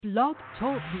Blog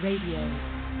Talk Radio.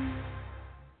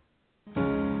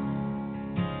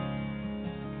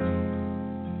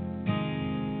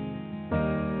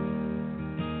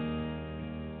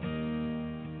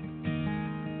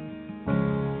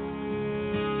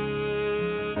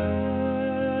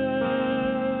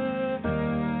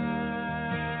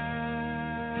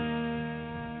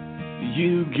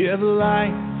 You give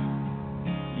life,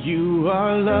 you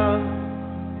are love,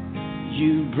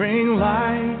 you bring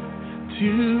light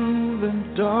to the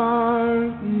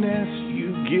darkness,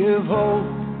 you give hope,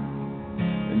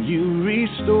 and you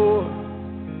restore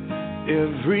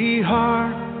every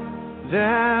heart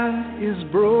that is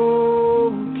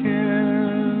broken.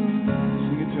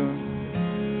 Sing it to him.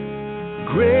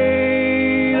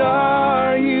 Great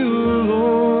are you,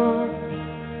 Lord,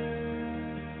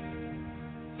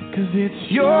 'cause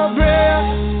it's your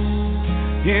breath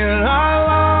in our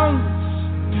lungs,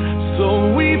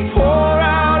 so we pour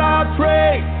out our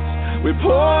praise, we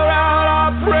pour out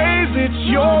our praise. It's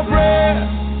your breath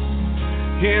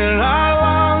in our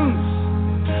lungs,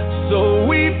 so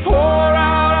we pour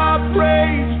out our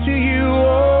praise to you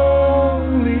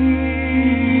only.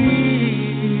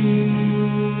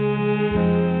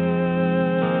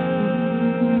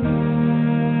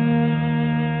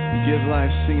 Give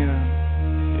life, sing it out.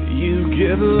 You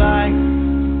give life,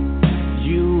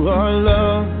 you are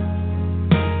love,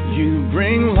 you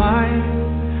bring light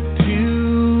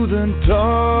to the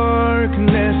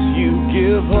darkness, you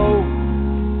give hope,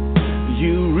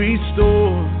 you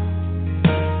restore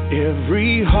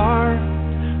every heart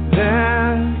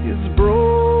that is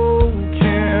broken.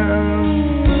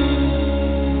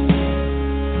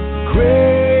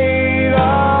 Great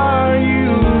are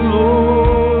you,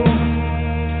 Lord.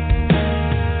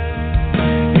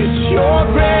 It's your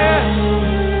breath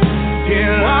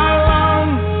in our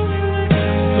lungs,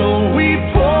 so we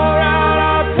pour out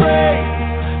our praise,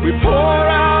 we pour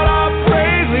out our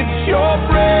praise. It's your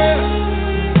breath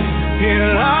in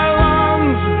our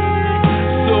lungs,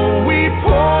 so we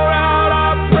pour out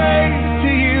our praise to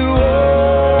you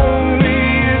only.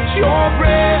 It's your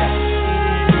breath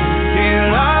in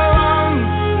our lungs,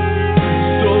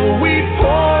 so we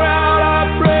pour out our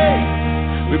praise,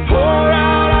 we pour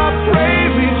out our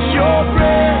praise. It's your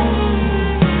breath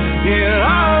in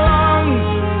our lungs,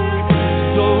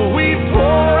 so we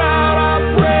pour out our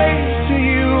praise to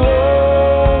you only.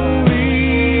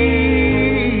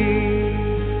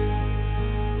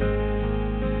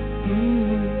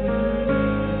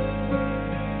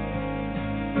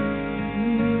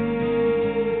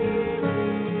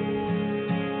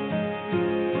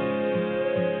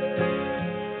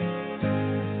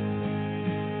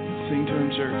 Sing to him,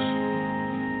 church.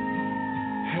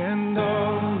 And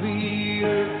all the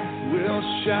earth will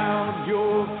shout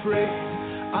your praise.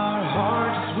 Our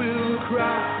hearts will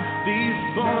cry. These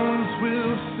bones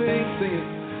will sing. Sing it.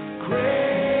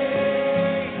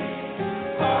 Great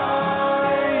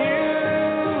are you,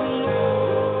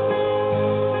 Lord.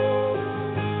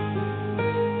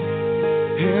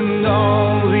 And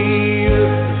all the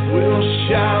earth will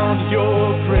shout your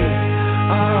praise.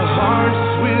 Our hearts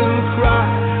will cry.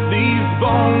 These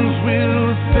bones will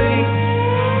sing.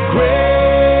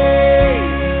 Great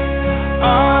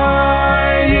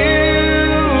are you,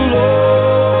 Lord.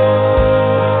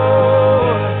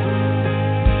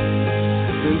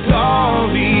 And all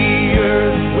the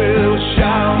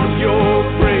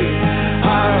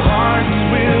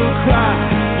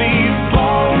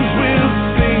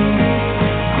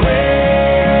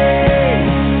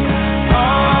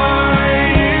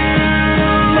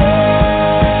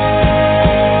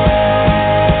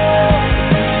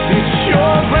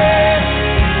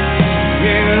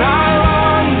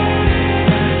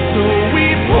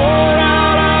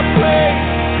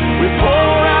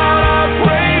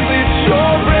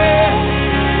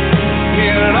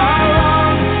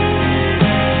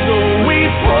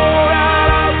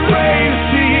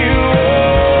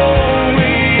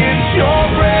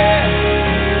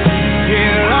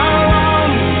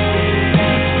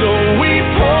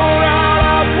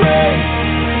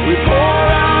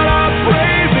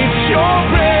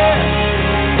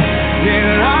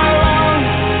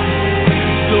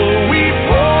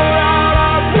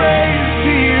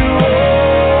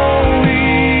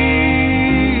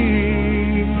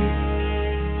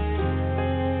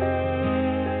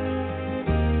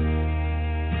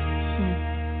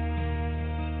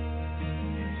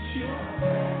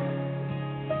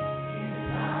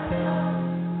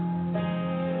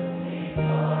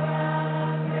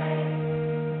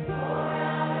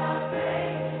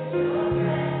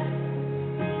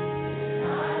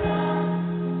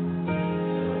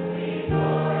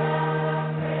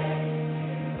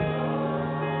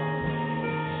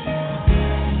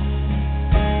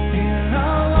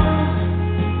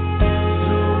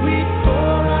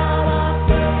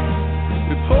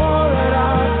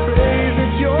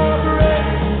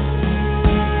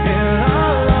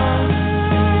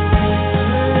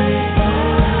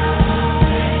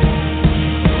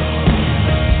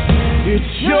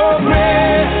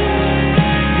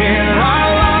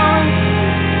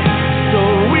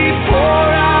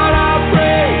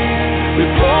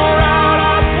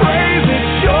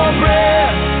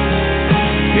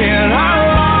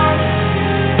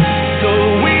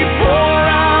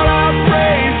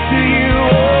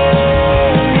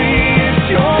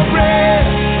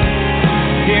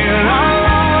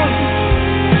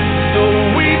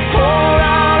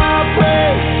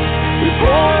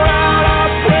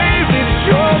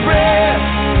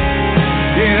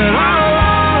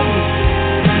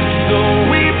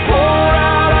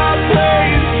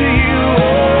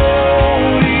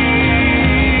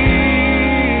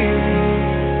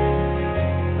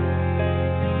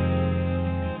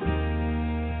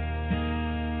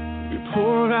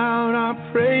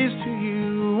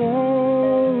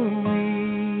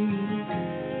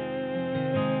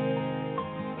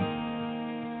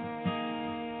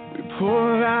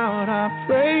pour out our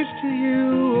praise to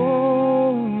you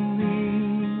only.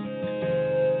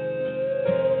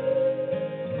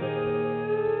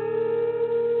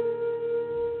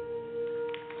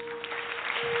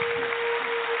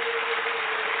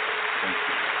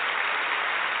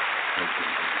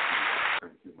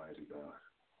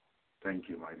 Thank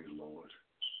you, mighty Lord.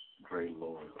 Great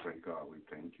Lord, great God, we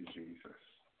thank you, Jesus.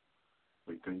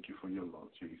 We thank you for your love,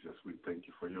 Jesus. We thank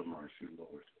you for your mercy,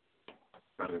 Lord,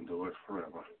 that endures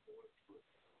forever.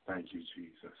 Thank you,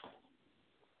 Jesus.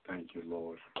 Thank you,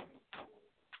 Lord.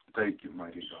 Thank you,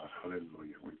 mighty God.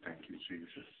 Hallelujah. We thank you,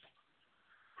 Jesus.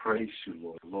 Praise you,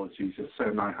 Lord. Lord Jesus,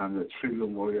 send 900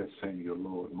 trillion warriors, send your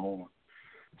Lord more.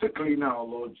 To clean out,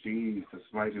 Lord Jesus,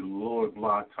 mighty Lord,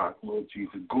 Blog Talk, Lord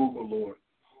Jesus, Google, Lord,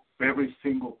 every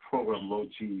single program, Lord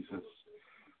Jesus.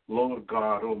 Lord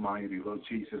God Almighty, Lord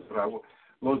Jesus,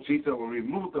 Lord Jesus, will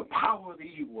remove the power of the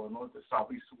evil, Lord, the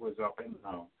southeast was up and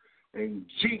down. In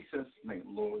Jesus' name,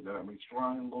 Lord, that I'm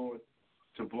trying, Lord,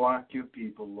 to block your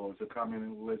people, Lord, to come in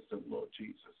and listen, Lord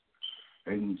Jesus.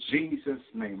 In Jesus'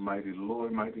 name, mighty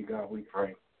Lord, mighty God, we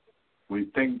pray. We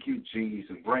thank you,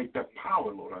 Jesus. Break the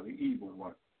power, Lord, of the evil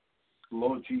one.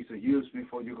 Lord Jesus, use me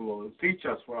for your glory. Teach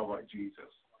us, Rabbi Jesus.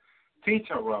 Teach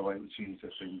our Rabbi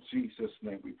Jesus. In Jesus'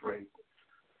 name we pray.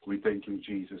 We thank you,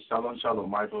 Jesus. Shalom, shalom,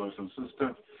 my brothers and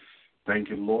sisters. Thank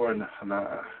you, Lord. And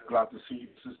glad to see you,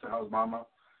 Sister House Mama.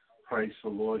 Praise the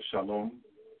Lord. Shalom.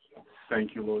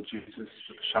 Thank you, Lord Jesus.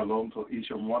 Shalom to each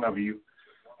and one of you.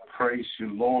 Praise you,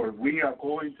 Lord. We are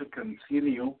going to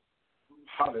continue,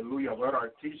 hallelujah, with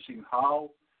our teaching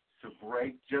how to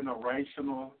break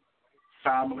generational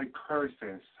family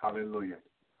curses. Hallelujah.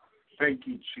 Thank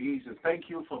you, Jesus. Thank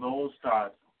you for those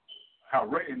that have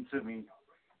written to me,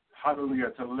 hallelujah,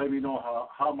 to let me know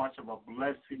how much of a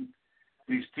blessing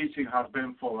this teaching has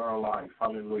been for our life.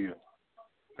 Hallelujah.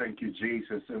 Thank you,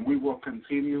 Jesus. And we will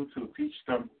continue to teach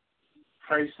them.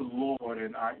 Praise the Lord.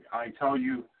 And I tell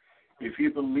you, if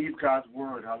you believe God's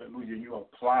word, hallelujah, you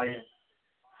apply it,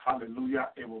 hallelujah,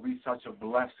 it will be such a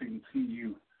blessing to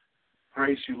you.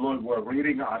 Praise you, Lord. We're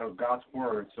reading out of God's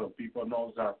word so people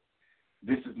know that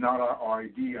this is not our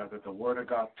idea, that the word of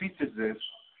God teaches this.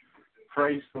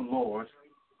 Praise the Lord.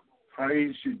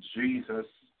 Praise you, Jesus.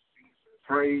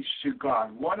 Praise you,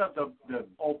 God. One of the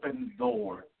open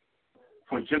door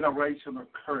for generational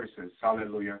curses,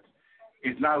 hallelujah,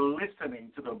 is not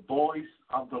listening to the voice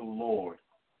of the Lord.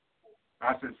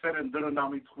 As it said in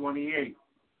Deuteronomy 28,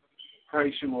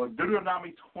 praise you, Lord.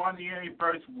 Deuteronomy 28,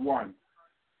 verse 1.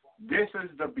 This is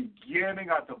the beginning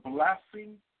of the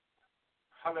blessing,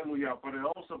 hallelujah, but it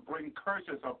also brings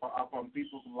curses upon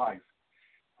people's life.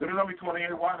 Deuteronomy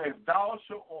 28:1, if thou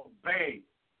shalt obey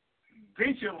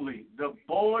diligently the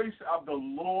voice of the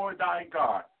Lord thy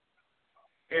God,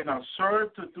 and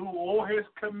observe to do all his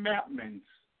commandments,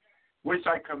 which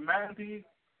I command thee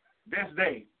this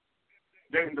day,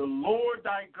 then the Lord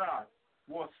thy God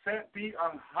will set thee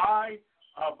on high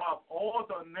above all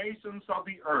the nations of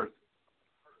the earth.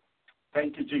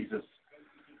 Thank you, Jesus.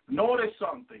 Notice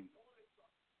something.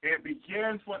 It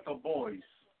begins with the voice.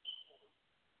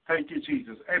 Thank you,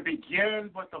 Jesus. It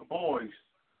begins with the voice.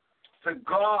 To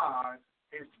God,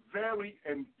 it's very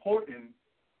important,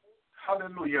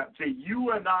 hallelujah, that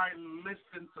you and I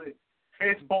listen to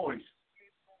his voice,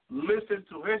 listen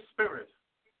to his spirit,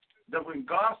 that when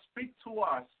God speaks to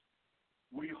us,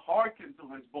 we hearken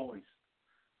to his voice.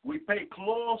 We pay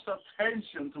close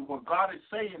attention to what God is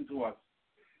saying to us.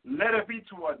 Let it be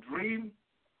to a dream.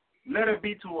 Let it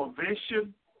be to a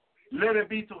vision. Let it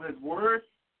be to his word.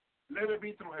 Let it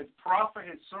be through his prophet,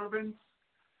 his servants.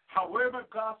 However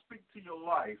God speaks to your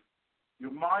life,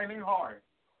 your mind and heart,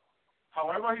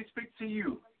 however he speaks to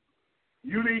you,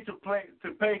 you need to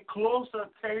pay close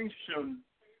attention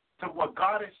to what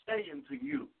God is saying to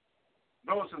you.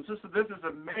 Brothers and sisters, this is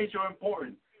a major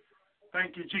important.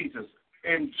 Thank you, Jesus.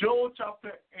 In Joel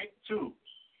chapter 2,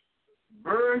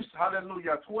 verse,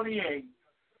 hallelujah, 28,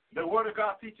 the word of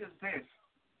God teaches this,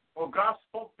 or God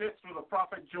spoke this through the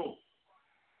prophet Joel.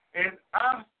 And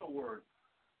afterward,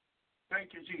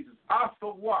 thank you, Jesus. After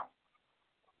what?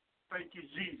 Thank you,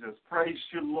 Jesus. Praise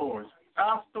you, Lord.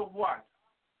 After what?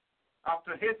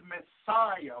 After his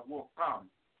Messiah will come.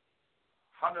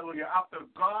 Hallelujah. After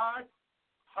God,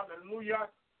 hallelujah.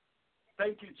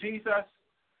 Thank you, Jesus.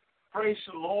 Praise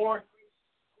the Lord.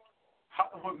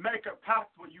 Will make a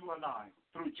pact with you and I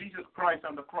through Jesus Christ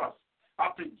on the cross.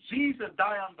 After Jesus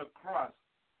died on the cross,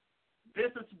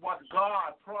 this is what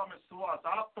God promised to us.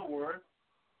 Afterward,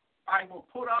 I will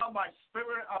put out my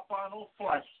spirit upon all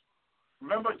flesh.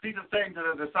 Remember Jesus saying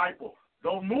to the disciples,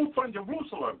 don't move from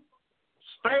Jerusalem.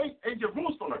 Stay in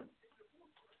Jerusalem.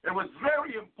 It was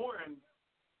very important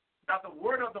that the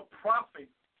word of the prophet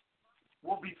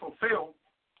will be fulfilled.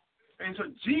 And so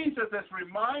Jesus is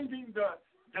reminding the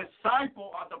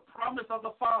disciple of the promise of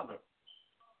the Father,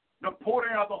 the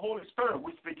pouring of the Holy Spirit,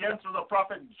 which began through the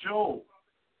prophet Joel,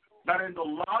 that in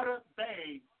the latter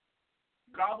day,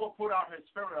 God will put out his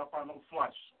spirit upon all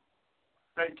flesh.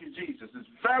 Thank you, Jesus. It's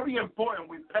very important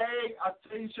we pay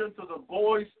attention to the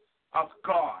voice of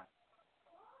God.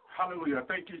 Hallelujah.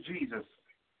 Thank you, Jesus.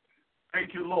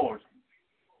 Thank you, Lord.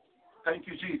 Thank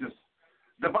you, Jesus.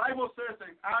 The Bible says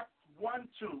in Acts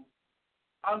 1:2,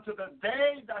 unto the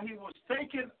day that he was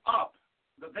taken up,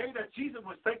 the day that Jesus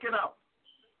was taken up,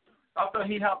 after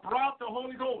he had brought the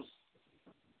Holy Ghost,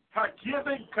 had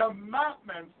given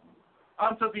commandments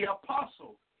unto the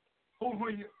apostles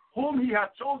whom he had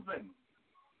chosen.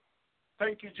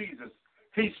 Thank you, Jesus.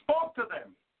 He spoke to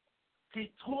them.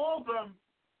 He told them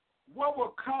what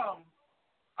would come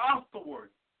afterward,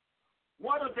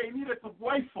 what they needed to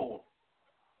wait for.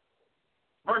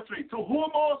 Verse 3, to whom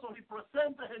also he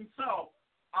presented himself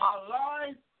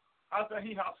alive after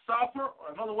he had suffered,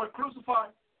 or in other words, crucified,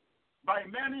 by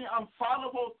many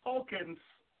infallible tokens,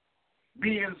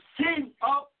 being seen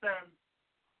of them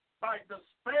by the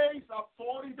space of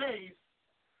 40 days,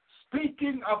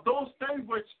 speaking of those things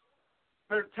which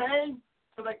pertain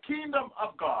to the kingdom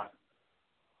of God.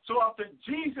 So after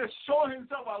Jesus showed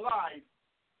himself alive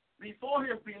before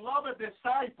his beloved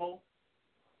disciple,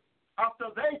 after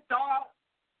they thought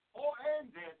all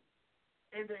ended,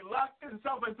 and they locked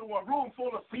themselves into a room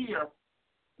full of fear,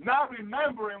 not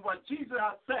remembering what Jesus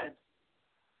had said,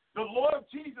 the Lord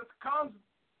Jesus comes,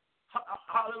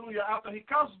 hallelujah, after he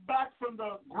comes back from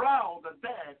the ground, the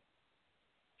dead,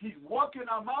 he's walking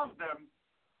among them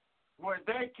where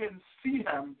they can see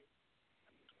him.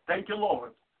 Thank you,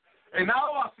 Lord. And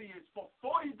now I see it's for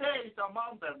 40 days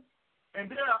among them, and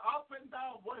they are up and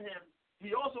down with him.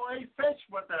 He also ate fish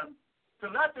with them to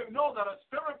let them know that a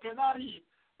spirit cannot eat,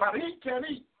 but he can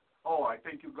eat. Oh, I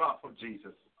thank you, God, for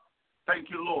Jesus. Thank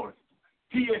you, Lord.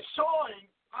 He is showing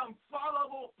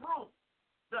infallible proof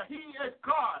that he is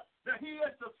God, that he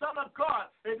is the Son of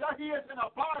God, and that he is in a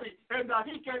body, and that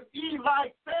he can eat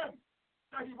like them,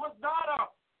 that he was not a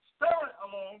spirit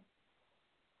alone.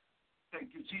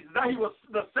 Thank you, Jesus. That he was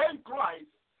the same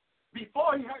Christ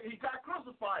before he got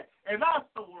crucified, and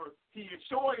afterwards he is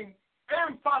showing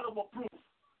infallible proof,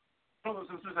 brothers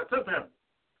and sisters, to them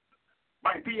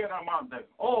by being among them.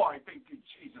 Oh, I thank you,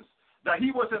 Jesus, that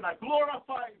he was in a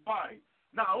glorified body.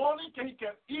 Not only can he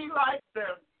eat like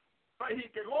them, but he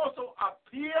can also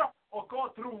appear or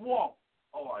go through walls.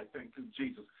 Oh, I thank you,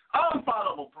 Jesus.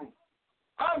 Infallible proof,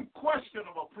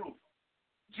 unquestionable proof.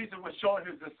 Jesus was showing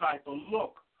his disciples,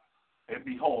 look and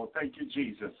behold. Thank you,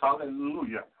 Jesus.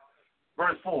 Hallelujah.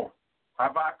 Verse 4,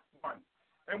 Habakkuk 1.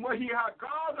 And when he had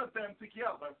gathered them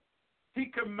together,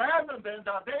 he commanded them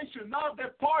that they should not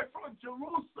depart from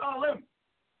Jerusalem,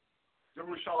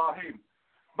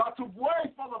 but to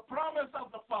wait for the promise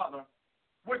of the Father,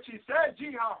 which he said,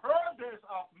 ye have heard this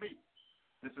of me.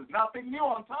 This is nothing new.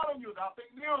 I'm telling you,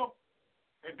 nothing new.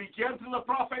 It began through the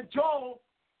prophet Joel,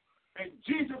 and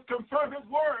Jesus confirmed his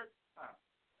word.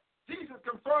 Jesus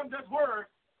confirmed his word,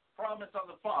 promise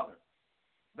of the Father.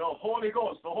 The Holy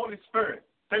Ghost, the Holy Spirit.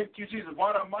 Thank you, Jesus.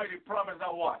 What a mighty promise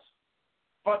that was.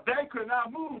 But they could not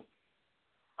move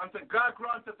until God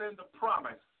granted them the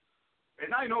promise.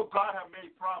 And I know God has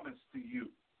made promise to you.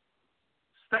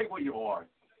 Stay where you are.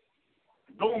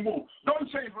 Don't move. Don't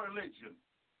change religion.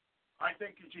 I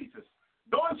thank you, Jesus.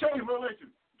 Don't change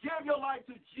religion. Give your life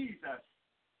to Jesus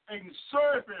and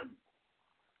serve him.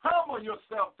 Humble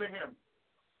yourself to him.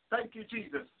 Thank you,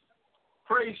 Jesus.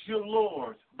 Praise you,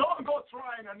 Lord. Don't go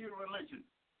trying a new religion.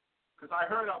 Because I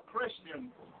heard of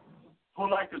Christians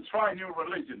who like to try new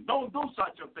religion. Don't do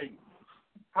such a thing.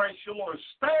 Praise you, Lord.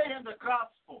 Stay in the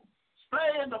gospel.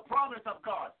 Stay in the promise of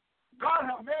God. God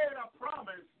has made a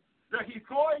promise that he's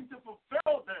going to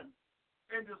fulfill them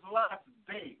in this last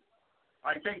day.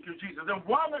 I thank you, Jesus. And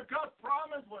one of God's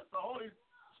promise was the Holy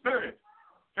Spirit,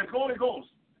 his Holy Ghost.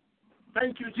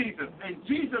 Thank you, Jesus. And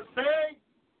Jesus said,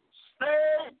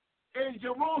 stay in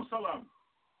Jerusalem.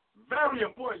 Very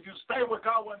important. You stay where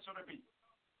God wants you to be.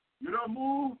 You don't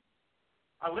move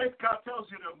unless God tells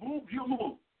you to move, you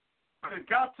move. But if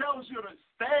God tells you to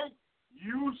stay,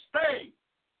 you stay.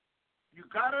 You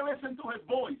got to listen to his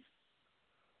voice.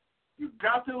 You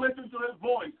got to listen to his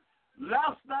voice.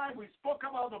 Last night we spoke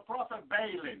about the prophet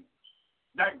Balaam.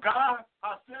 That God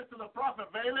has said to the prophet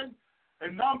Balaam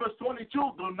in Numbers 22,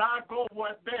 do not go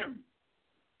with them.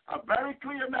 A very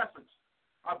clear message.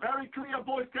 A very clear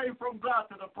voice came from God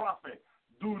to the prophet.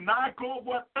 Do not go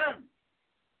with them.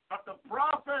 But the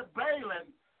prophet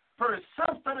Balaam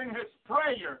persisted in his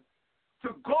prayer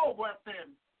to go with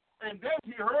him. And then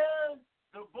he heard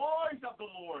the voice of the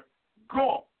Lord,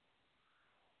 go.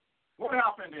 What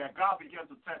happened there? God began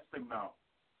to test him now.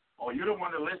 Oh, you don't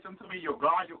want to listen to me, your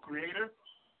God, your creator?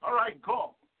 All right,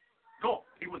 go. Go.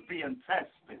 He was being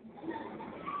tested.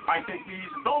 I think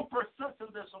don't persist in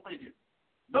disobedience.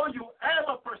 Don't you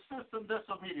ever persist in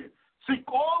disobedience. Seek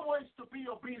always to be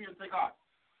obedient to God.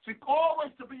 Seek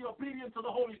always to be obedient to the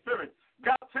Holy Spirit.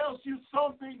 God tells you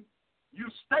something, you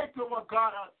stick to what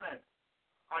God has said.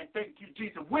 I thank you,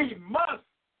 Jesus. We must,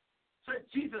 said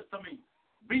Jesus to me,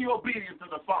 be obedient to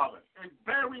the Father. It's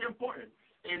very important.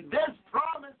 And this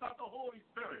promise of the Holy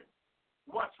Spirit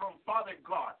was from Father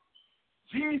God.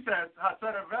 Jesus has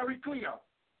said it very clear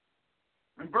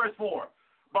in verse 4.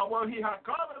 But when he had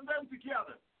gathered them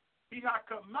together, he had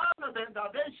commanded them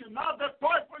that they should not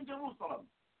depart from Jerusalem,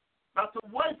 but to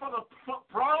wait for the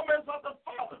promise of the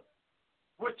Father,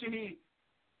 which he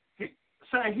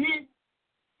said,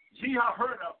 ye have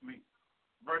heard of me.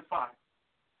 Verse 5.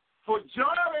 For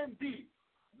John indeed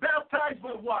baptized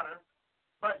with water,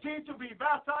 but ye to be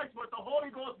baptized with the Holy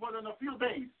Ghost within a few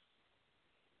days.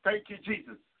 Thank you,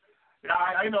 Jesus. Yeah,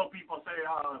 I know people say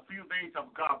a few days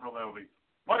of God, Brother Elvis.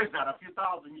 What is that, a few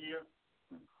thousand years?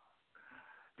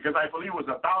 Because I believe it was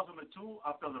 1,002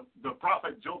 after the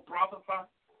prophet Job prophesied.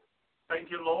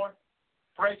 Thank you, Lord.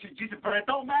 Praise you, Jesus. But it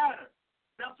don't matter.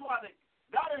 That's why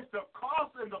that is the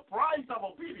cost and the price of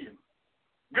obedience.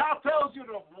 God tells you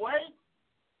to wait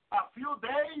a few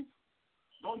days.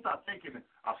 Don't start thinking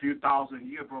a few thousand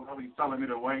years, bro. He's telling me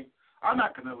to wait. I'm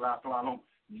not going to last long.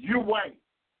 You wait.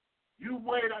 You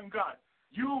wait on God.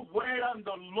 You wait on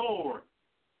the Lord.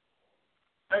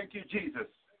 Thank you, Jesus.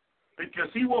 Because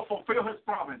he will fulfill his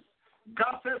promise.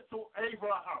 God says to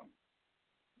Abraham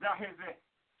that his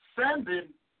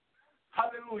descendant,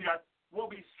 hallelujah, will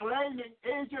be slain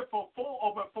in Egypt for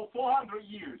 400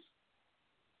 years.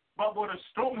 But with a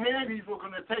strong hand, he's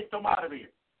going to take them out of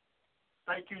there.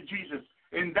 Thank you, Jesus.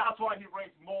 And that's why he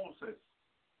raised Moses.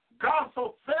 God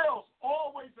fulfills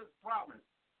always his promise.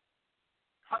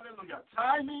 Hallelujah.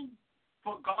 Timing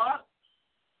for God,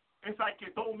 it's like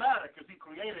it don't matter because he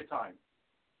created time.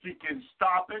 He can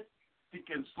stop it. He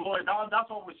can slow it down. That's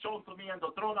what was shown to me in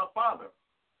the throne of Father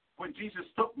when Jesus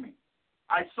took me.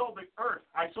 I saw the earth.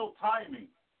 I saw timing.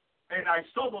 And I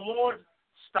saw the Lord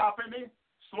stopping it,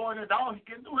 slowing it down. He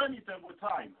can do anything with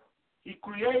time. He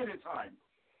created time.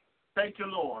 Thank you,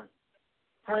 Lord.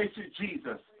 Praise you,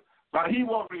 Jesus. But he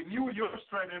will renew your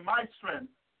strength and my strength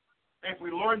if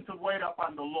we learn to wait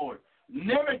upon the Lord.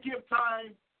 Never give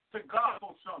time to God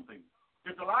for something.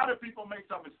 Because a lot of people make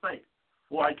some mistakes.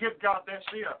 Well, I give God this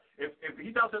year. If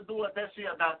he doesn't do it this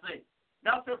year, that's it.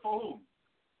 That's it for whom?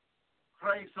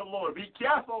 Praise the Lord. Be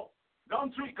careful.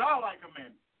 Don't treat God like a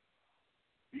man.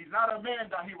 He's not a man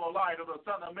that he will lie, nor the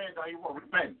son of man that he will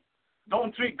repent.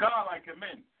 Don't treat God like a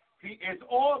man. He is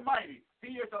almighty.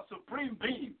 He is a supreme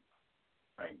being.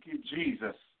 Thank you,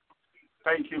 Jesus.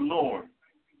 Thank you, Lord.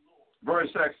 Verse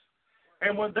 6.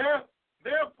 And when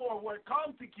therefore were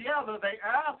come together, they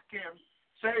asked him,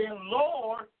 saying,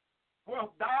 Lord,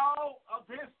 wilt thou of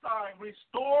this time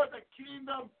restore the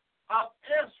kingdom of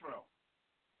Israel?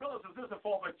 Brothers and sisters,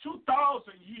 for over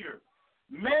 2,000 years,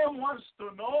 man wants to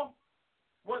know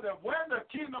whether when the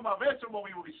kingdom of Israel will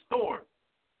be restored.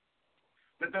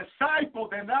 The disciples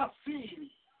did not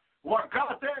see what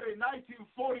God did in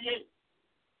 1948,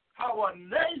 how a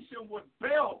nation was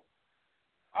built.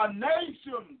 A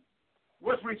nation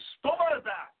was restored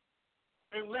back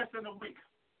in less than a week.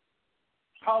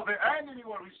 How the enemy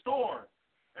was restored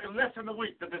in less than a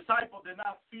week. The disciples did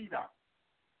not see that.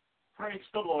 Praise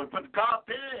the Lord. But God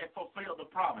did fulfill the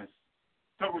promise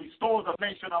to restore the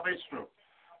nation of Israel.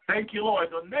 Thank you,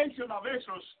 Lord. The nation of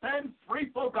Israel stands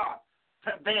free for God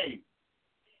today.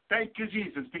 Thank you,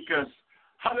 Jesus, because,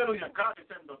 hallelujah, God is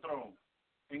in the throne.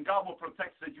 And God will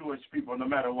protect the Jewish people no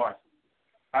matter what.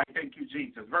 I thank you,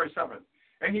 Jesus. Verse 7.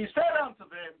 And he said unto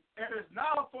them, it is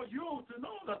now for you to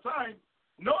know the time,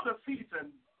 know the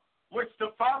season, which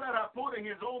the Father hath put in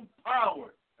his own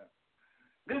power.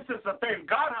 This is the thing.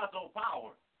 God has all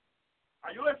power.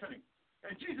 Are you listening?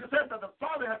 And Jesus said that the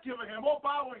Father hath given him all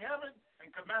power in heaven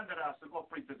and commanded us to go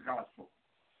preach his gospel.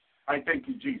 I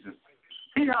thank you, Jesus.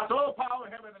 He has all power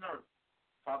in heaven and earth.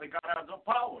 Father God has all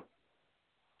power.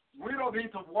 We don't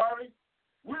need to worry.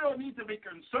 We don't need to be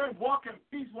concerned. Walk in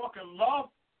peace, walk in love.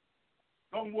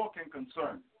 Don't walk in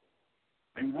concern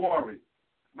and worry,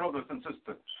 brothers and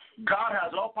sisters. God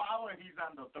has all power and he's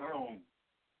on the throne.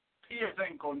 He is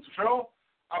in control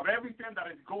of everything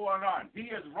that is going on. He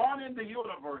is running the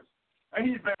universe. And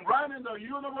he's been running the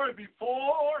universe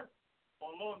before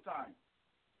for a long time.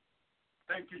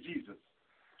 Thank you, Jesus.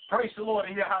 Praise the Lord.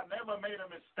 He had never made a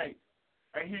mistake,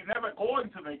 and he's never going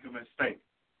to make a mistake.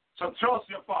 So trust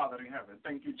your Father in heaven.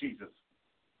 Thank you, Jesus.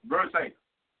 Verse 8.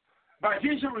 But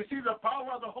ye shall receive the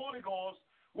power of the Holy Ghost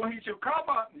when he shall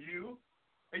come unto you,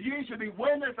 and ye shall be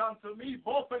witnesses unto me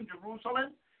both in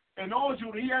Jerusalem and all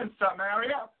Judea and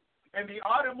Samaria and the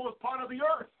uttermost part of the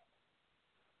earth.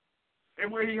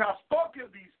 And when he has spoken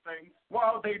these things,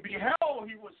 while they beheld,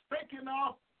 he was taken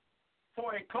up,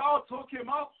 for a cloud took him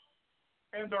up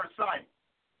in their sight.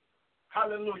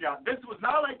 Hallelujah. This was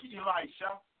not like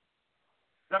Elisha,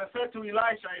 that said to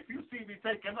Elisha, if you see me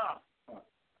taken up,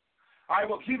 I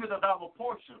will give you the double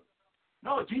portion.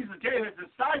 No, Jesus gave his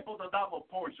disciples the double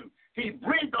portion. He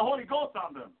breathed the Holy Ghost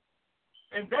on them.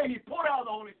 And then he poured out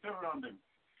the Holy Spirit on them.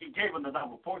 He gave them the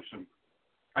double portion.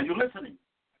 Are you listening?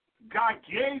 God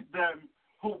gave them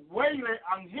who waited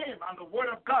on him, on the word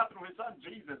of God through his son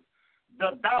Jesus,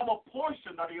 the double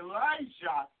portion that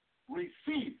Elijah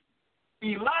received.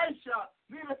 Elisha,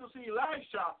 needed to see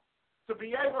Elisha to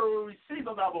be able to receive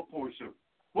the double portion.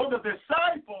 Well, the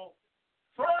disciple,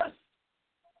 first,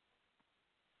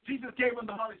 Jesus gave them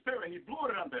the Holy Spirit. He blew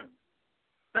it on them.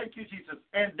 Thank you, Jesus.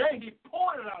 And then he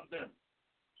poured it on them.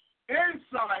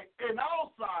 Inside and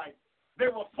outside, they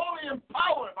were fully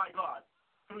empowered by God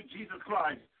through Jesus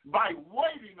Christ by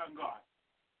waiting on God.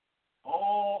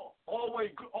 Oh,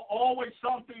 always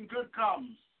something good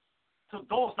comes to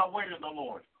those that wait on the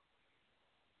Lord.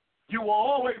 You will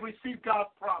always receive God's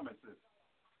promises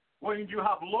when you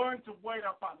have learned to wait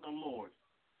upon the Lord.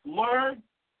 Learn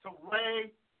to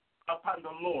wait upon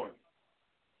the Lord.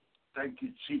 Thank you,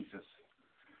 Jesus.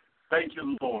 Thank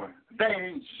you, Lord. They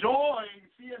enjoyed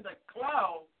seeing the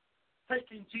cloud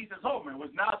taking Jesus home. It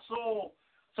was not so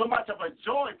much of a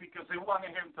joy because they wanted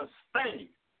him to stay.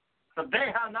 But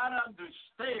they had not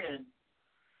understood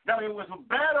that it was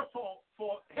better for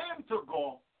him to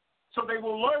go, so they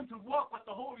will learn to walk with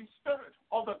the Holy Spirit,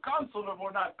 or the Counselor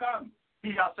will not come, he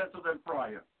has said to them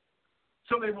prior.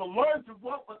 So they will learn to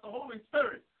walk with the Holy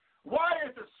Spirit. Why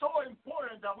is it so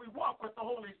important that we walk with the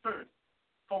Holy Spirit?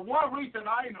 For one reason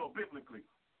I know biblically.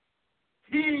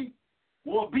 He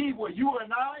will be with you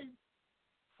and I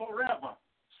forever.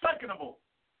 Second of all,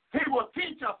 he will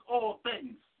teach us all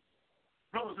things.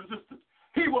 Brothers and sisters,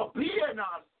 he will be in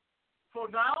us for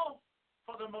now,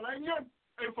 for the millennium,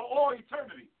 and for all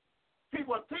eternity. He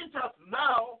will teach us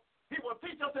now, he will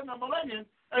teach us in the millennium,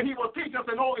 and he will teach us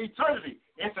in all eternity.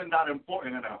 Isn't that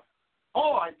important enough?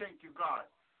 Oh, I thank you, God,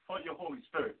 for your Holy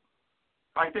Spirit.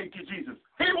 I thank you, Jesus.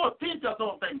 He will teach us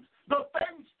all things. The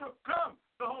things to come,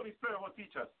 the Holy Spirit will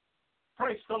teach us.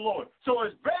 Praise the Lord. So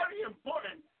it's very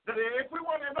important that if we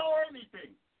want to know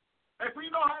anything, if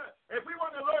we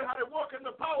want to learn how to walk in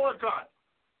the power of God,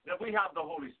 that we have the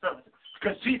Holy Spirit.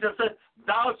 Because Jesus said,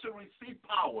 thou shalt receive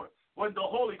power when the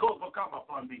Holy Ghost will come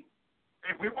upon thee.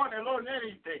 If we want to learn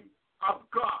anything of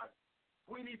God,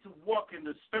 we need to walk in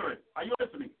the Spirit. Are you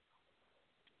listening?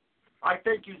 I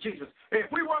thank you, Jesus. If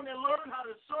we want to learn how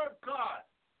to serve God,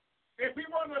 if we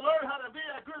want to learn how to be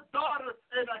a good daughter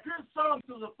and a good son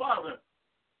to the Father,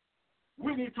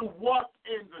 we need to walk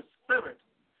in the Spirit.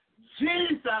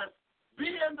 Jesus,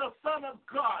 being the Son of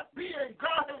God, being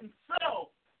God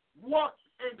himself, walked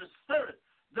in the Spirit.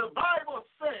 The Bible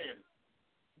says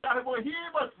that when he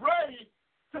was ready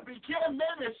to begin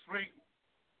ministry,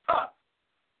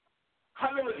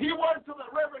 he went to the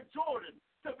River Jordan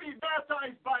to be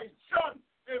baptized by John.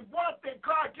 And what did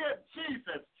God give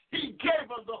Jesus? He gave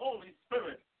us the Holy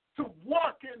Spirit to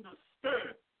walk in the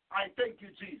Spirit. I thank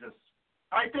you, Jesus.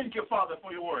 I thank you, Father,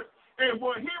 for your word. And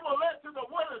when he was led to the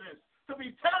wilderness to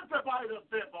be tempted by the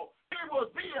devil, he was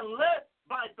being led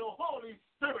by the Holy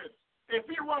Spirit. If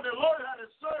he wanted to learn how to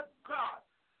serve God,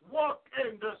 walk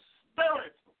in the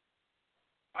Spirit.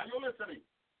 Are you listening?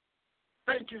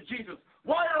 Thank you, Jesus.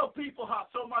 Why do people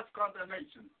have so much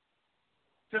condemnation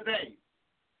today?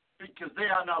 Because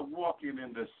they are not walking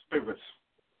in the Spirit.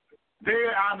 They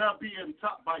are not being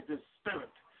taught by the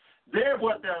Spirit. They're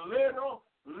with their little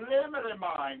limited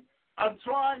mind and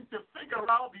trying to figure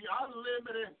out the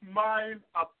unlimited mind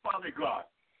of Father God.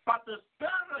 But the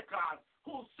Spirit of God,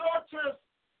 who searches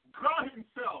God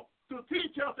himself to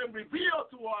teach us and reveal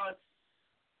to us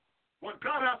what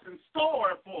God has in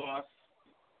store for us,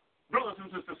 brothers and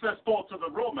sisters, says Paul to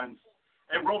the Romans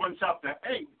in Romans chapter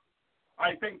 8.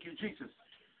 I thank you, Jesus.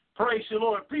 Praise the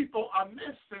Lord. People are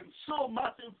missing so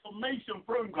much information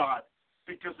from God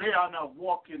because they are not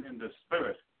walking in the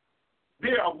Spirit.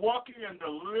 They are walking in the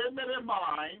limited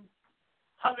mind,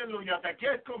 hallelujah, that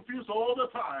gets confused all the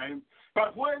time.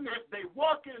 But if they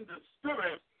walk in the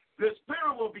Spirit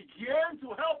will begin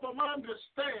to help them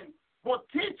understand, will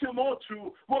teach them all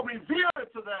truth, will reveal it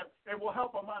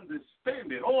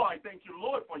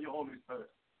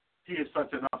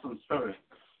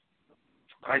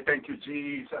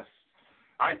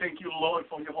Lord,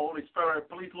 for your Holy Spirit.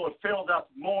 Please, Lord, fill us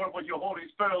more with your Holy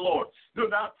Spirit, Lord. Do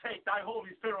not take thy Holy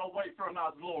Spirit away from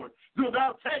us, Lord. Do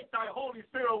not take thy Holy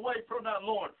Spirit away from us,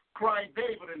 Lord, cried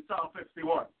David in Psalm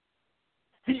 51.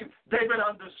 David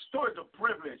understood the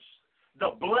privilege,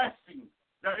 the blessing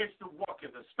that is to walk in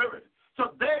the Spirit.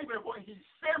 So David, when he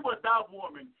sinned with that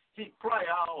woman, he cried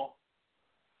out.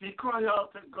 He cried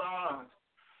out to God.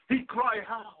 He cried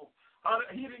out.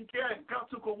 He didn't care if God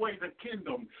took away the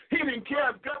kingdom. He didn't care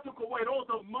if God took away all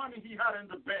the money he had in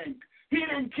the bank. He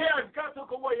didn't care if God took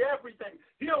away everything.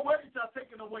 He already had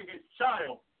taken away his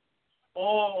child.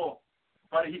 Oh,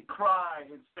 but he cried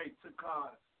and said to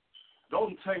God,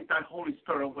 don't take that Holy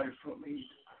Spirit away from me.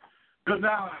 Do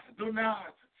not.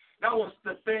 That was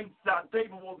the thing that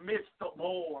David will miss the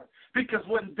Lord. Because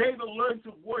when David learned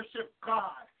to worship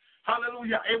God,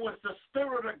 hallelujah, it was the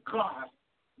Spirit of God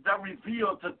that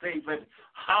revealed to David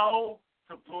how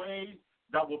to play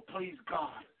that will please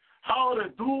God, how to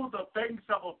do the things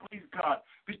that will please God,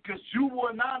 because you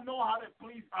will not know how to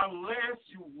please unless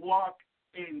you walk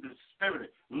in the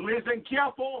Spirit. Listen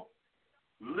careful.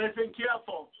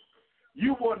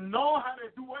 You will know how to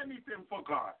do anything for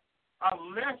God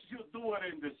unless you do it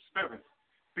in the Spirit,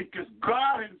 because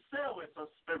God himself is a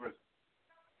Spirit.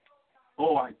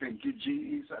 Oh, I thank you,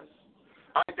 Jesus.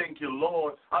 I thank you,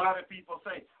 Lord. A lot of people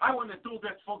say, I want to do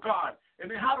this for God.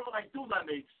 And then how do I do that?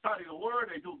 They study the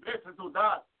Word, they do this and do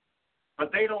that.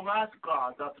 But they don't ask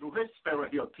God that through his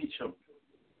Spirit he'll teach them.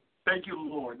 Thank you,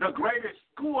 Lord. The greatest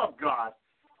school of God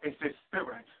is his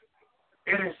Spirit.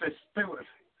 It is his Spirit.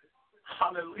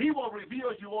 Hallelujah. He will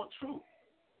reveal you all truth.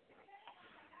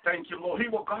 Thank you, Lord.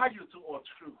 He will guide you to all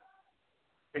truth.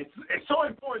 It's so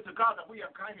important to God that we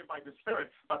are guided by the Spirit.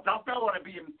 But that's not what is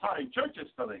being taught in churches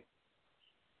today.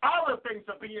 Other things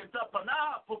are being done, but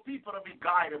now for people to be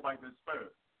guided by the Spirit.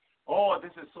 Oh,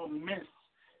 this is so missed.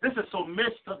 This is so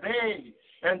missed today.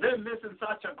 And they're missing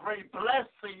such a great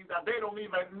blessing that they don't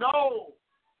even know.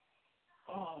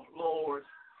 Oh, Lord.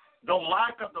 The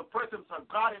lack of the presence of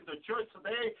God in the church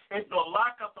today is the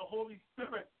lack of the Holy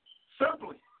Spirit.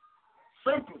 Simply.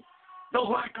 The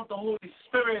lack of the Holy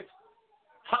Spirit.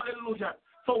 Hallelujah.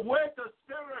 So where the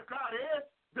Spirit of God is,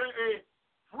 there is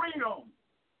freedom.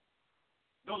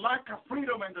 The lack of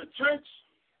freedom in the church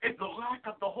is the lack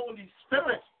of the Holy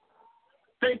Spirit.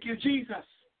 Thank you, Jesus.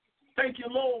 Thank you,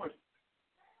 Lord.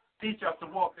 Teach us to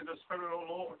walk in the Spirit, oh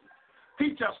Lord.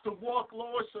 Teach us to walk,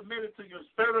 Lord, submitted to your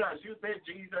Spirit as you did,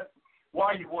 Jesus.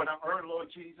 Why you want to earn,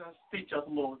 Lord Jesus? Teach us,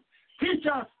 Lord. Teach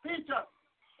us.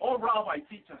 Oh, Rabbi,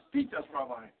 teach us,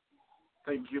 Rabbi.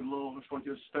 Thank you, Lord, for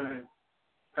your Spirit.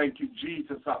 Thank you,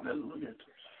 Jesus. Hallelujah.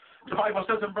 The Bible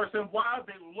says in verse 10, while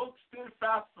they looked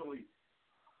steadfastly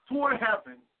toward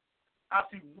heaven, as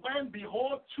he went,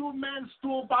 behold, two men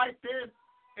stood by there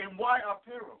in white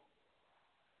apparel,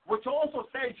 which also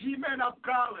says, ye men of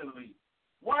Galilee,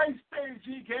 why stand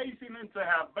ye gazing into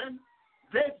heaven?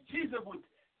 This Jesus,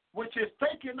 which is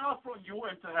taken up from you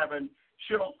into heaven,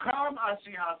 shall come as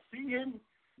ye have seen him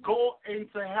go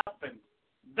into heaven.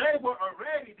 They were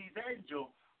already, these angels,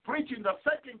 preaching the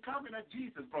second coming of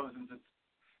Jesus, brothers and sisters.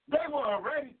 They were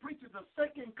already preaching the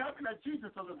second coming of Jesus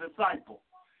to the disciples.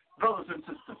 Brothers and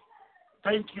sisters,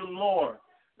 thank you, Lord.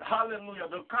 Hallelujah.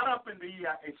 The cut up in the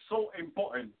ear is so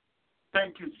important.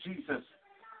 Thank you, Jesus.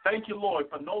 Thank you, Lord,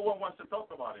 but no one wants to talk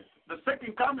about it. The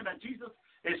second coming of Jesus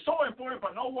is so important,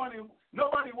 but nobody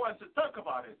wants to talk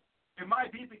about it. It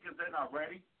might be because they're not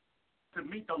ready to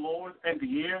meet the Lord in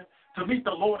the air, to meet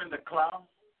the Lord in the cloud.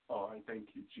 Oh, I thank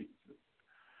you, Jesus.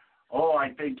 Oh,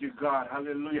 I thank you, God.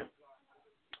 Hallelujah.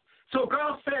 So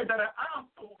God said that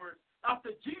afterwards,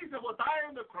 after Jesus will die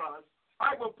on the cross,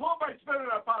 I will pour my Spirit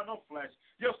upon no flesh.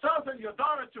 Your sons and your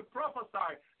daughters should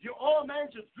prophesy. Your old men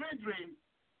should dream dreams,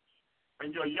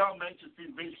 and your young men should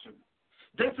see vision.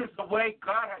 This is the way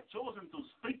God had chosen to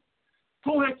speak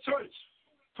to his church,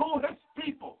 to his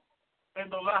people in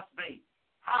the last day.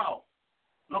 How?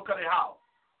 Look at it how.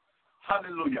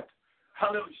 Hallelujah.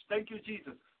 Hallelujah. Thank you,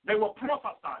 Jesus. They will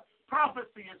prophesy.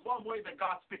 Prophecy is one way that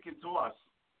God's speaking to us.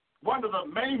 One of the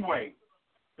main ways,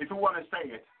 if you want to say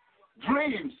it.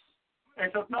 Dreams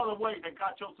is another way that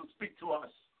God chose to speak to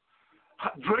us.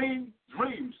 Dreams.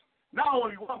 Not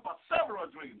only one, but several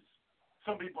dreams.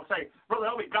 Some people say, Brother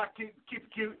Elvis, God keep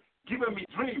giving me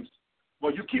dreams.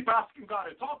 Well, you keep asking God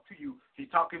to talk to you.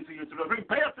 He's talking to you through the dream.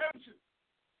 Pay attention.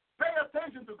 Pay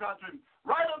attention to God's dreams.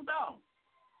 Write them down.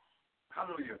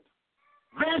 Hallelujah.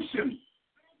 Vision.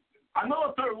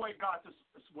 Another third way God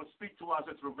will speak to us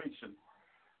is through vision.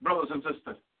 Brothers and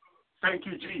sisters, thank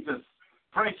you, Jesus.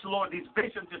 Praise the Lord. These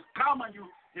visions just come on you.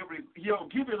 He'll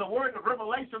give you the word of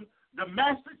revelation, the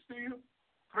message to you.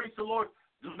 Praise the Lord.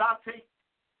 Do not take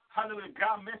hallelujah,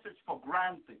 God message for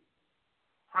granted.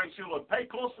 Praise you, Lord. Pay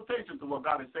close attention to what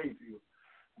God is saying to you.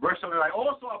 Verse 29,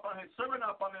 also upon his servant,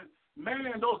 upon his man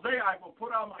in those days, I will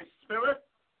put out my spirit.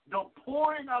 The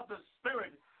pouring of the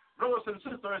spirit, brothers and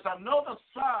sisters, is another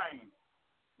sign,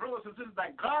 brothers and sisters,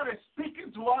 that God is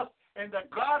speaking to us and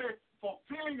that God is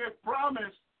fulfilling his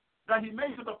promise that he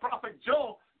made to the prophet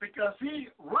Joel, because he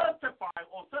ratified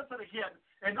or says it again,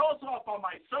 and also upon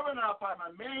my servant and upon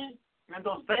my man in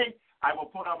those days, I will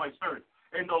put out my spirit.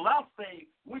 In the last day,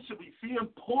 we should be seeing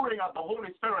pouring out the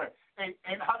Holy Spirit and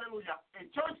hallelujah, in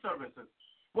church services.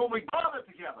 When we gather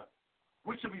together,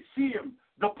 we should be seeing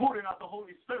the pouring out the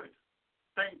Holy Spirit.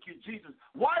 Thank you, Jesus.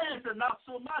 Why is it not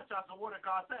so much as the Word of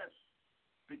God says?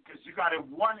 Because you got to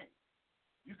want it.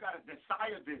 You got to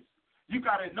desire this. You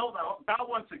got to know that God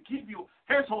wants to give you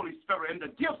his Holy Spirit and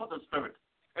the gift of the Spirit.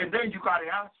 And then you got to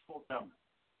ask for them.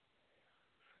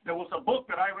 There was a book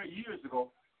that I read years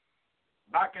ago,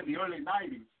 back in the early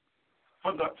 90s,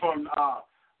 from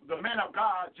the man of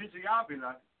God, Gigi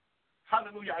Avila,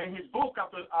 hallelujah. In his book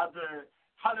of the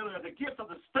hallelujah, the gift of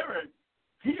the Spirit,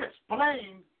 he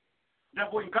explained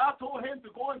that when God told him to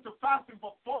go into fasting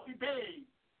for 40 days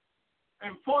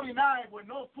and 49 with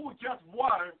no food, just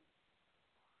water,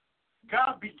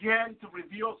 God began to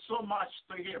reveal so much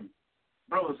to him,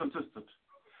 brothers and sisters.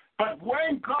 But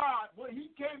when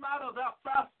he came out of that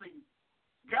fasting,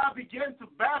 God began to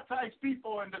baptize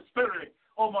people in the Spirit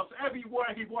almost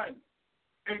everywhere he went.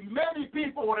 And many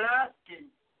people were asking,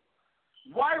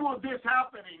 why was this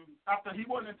happening after he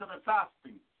went into the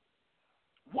fasting?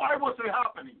 Why was it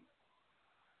happening?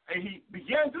 And he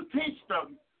began to teach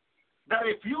them that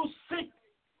if you seek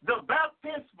the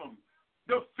baptism,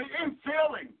 the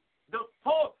infilling,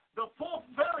 the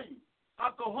fulfilling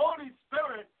of the Holy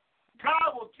Spirit,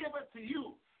 God will give it to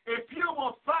you. If you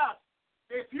will fast,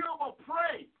 if you will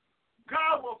pray,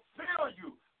 God will fill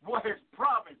you with his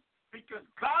promise, because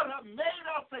God has made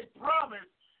us a promise,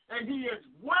 and he is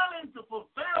willing to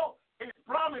fulfill his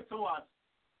promise to us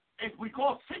if we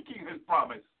go seeking his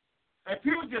promise. If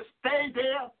you just stay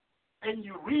there and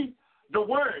you read the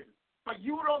word, but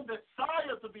you don't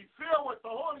desire to be filled with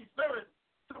the Holy Spirit,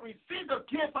 to receive the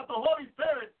gift of the Holy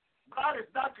Spirit, God is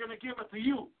not going to give it to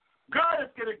you. God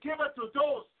is going to give it to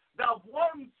those that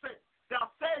want it, that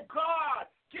say,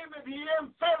 God, give me the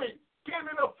infilling, give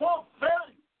me the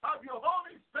fulfilling of your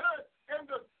Holy Spirit and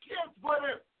the gifts with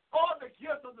it, all the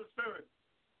gifts of the Spirit.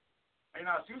 And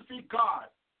as you see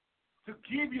God to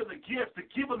give you the gift, to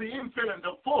give you the infilling,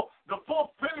 the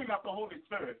fulfilling of the Holy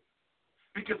Spirit,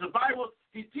 because the Bible,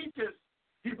 he teaches,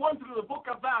 he went through the book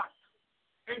of Acts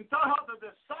and taught how the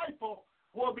disciple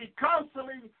will be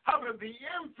constantly having the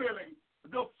infilling,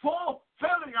 the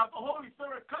fulfilling of the Holy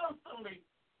Spirit constantly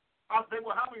as they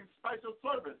were having special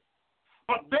service.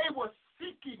 But they were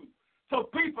seeking for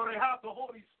people to have the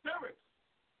Holy Spirit.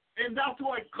 And that's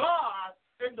why God,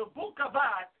 in the book of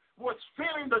Acts, was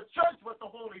filling the church with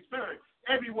the Holy Spirit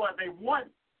everywhere they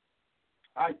went.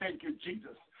 I thank you,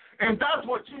 Jesus. And that's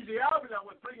what Jesus Avila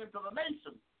was bringing to the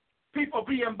nation. People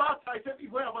being baptized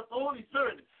everywhere with the Holy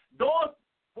Spirit. Those,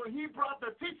 when he brought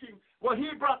the teaching, when he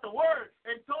brought the word,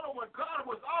 and told them what God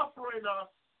was offering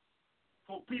us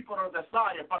for people to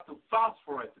desire, but to fast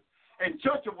for it. And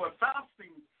churches were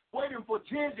fasting, waiting for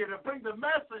Jesus to bring the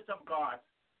message of God.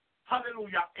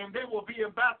 Hallelujah. And they were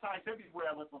being baptized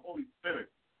everywhere with the Holy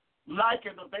Spirit. Like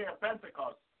in the day of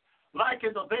Pentecost. Like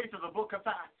in the days of the book of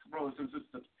Acts, brothers and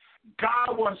sisters.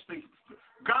 God wants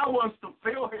to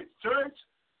fill his church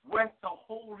with the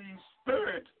Holy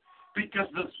Spirit, because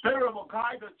the Spirit will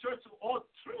guide the church all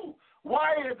through.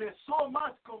 Why is there so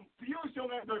much confusion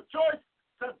in the church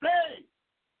today?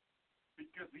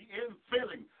 Because the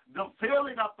infilling, the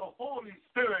filling of the Holy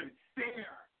Spirit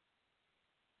there.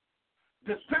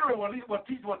 The Spirit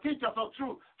will teach us all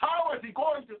truth. How is he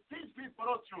going to teach people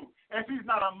all truth if he's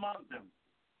not among them?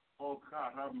 Oh,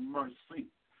 God, have mercy.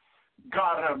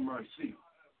 God, have mercy.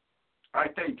 I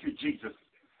thank you, Jesus.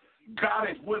 God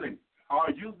is willing. Are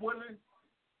you willing?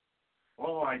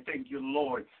 Oh, I thank you,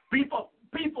 Lord. People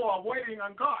are waiting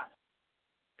on God,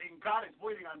 and God is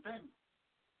waiting on them.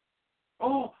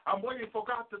 Oh, I'm waiting for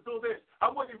God to do this.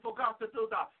 I'm waiting for God to do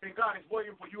that. And God is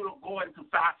waiting for you to go into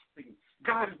fasting.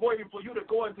 God is waiting for you to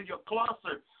go into your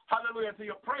closet, hallelujah, into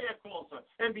your prayer closet,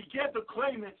 and begin to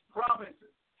claim his promises.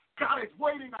 God is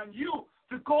waiting on you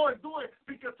to go and do it,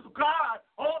 because to God,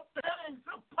 all things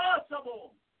are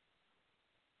possible.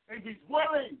 And he's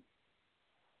willing.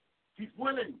 He's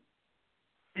willing.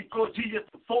 He called Jesus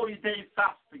to 40 days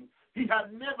fasting. He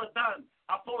had never done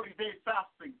a 40-day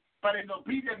fasting. But in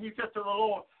obedience, he said to the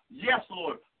Lord, yes,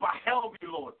 Lord, but help me,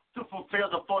 Lord, to fulfill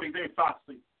the 40-day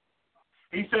fasting.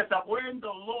 He says that when the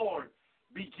Lord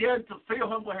began to fill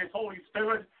him with his Holy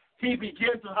Spirit, he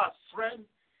began to have strength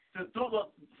to do the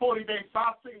 40-day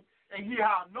fasting, and he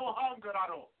had no hunger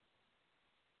at all.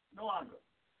 No hunger.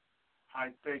 I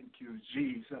thank you,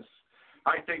 Jesus.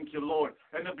 I thank you, Lord.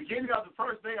 In the beginning of the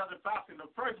first day of the fasting,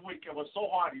 the first week, it was so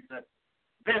hard. He said,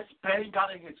 this pain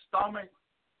got in his stomach.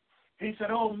 He said,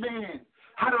 oh, man,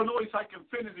 I don't know if I can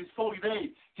finish these 40 days.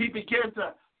 He began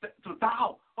to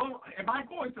doubt, oh, am I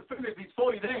going to finish these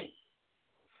 40 days?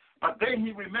 But then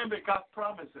he remembered God's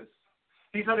promises.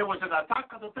 He said it was an attack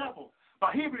of the devil.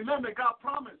 But he remembered God's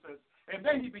promises. And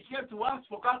then he began to ask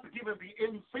for God to give him the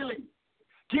infilling.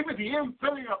 Give him the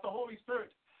infilling of the Holy Spirit.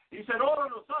 He said all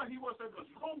of a sudden he was in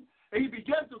this room and he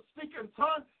began to speak in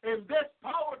tongues, and this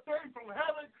power came from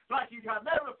heaven like he had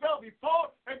never felt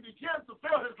before, and began to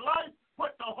fill his life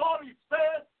with the Holy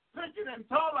Spirit, speaking in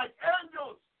tongues like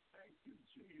angels. Thank you,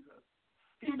 Jesus.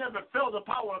 He never felt the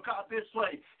power of God this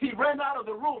way. He ran out of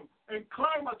the room and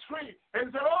climbed a tree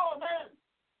and said, oh, man.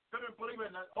 Couldn't believe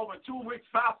it. Over 2 weeks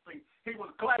fasting, he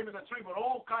was climbing the tree with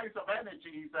all kinds of energy,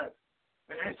 he said.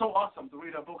 It's so awesome to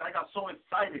read a book. I got so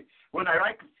excited when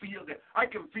I can feel the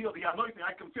anointing.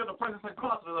 I can feel the presence of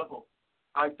God in the book.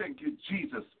 I thank you,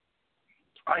 Jesus.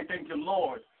 I thank you,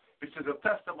 Lord, because the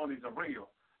testimonies are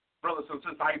real. Brothers and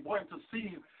sisters, I went to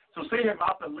see him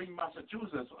out in Lynn,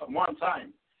 Massachusetts one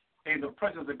time, and the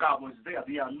presence of God was there.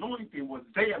 The anointing was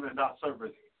there in that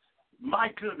service.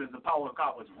 My goodness, the power of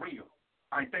God was real.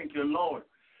 I thank you, Lord.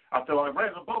 After I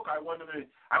read the book, I wanted to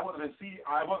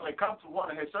come to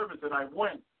one of his services, and I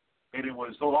went, and it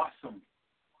was so awesome.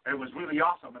 It was really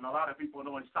awesome, and a lot of people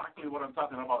know exactly what I'm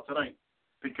talking about tonight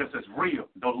because it's real.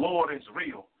 The Lord is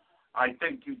real. I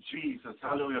thank you, Jesus.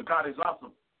 Hallelujah. God is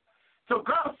awesome. So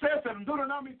God says in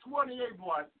Deuteronomy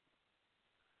 28:1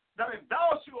 that if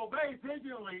thou shalt obey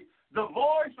diligently the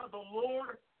voice of the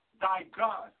Lord thy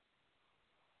God.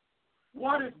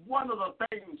 What is one of the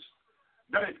things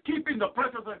that is keeping the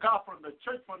presence of God from the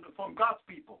church, from God's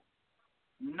people?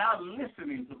 Not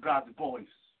listening to God's voice.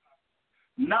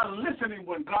 Not listening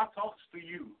when God talks to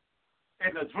you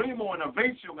in a dream or in a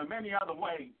vision or many other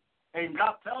ways, and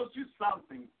God tells you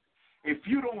something. If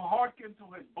you don't hearken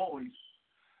to his voice,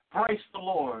 praise the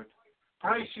Lord,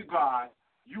 praise you, God,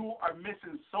 you are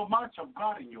missing so much of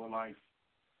God in your life.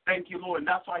 Thank you, Lord. And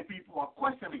that's why people are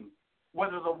questioning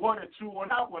whether the word is true or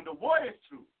not when the word is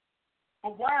true.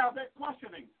 But why are they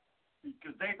questioning?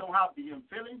 Because they don't have the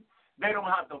infilling. They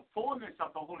don't have the fullness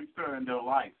of the Holy Spirit in their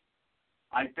life.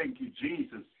 I thank you,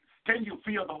 Jesus. Can you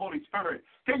feel the Holy Spirit?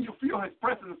 Can you feel his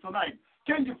presence tonight?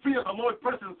 Can you feel the Lord's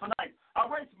presence tonight? I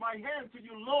raise my hand to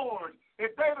you, Lord.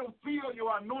 If they don't feel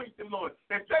your anointing, Lord,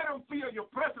 if they don't feel your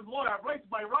presence, Lord, I raise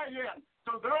my right hand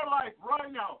to their life right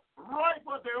now, right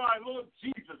where they are, Lord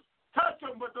Jesus. Touch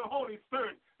them with the Holy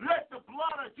Spirit. Let the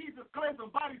blood of Jesus cleanse them,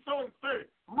 body, soul, and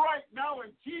spirit right now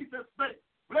in Jesus' name.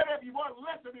 Let everyone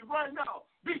listening right now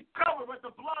be covered with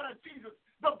the blood of Jesus,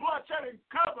 the blood shedding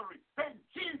covering in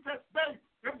Jesus' name,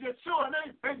 in Yeshua's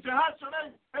name, in Jehoshua's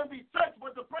name, and be touched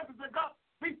with the presence of God.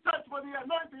 Be touched with the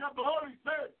anointing of the Holy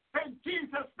Spirit in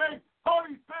Jesus' name.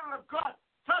 Holy Spirit of God,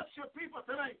 touch your people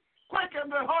tonight.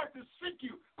 Quicken their heart to seek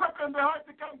you. Quicken their heart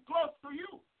to come close to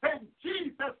you in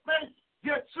Jesus' name.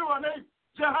 Yeshua name,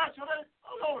 Jehoshua name,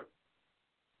 oh Lord.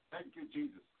 Thank you,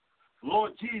 Jesus.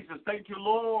 Lord Jesus, thank you,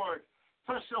 Lord.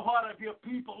 Touch the heart of your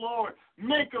people, Lord.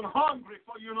 Make them hungry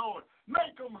for you, Lord.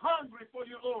 Make them hungry for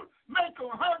you, Lord. Make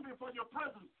them hungry for your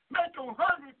presence. Make them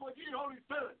hungry for you, Holy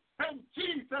Spirit. In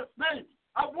Jesus' name,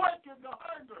 awaken the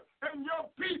hunger in your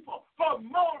people for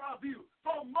more of you,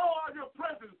 for more of your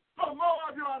presence, for more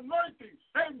of your anointing.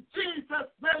 In Jesus'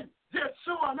 name,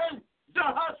 Yeshua name,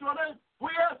 Jehoshua name, we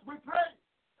ask, we pray.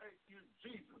 Thank you,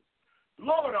 Jesus.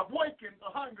 Lord, awaken the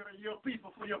hunger in your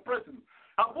people for your presence.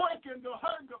 Awaken the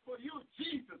hunger for you,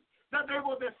 Jesus, that they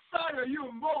will desire you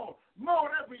more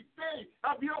every day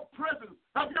of your presence,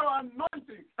 of your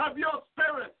anointing, of your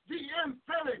spirit, the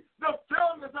infilling, the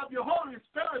fullness of your Holy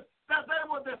Spirit, that they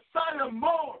will desire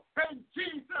more. In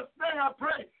Jesus' name I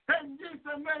pray. In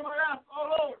Jesus' name I ask,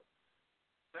 oh Lord.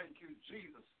 Thank you,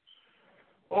 Jesus.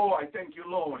 Oh, I thank you,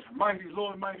 Lord,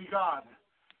 mighty God.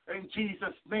 In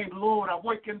Jesus' name, Lord,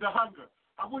 awaken the hunger.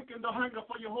 Awaken the hunger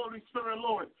for your Holy Spirit,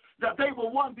 Lord, that they will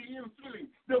want the infilling,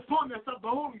 the fullness of the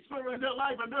Holy Spirit in their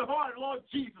life and their heart, Lord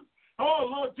Jesus. Oh,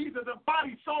 Lord Jesus, the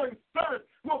body, soul, and spirit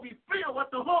will be filled with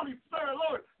the Holy Spirit,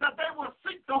 Lord, that they will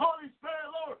seek the Holy Spirit,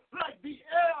 Lord, like the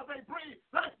air they breathe,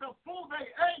 like the food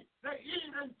they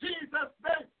eat in Jesus'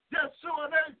 name, Yeshua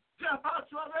name,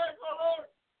 Jehoshua name, oh Lord.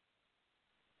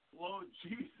 Lord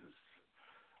Jesus,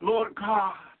 Lord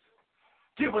God,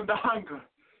 give them the hunger.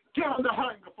 Give them the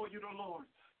hunger for you, the Lord.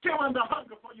 Give them the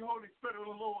hunger for your Holy Spirit,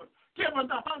 oh Lord. Give them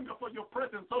the hunger for your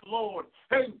presence, oh Lord.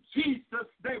 In Jesus'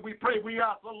 name we pray, we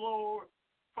ask, oh Lord,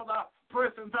 for the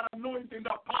presence, that anointing,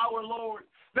 the power, Lord,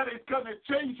 that is going to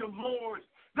change them, Lord,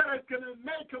 that is going to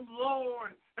make them,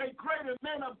 Lord, a greater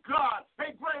man of God,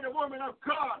 a greater woman of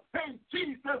God. In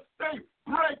Jesus' name,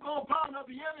 break all bound of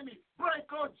the enemy, break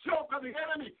all joke of the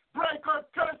enemy, break all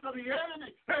curse of the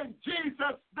enemy. In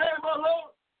Jesus' name, oh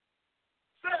Lord,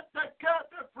 set the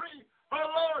captive free. Oh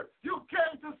Lord, you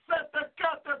came to set the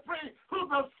captive free. Who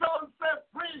the Son set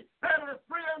free, that is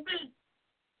free indeed.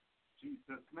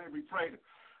 Jesus' name we pray.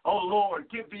 Oh Lord,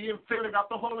 give the infilling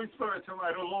of the Holy Spirit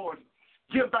tonight, oh Lord.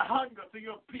 Give the hunger to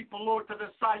your people, Lord, to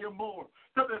desire more,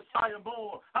 to desire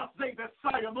more. As they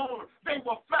desire more, they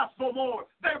will fast for more,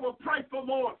 they will pray for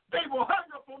more, they will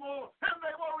hunger for more, and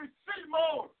they will receive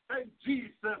more. In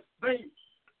Jesus' name.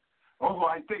 Oh,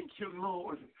 I thank you,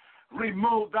 Lord.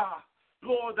 Remove that.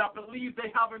 Lord, I believe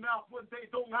they have enough when they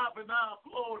don't have enough,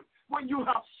 Lord. When you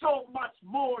have so much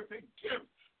more to give,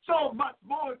 so much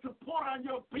more to pour on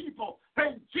your people.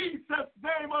 In Jesus'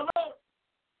 name, oh Lord.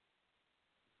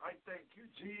 I thank you,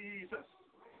 Jesus.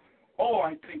 Oh,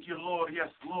 I thank you, Lord. Yes,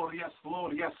 Lord. Yes,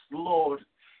 Lord. Yes, Lord.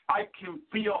 I can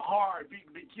feel heart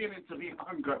beginning to be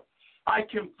hunger. I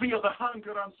can feel the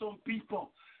hunger on some people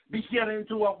beginning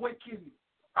to awaken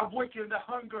the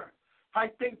hunger. I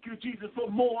thank you, Jesus,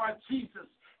 for more of Jesus,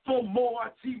 for more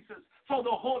of Jesus, for the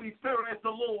Holy Spirit is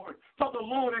the Lord, for the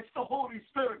Lord is the Holy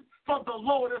Spirit, for the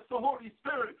Lord is the Holy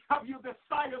Spirit. Have you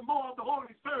desired more of the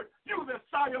Holy Spirit? You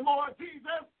desire more of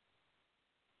Jesus?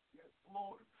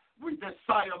 Lord, we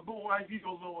desire more of you,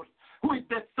 Lord. We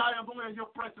desire more of your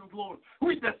presence, Lord.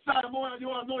 We desire more of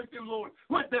your anointing, Lord.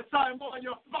 We desire more of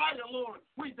your fire, Lord.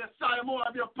 We desire more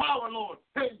of your power, Lord.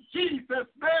 In Jesus'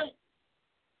 name.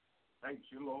 Thank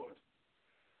you, Lord.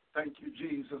 Thank you,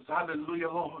 Jesus. Hallelujah,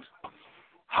 Lord.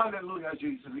 Hallelujah,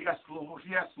 Jesus. Yes, Lord.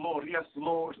 Yes, Lord. Yes,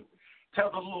 Lord. Tell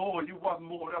the Lord you want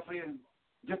more of him.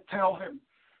 Just tell him.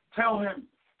 Tell him.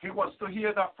 He wants to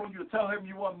hear that from you. Tell him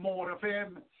you want more of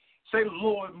him. Say,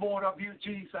 Lord, more of you,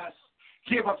 Jesus.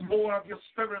 Give us more of your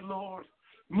Spirit, Lord.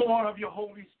 More of your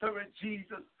Holy Spirit,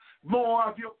 Jesus. More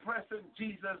of your presence,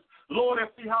 Jesus. Lord, if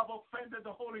we have offended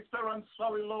the Holy Spirit, I'm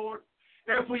sorry, Lord.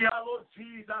 If we have, Lord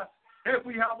Jesus, if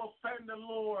we have offended,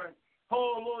 Lord.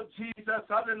 Oh, Lord Jesus,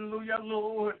 hallelujah,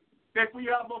 Lord. If we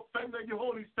have offended your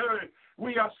Holy Spirit,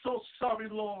 we are so sorry,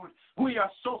 Lord. We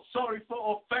are so sorry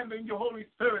for offending your Holy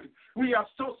Spirit. We are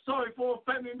so sorry for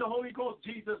offending the Holy Ghost,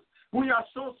 Jesus. We are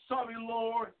so sorry,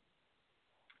 Lord.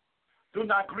 Do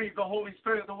not grieve the Holy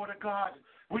Spirit, the Word of God.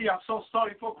 We are so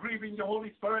sorry for grieving your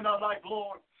Holy Spirit in our life,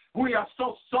 Lord. We are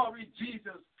so sorry,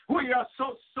 Jesus. We are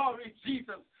so sorry,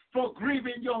 Jesus, for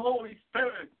grieving your Holy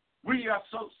Spirit. We are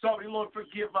so sorry, Lord.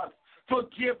 Forgive us.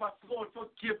 Forgive us, Lord.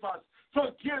 Forgive us.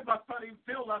 Forgive us, but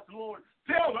fill us, Lord.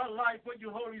 Fill our life with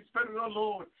your Holy Spirit, oh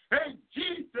Lord. In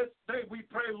Jesus' name we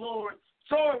pray, Lord.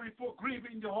 Sorry for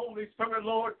grieving your Holy Spirit,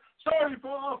 Lord. Sorry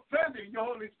for offending your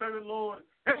Holy Spirit, Lord.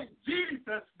 In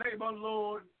Jesus' name, oh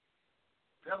Lord.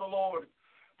 Tell the Lord.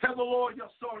 Tell the Lord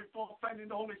you're sorry for offending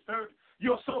the Holy Spirit.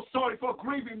 You're so sorry for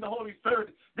grieving the Holy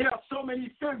Spirit. There are so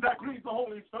many sins that grieve the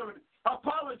Holy Spirit.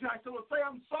 Apologize to the Lord. Say,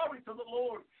 I'm sorry to the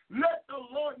Lord. Let the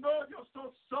Lord know you're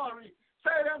so sorry.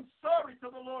 Say, I'm sorry to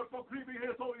the Lord for grieving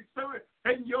his Holy Spirit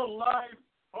in your life.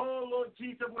 Oh, Lord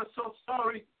Jesus, we're so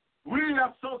sorry. We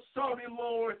are so sorry,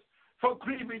 Lord, for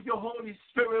grieving your Holy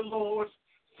Spirit, Lord.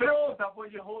 Fill us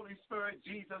with your Holy Spirit,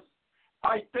 Jesus.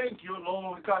 I thank you,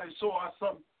 Lord. God is so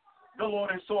awesome. The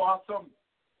Lord is so awesome.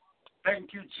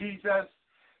 Thank you, Jesus.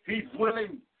 He's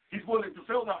willing. He's willing to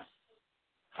fill us.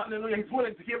 Hallelujah. He's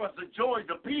willing to give us the joy,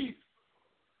 the peace.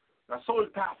 The soul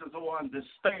passes all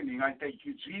understanding. I thank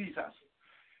you, Jesus.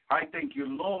 I thank you,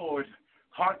 Lord.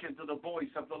 Hearken to the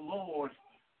voice of the Lord.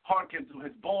 Hearken to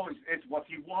his voice. It's what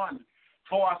he wants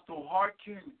for us to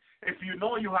hearken. If you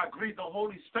know you have grieved the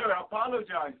Holy Spirit,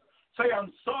 apologize. Say,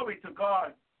 I'm sorry to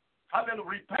God. Hallelujah.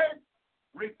 Repent.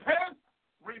 Repent.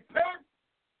 Repent.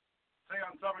 Say,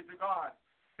 I'm sorry to God.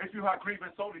 If you have grieved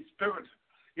his Holy Spirit,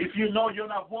 if you know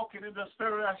you're not walking in the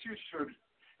Spirit as you should,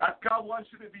 as God wants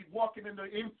you to be walking in the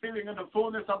infilling and the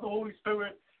fullness of the Holy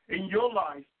Spirit in your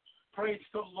life, praise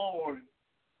the Lord.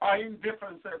 Our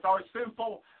indifferences, our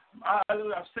sinful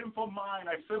mind,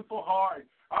 our sinful heart,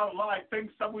 our life,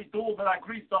 things that we do that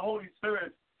grieve the Holy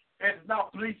Spirit, it's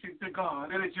not pleasing to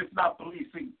God. It is just not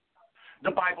pleasing.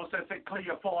 The Bible says it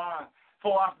clear for us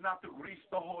not to grieve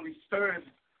the Holy Spirit.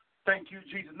 Thank you,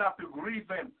 Jesus, not to grieve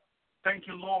him. Thank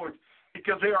you, Lord,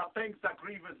 because there are things that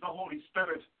grieve the Holy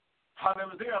Spirit.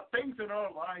 Hallelujah. There are things in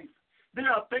our life There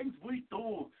are things we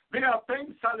do. There are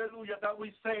things, hallelujah, that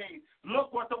we say.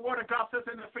 Look what the Word of God says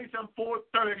in Ephesians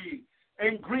 4:30.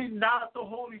 And grieve not the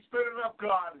Holy Spirit of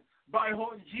God, by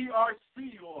whom ye are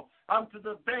sealed unto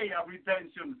the day of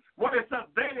redemption. What is the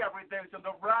day of redemption?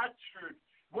 The rapture,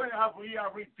 where we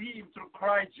are redeemed through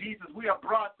Christ Jesus. We are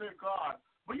brought to God.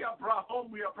 We are brought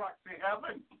home. We are brought to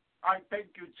heaven. I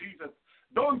thank you, Jesus.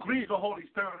 Don't grieve the Holy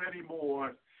Spirit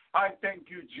anymore. I thank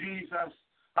you, Jesus.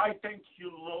 I thank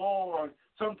you, Lord.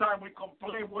 Sometimes we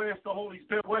complain, where's the Holy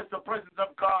Spirit? Where's the presence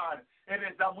of God? It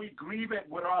is that we grieve it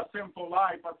with our sinful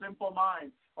life, our sinful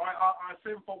mind, our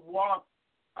sinful walk,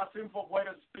 our sinful way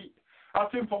to speak, our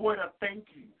sinful way of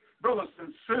thinking. Brothers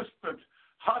and sisters,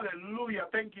 hallelujah.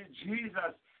 Thank you,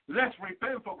 Jesus. Let's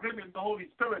repent for grieving the Holy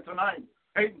Spirit tonight.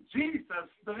 In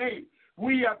Jesus' name,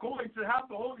 we are going to have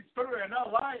the Holy Spirit in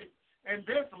our life. In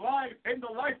this life, in the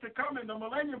life to come, in the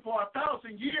millennium for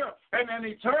 1,000 years, and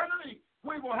in eternity,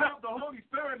 we will have the Holy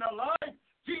Spirit in our life.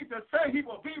 Jesus said He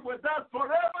will be with us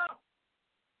forever.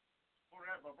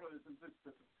 Forever, brothers and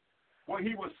sisters. What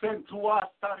He was sent to us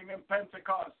starting in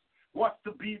Pentecost was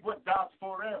to be with us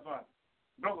forever.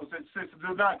 Brothers and sisters,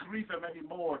 do not grieve Him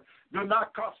anymore. Do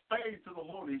not cause pain to the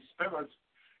Holy Spirit.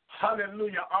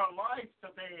 Hallelujah. Our life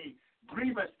today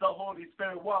grieves the Holy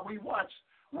Spirit. What we watch,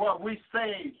 what we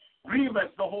say, grieves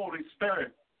the Holy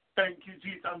Spirit. Thank you,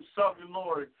 Jesus. I'm sorry,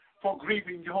 Lord, for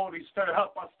grieving the Holy Spirit.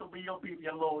 Help us to be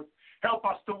obedient, Lord. Help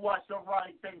us to watch the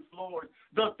right things, Lord.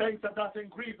 The things that doesn't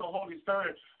grieve the Holy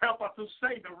Spirit. Help us to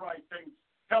say the right things.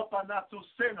 Help us not to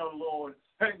sin, oh Lord.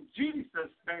 In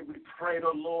Jesus' name we pray,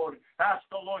 the Lord. Ask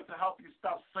the Lord to help you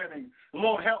stop sinning.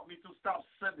 Lord, help me to stop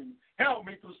sinning. Help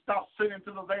me to stop sinning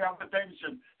to the day of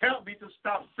redemption. Help me to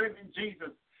stop sinning,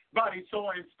 Jesus. Body,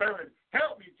 soul, and spirit.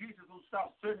 Help me, Jesus, to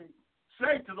stop sinning.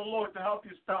 Say to the Lord to help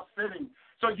you stop sinning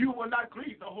so you will not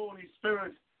grieve the Holy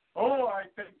Spirit. Oh, I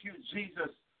thank you,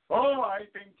 Jesus. Oh, I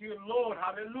thank you, Lord.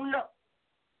 Hallelujah.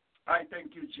 I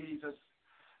thank you, Jesus.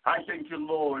 I thank you,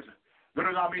 Lord.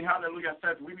 Deuteronomy, hallelujah,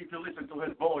 says we need to listen to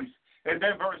His voice. And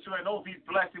then verse 2, and all these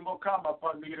blessings will come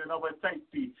upon me and overtake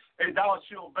thee, and thou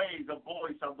shalt obey the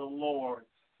voice of the Lord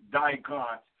thy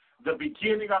God. The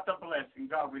beginning of the blessing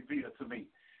God revealed to me.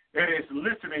 It is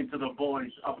listening to the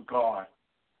voice of God.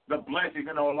 The blessing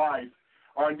in our life,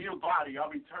 our new body,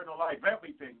 our eternal life,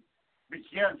 everything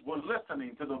begins with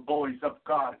listening to the voice of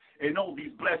God. And all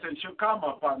these blessings shall come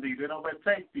upon thee and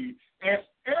overtake thee if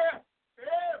thou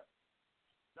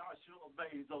shalt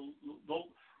obey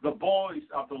the voice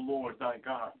of the Lord thy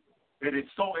God. It is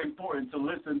so important to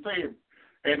listen to Him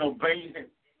and obey Him.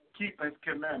 Keep His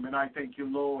commandment. I thank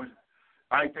you, Lord.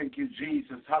 I thank you,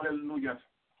 Jesus. Hallelujah.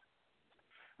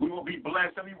 We will be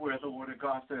blessed everywhere, the Word of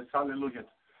God says. Hallelujah.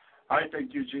 I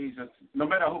thank you, Jesus. No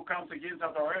matter who comes against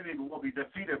us, our enemy will be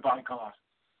defeated by God.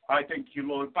 I thank you,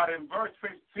 Lord. But in verse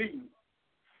 15,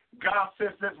 God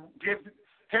says this, gives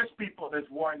His people this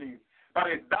warning. But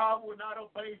if thou will not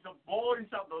obey the voice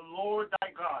of the Lord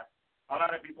thy God, a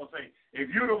lot of people say, if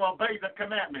you don't obey the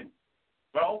commandment,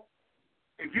 well,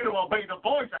 if you don't obey the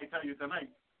voice, I tell you tonight,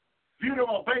 if you don't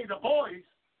obey the voice,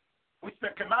 which the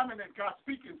commandment is God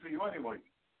speaking to you anyway.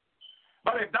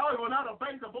 But if thou will not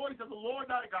obey the voice of the Lord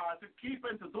thy God to keep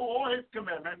and to do all His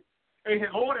commandments and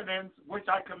His ordinance, which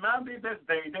I command thee this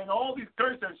day, then all these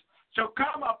curses shall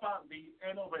come upon thee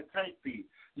and overtake thee.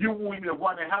 You will either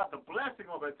want to have the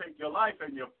blessing overtake your life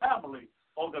and your family,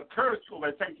 or the curse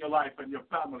overtake your life and your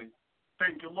family.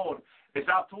 Thank you, Lord. It's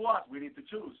up to us. We need to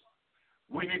choose.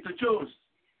 We need to choose.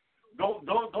 Don't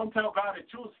tell God to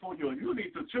choose for you. You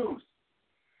need to choose.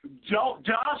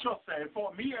 Joshua said,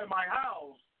 for me and my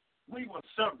house, we will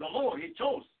serve the Lord. He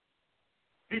chose.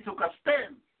 He took a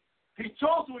stand. He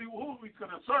chose who he's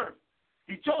going to serve.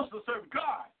 He chose to serve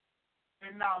God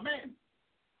and not men.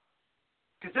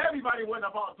 Because everybody went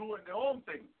about doing their own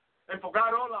thing and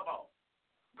forgot all about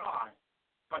God.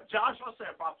 But Joshua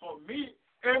said, but for me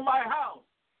and my house,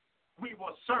 we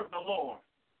will serve the Lord.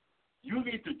 You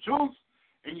need to choose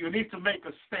and you need to make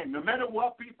a stand. No matter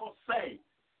what people say,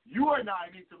 you and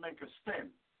I need to make a stand.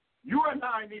 You and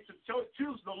I need to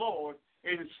choose the Lord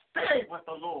and stay with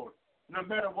the Lord, no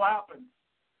matter what happens.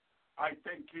 I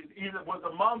think either with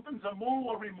the mountains are moved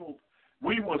or removed,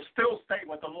 we will still stay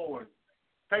with the Lord.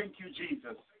 Thank you,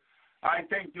 Jesus. I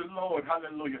thank you, Lord.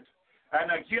 Hallelujah.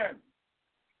 And again,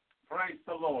 praise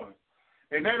the Lord.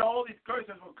 And then all these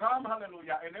curses will come,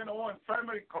 hallelujah. And then all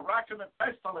infirmity, correction, and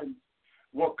pestilence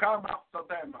will come after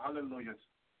them, hallelujah.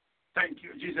 Thank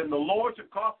you, Jesus. And the Lord shall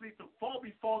cause thee to fall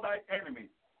before thy enemy.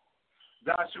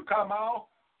 Thou shalt come out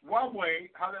one way,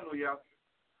 hallelujah.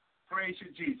 Praise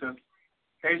you, Jesus.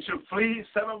 and should flee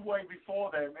 7 ways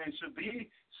before them, and should be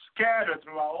scattered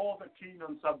throughout all the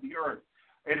kingdoms of the earth.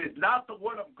 It is not the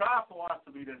word of God for us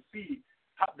to be defeated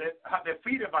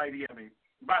by the enemy,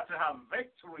 but to have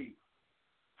victory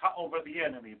over the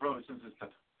enemy, brothers and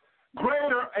sisters.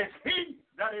 Greater is he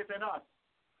that is in us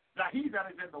than he that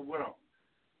is in the world.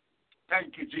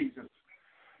 Thank you, Jesus.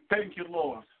 Thank you,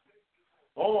 Lord.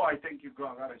 Oh, I thank you,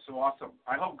 God. God is so awesome.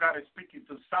 I hope God is speaking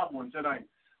to someone tonight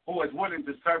who is willing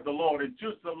to serve the Lord and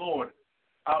choose the Lord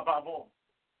above all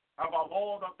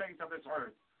the things of this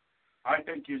earth. I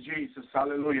thank you, Jesus.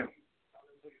 Hallelujah.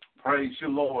 Praise you,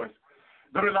 Lord.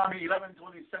 Deuteronomy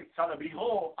 11:26.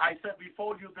 Behold, I set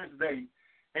before you this day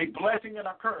a blessing and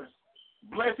a curse.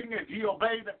 Blessing if you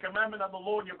obey the commandment of the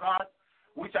Lord your God,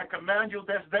 which I command you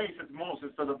this day, says Moses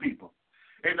to the people.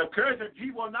 And the curse if ye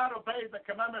will not obey the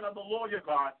commandment of the Lord your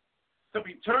God, to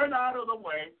be turned out of the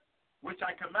way, which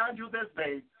I command you this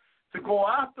day, to go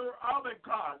after other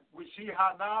gods which ye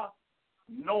have not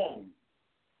known.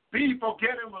 People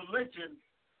get in religion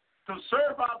to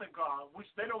serve other gods, which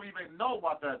they don't even know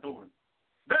what they're doing.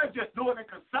 They're just doing it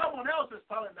because someone else is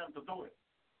telling them to do it.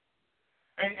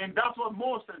 And that's what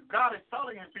God is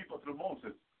telling his people through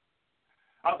Moses.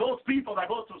 Are those people that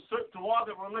go to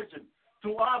other religion,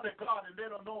 to other God, and they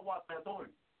don't know what they're doing.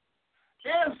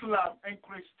 Islam and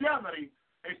Christianity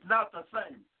is not the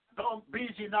same.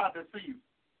 Be ye not deceived,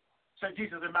 said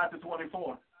Jesus in Matthew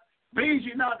 24. Be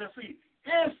ye not deceived.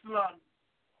 Islam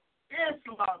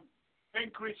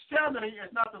and Christianity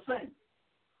is not the same.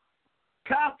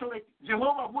 Catholic,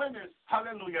 Jehovah's Witness,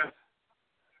 hallelujah,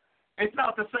 it's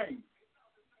not the same.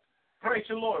 Praise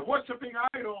the Lord. Worshipping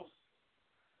idols,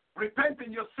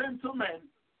 repenting your sin to men,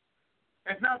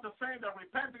 is not the same that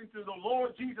repenting to the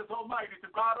Lord Jesus Almighty, to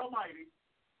God Almighty,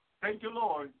 thank you,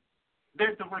 Lord,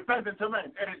 than to repenting to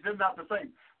men. It is not the same.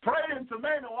 Praying to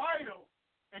men or idol,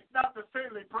 it's not the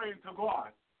same as praying to God.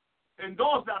 And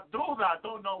those that do that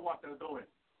don't know what they're doing.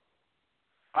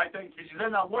 I think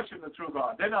they're not worshiping the true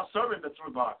God. They're not serving the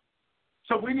true God.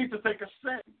 So we need to take a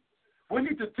stand. We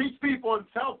need to teach people and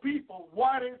tell people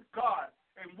what is God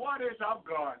and what is of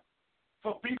God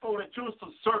for people that choose to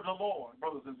serve the Lord,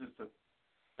 brothers and sisters.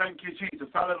 Thank you, Jesus.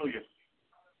 Hallelujah.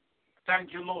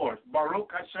 Thank you, Lord. Baruch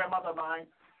Hashem Adonai.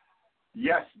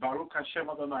 Yes, Baruch Hashem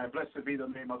Adonai. Blessed be the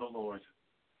name of the Lord.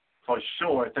 For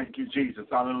sure. Thank you, Jesus.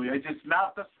 Hallelujah. It's just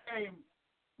not the same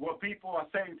what people are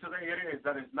saying today. It is.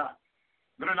 That is not.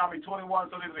 Deuteronomy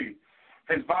 21:23.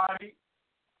 His body.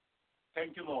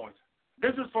 Thank you, Lord.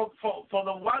 This is for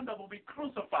the one that will be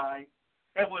crucified.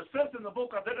 It was said in the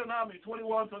book of Deuteronomy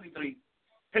 21:23.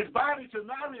 His body shall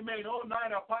not remain all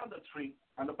night upon the tree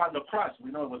and upon the cross.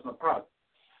 We know it was the cross.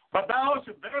 But thou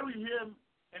shalt bury him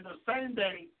in the same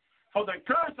day, for the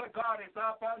curse of God is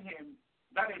upon him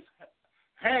that is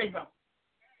hanged.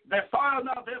 Defile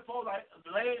not therefore thy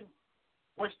land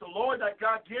which the Lord thy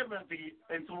God giveth thee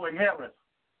into inherit.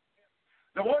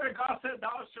 The word of God said,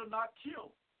 thou shalt not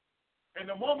kill. And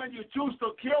the moment you choose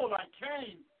to kill, like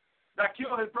Cain, that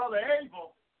killed his brother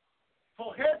Abel,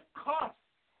 for his cause,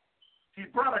 he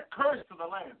brought a curse to the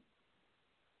land.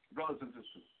 Brothers and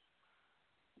sisters.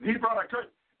 He brought a curse.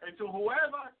 And so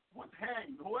whoever was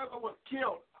hanged, whoever was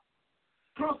killed,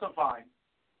 crucified,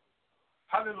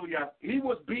 hallelujah, he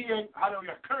was being,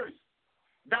 hallelujah, cursed.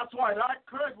 That's why that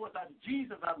curse was on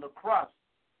Jesus on the cross,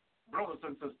 brothers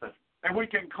and sisters. And we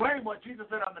can claim what Jesus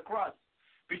said on the cross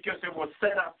because it was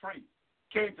set us free.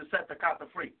 Came to set the captive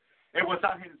free. It was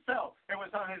on himself. It was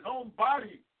on his own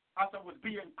body as it was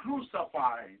being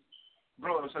crucified,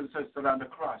 brothers and sisters, on the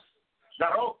cross.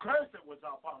 That whole curse it was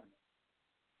upon him.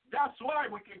 That's why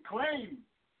we can claim,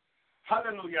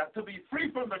 hallelujah, to be free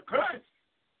from the curse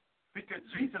because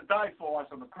Jesus died for us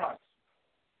on the cross.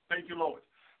 Thank you, Lord.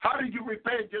 How did you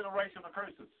repay generational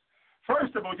curses?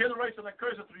 First of all, generational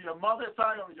curses through your mother's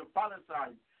side or your father's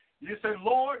side. You say,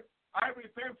 Lord, I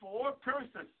repent for all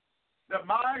curses that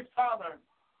my father,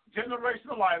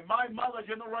 generational life, my mother,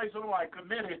 generational life,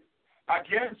 committed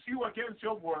against you, against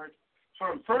your word,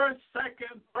 from first,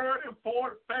 second, third, and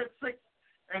fourth, fifth, sixth,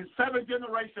 and seventh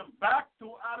generation back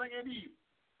to Adam and Eve.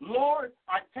 Lord,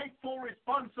 I take full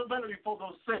responsibility for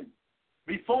those sins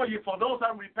before you. For those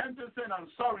unrepentant sin,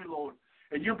 I'm sorry, Lord.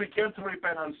 And you begin to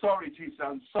repent. I'm sorry, Jesus.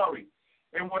 I'm sorry.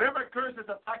 And whatever curse is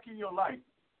attacking your life,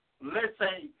 let's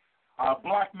say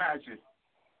black magic,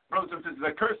 brothers and sisters,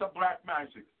 the curse of black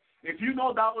magic. If you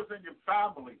know that was in your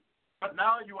family, but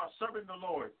now you are serving the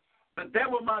Lord, the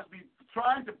devil must be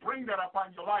trying to bring that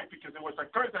upon your life because it was a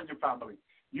curse in your family.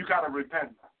 You got to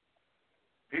repent.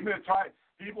 He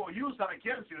will use that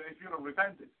against you if you don't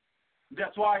repent it.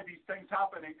 That's why these things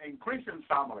happen in Christian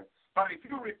families. But if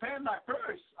you repent that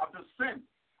curse of the sin,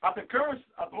 of the curse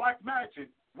of black magic,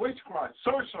 witchcraft,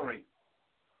 sorcery,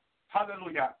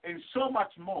 hallelujah, and so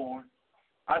much more,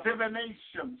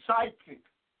 divination, psychic,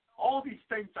 all these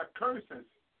things are curses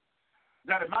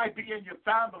that it might be in your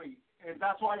family, and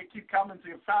that's why you keep coming to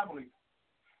your family.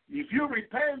 If you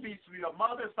repent these from your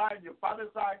mother's side and your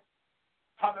father's side,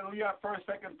 hallelujah, first,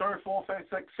 second, third, fourth, fifth,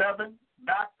 sixth, seven,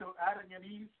 back to Adam and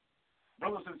Eve,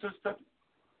 brothers and sisters,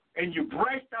 and you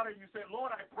break that and you say,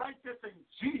 Lord, I break this in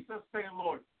Jesus' name,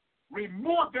 Lord.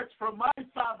 Remove this from my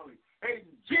family in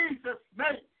Jesus'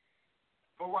 name.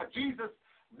 For what Jesus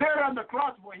did on the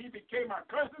cross when he became our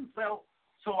curse himself,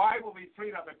 so I will be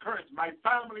freed of the curse. My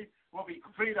family will be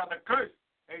freed of the curse.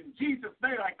 In Jesus'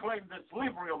 name, I claim this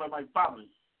delivery over my family.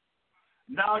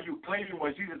 Now you claiming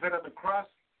what Jesus did on the cross.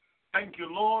 Thank you,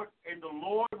 Lord, and the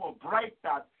Lord will break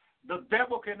that. The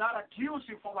devil cannot accuse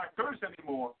you for that curse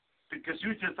anymore because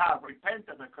you just have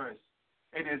repented the curse.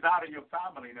 And it's out of your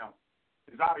family now.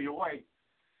 It's out of your way.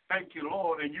 Thank you,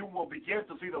 Lord, and you will begin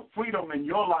to see the freedom in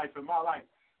your life and my life.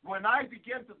 When I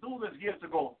began to do this years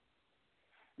ago,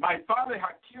 my father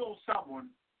had killed someone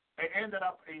and ended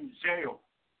up in jail.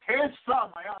 His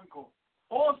son, my uncle,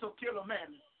 also killed a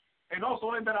man and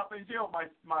also ended up in jail. My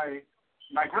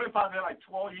grandfather had like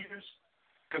 12 years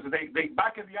because they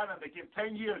back in the island, they give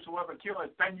 10 years. Whoever killed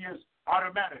us, 10 years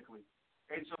automatically.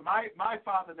 And so my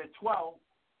father did 12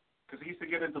 because he used to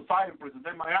get into fire in prison.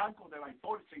 Then my uncle did like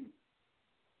 14.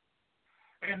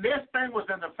 And this thing was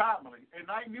in the family, and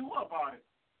I knew about it.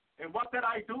 And what did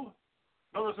I do?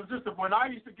 Brothers and sisters, when I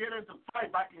used to get into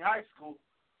fight back in high school,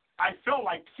 I felt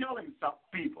like killing some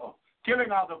people, killing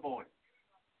other boys.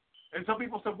 And some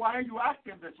people said, why are you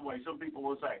acting this way? Some people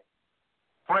will say,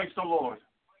 praise the Lord.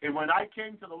 And when I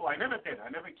came to the Lord, I never did. I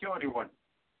never killed anyone.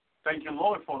 Thank you,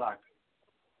 Lord, for that,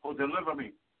 who delivered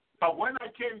me. But when I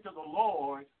came to the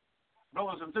Lord,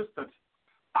 brothers and sisters,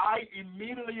 I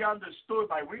immediately understood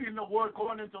by reading the Word,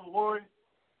 going into the Word,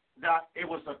 that it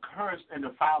was a curse in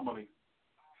the family.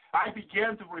 I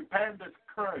began to repent this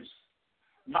curse.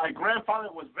 My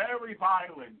grandfather was very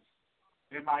violent,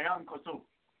 and my uncle too.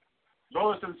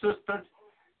 Brothers and sisters,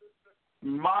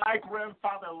 my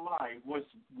grandfather's life was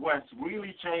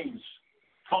really changed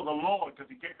for the Lord because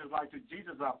he gave his life to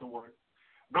Jesus afterward.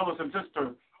 Brothers and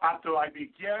sisters, after I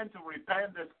began to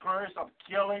repent this curse of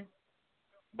killing,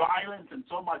 violence, and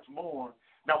so much more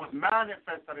that was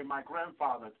manifested in my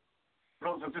grandfather,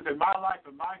 brothers and sisters, in my life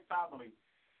and my family,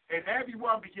 and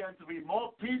everyone began to be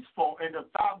more peaceful in the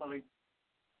family.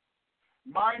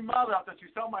 My mother, after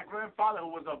she saw my grandfather, who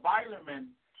was a violent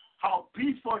man, how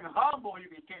peaceful and humble he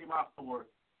became afterward.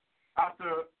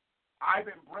 After I've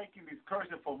been breaking these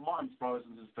curses for months, brothers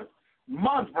and sisters,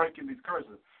 months breaking these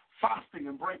curses, fasting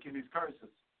and breaking these curses.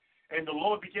 And the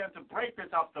Lord began to break this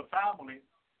off the family,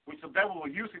 which the devil was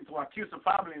using to accuse the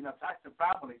family and attack the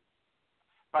family.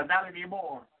 But not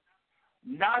anymore.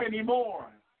 Not anymore.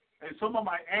 And some of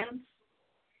my aunts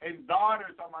and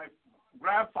daughters of my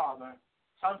grandfather,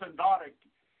 sons and daughters,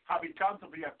 have become to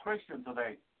be a Christian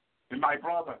today. And my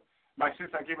brother, my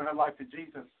sister giving her life to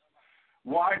Jesus.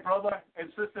 Why, brother and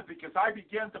sister? Because I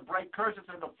began to break curses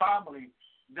in the family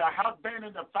that have been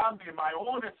in the family in my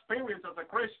own experience as a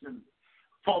Christian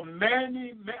for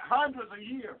many hundreds of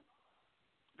years.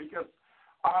 Because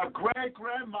our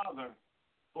great-grandmother,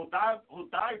 who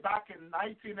died back in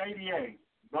 1988,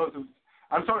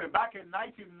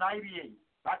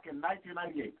 back in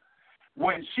 1998,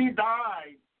 when she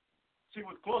died, she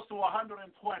was close to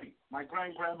 120, my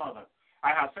great-grandmother. I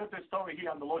have said this story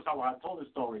here on the Lord's Hour. I told this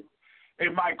story.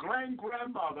 And my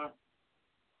great-grandmother,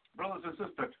 brothers and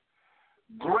sisters,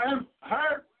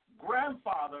 her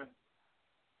grandfather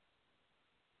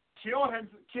killed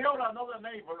another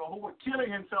neighbor who was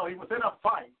killing himself. He was in a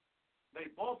fight. They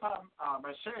both had a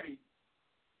machete,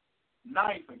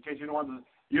 knife, in case you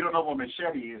don't know what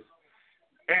machete is.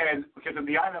 And because in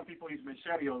the island, people use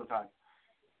machete all the time.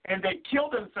 And they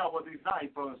killed themselves with these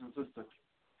knives, brothers and sisters.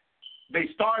 They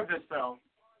starved themselves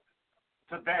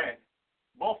to death.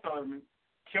 Both of them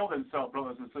killed themselves,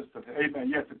 brothers and sisters. Amen.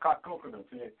 Yes, to cut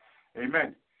coconuts. Yeah.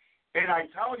 Amen. And I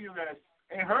tell you that,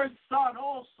 and her son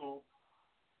also,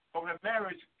 from the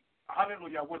marriage,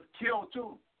 hallelujah, was killed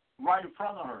too, right in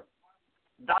front of her.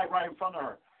 Died right in front of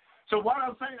her. So what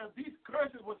I'm saying is these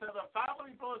curses was in the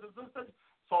family, brothers and sisters,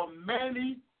 for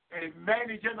many and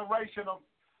many generations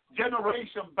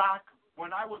back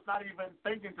when I was not even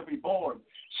thinking to be born.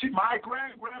 My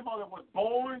grandmother was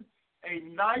born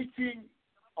in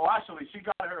she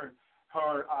got her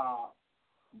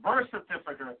birth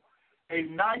certificate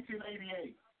in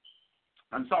 1888,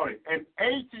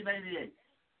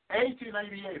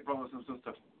 brothers and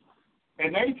sisters.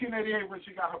 In 1888 when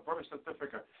she got her birth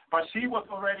certificate. But she was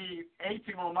already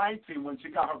 18 or 19 when she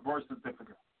got her birth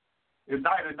certificate. It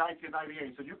died in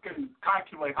 1998. So you can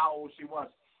calculate how old she was.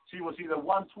 She was either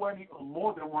 120 or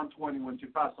more than 120 when she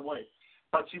passed away.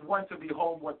 But she went to be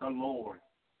home with the Lord,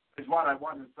 is what I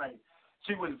want to say.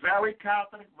 She was very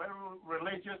Catholic, very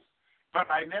religious, but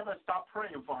I never stopped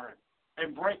praying for her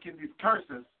and breaking these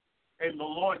curses. And the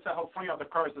Lord set her free of the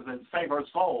curses and save her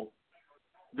soul.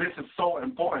 This is so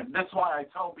important. That's why I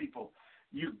tell people,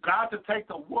 you got to take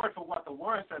the word for what the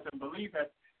word says and believe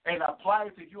it and apply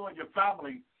it to you and your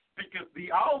family, because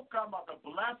the outcome of the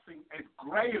blessing is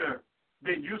greater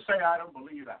than you say, I don't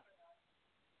believe that.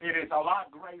 It is a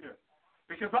lot greater.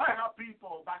 Because I have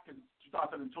people back in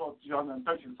 2012,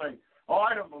 2013 say, oh,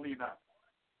 I don't believe that.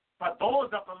 But those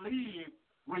that believe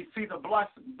receive the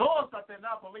blessing. Those that did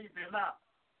not believe, did not.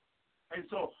 And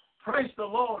so, praise the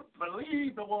Lord.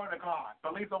 Believe the word of God.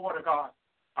 Believe the word of God.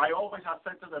 I always have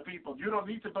said to the people, you don't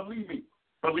need to believe me.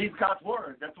 Believe God's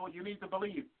word. That's what you need to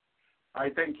believe. I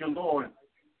thank you, Lord.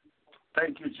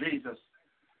 Thank you, Jesus.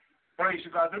 Praise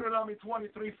you, God. Deuteronomy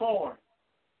 23:4.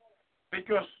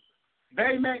 Because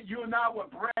they met you not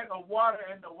with bread or water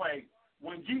in the way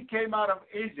when ye came out of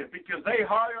Egypt, because they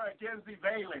hardened against the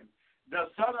Balaam, the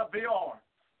son of Beor,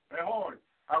 behold,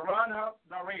 around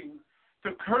Narim,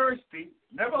 to curse thee.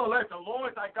 Nevertheless, the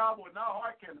Lord thy God will not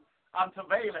hearken unto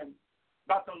Balaam,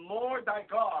 but the Lord thy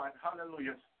God,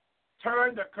 hallelujah,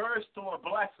 turned the curse to a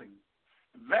blessing.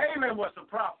 Balaam was the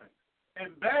prophet,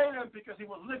 and Balaam, because he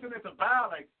was listening to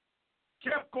Balak,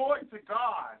 kept going to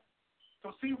God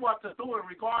to see what to do in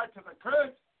regard to the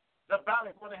curse that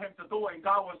Balak wanted him to do, and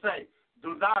God would say,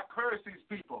 do not curse these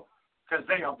people, because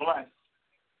they are blessed.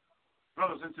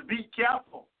 Brothers and sisters, be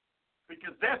careful,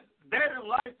 because death and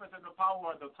life is in the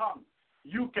power of the tongue.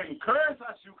 You can curse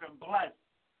as you can bless.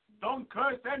 Don't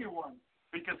curse anyone,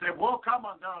 because it will come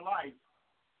on their life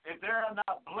if they are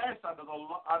not blessed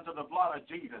under the blood of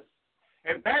Jesus.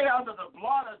 If they are under the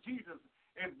blood of Jesus,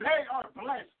 if they are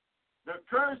blessed, the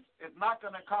curse is not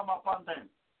going to come upon them,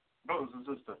 brothers and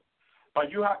sisters.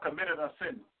 But you have committed a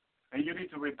sin, and you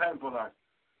need to repent for that.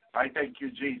 I thank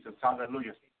you, Jesus.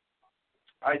 Hallelujah.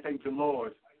 I thank you,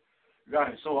 Lord.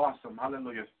 God is so awesome.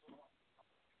 Hallelujah.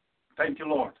 Thank you,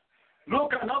 Lord.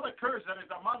 Look, another curse that is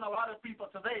among a lot of people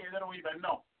today, and they don't even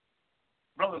know.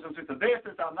 Brothers and sisters, this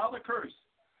is another curse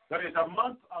that is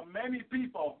among many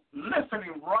people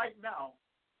listening right now,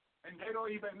 and they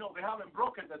don't even know. They haven't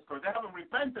broken this curse. They haven't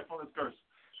repented for this curse.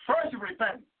 First you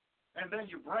repent, and then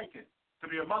you break it to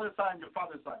your mother's side and your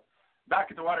father's side. Back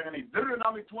into what I'm going to need.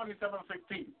 Deuteronomy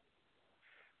 27:15.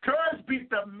 Curse be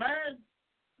the man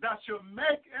that should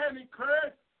make any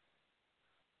curse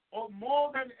or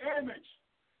molten image,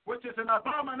 which is an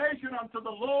abomination unto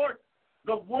the Lord,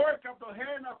 the work of the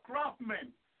hand of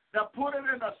craftsmen, that put it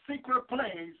in a secret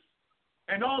place,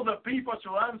 and all the people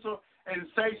shall answer and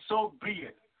say, so be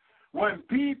it. When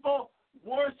people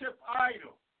worship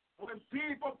idol, when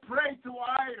people pray to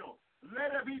idol,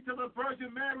 let it be to the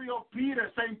Virgin Mary or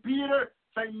Peter, St.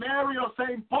 Mary, or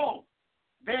St. Paul.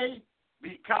 They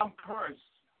become cursed,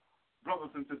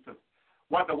 brothers and sisters.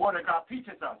 What the Word of God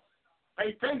teaches us.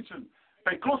 Pay attention.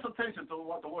 Pay close attention to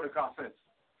what the Word of God says.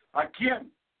 Again,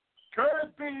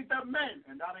 cursed be the men,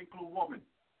 and that includes women,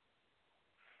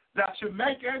 that should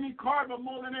make any carved or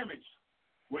molten image,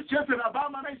 which is an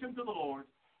abomination to the Lord,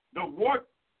 the work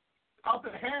of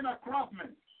the hand of craftsmen,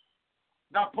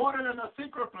 that put it in a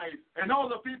secret place, and all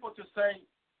the people to say,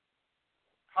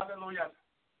 hallelujah.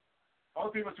 All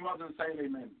the people to answer and say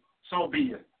amen. So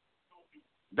be it.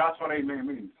 That's what amen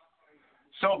means.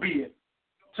 So be it.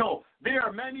 So there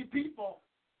are many people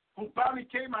who probably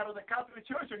came out of the Catholic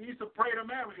Church and used to pray to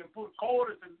Mary and put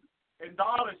quarters and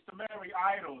dollars to Mary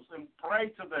idols and pray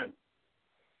to them.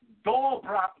 Those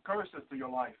brought curses to your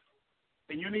life.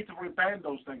 And you need to repent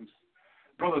those things.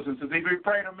 Brothers and sisters, if you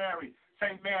pray to Mary,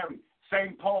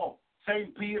 St. Paul,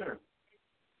 St. Peter,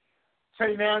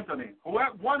 St. Anthony,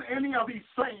 any of these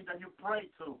saints that you pray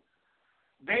to,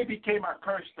 they became a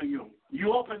curse to you.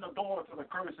 You opened the door to the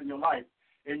curse in your life,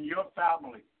 in your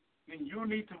family, and you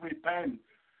need to repent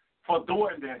for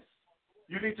doing this.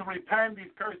 You need to repent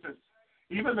these curses.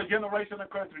 Even the generation of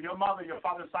curses, your mother, your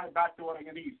father's side, back to what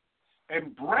it is,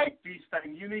 and break these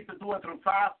things. You need to do it through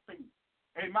fasting.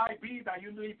 It might be that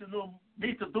you need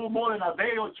to do more than a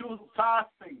day or two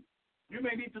fasting. You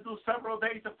may need to do several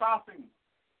days of fasting,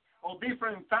 or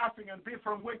different fasting in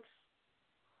different weeks.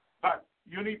 But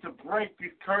you need to break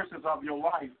these curses of your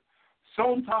life.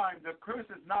 Sometimes the curse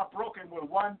is not broken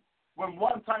when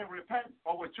one time repent,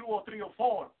 or with two or three or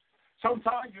four.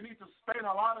 Sometimes you need to spend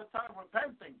a lot of time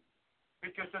repenting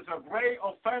because it's a great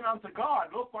offense unto God.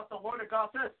 Look what the Word of God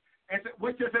says.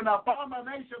 Which is an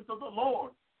abomination to the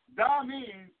Lord. That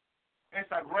means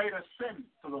it's a greater sin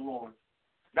to the Lord.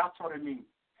 That's what it means.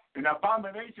 An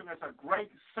abomination is a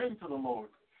great sin to the Lord.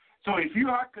 So if you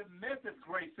have committed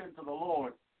great sin to the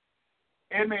Lord,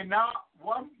 it may not,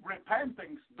 one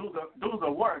repentance, do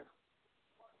the work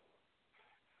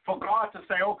for God to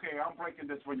say, okay, I'm breaking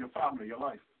this for your family, your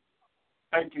life.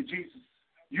 Thank you, Jesus.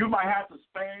 You might have to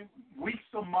spend weeks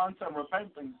or months in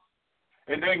repentance,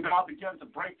 and then God began to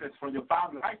break this for your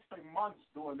family. I spent months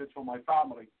doing this for my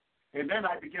family, and then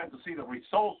I began to see the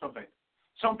results of it.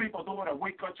 Some people do it a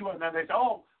week or two, and then they say,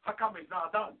 oh, how come it's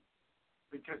not done?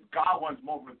 Because God wants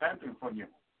more repentance from you.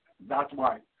 That's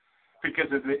why.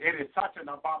 Because it is such an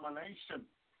abomination,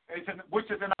 which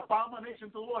is an abomination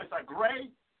to the Lord. It's a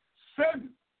great sin,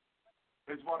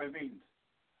 is what it means.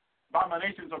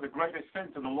 Abominations are the greatest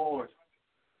sin to the Lord.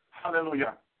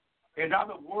 Hallelujah. In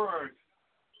other words,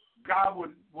 God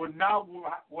will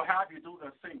have you do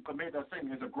the sin, commit the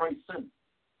sin. It's a great sin.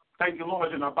 Thank you, Lord.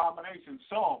 It's an abomination.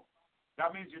 So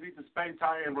that means you need to spend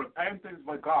time in repentance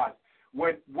with God.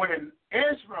 When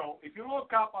Israel, if you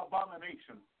look up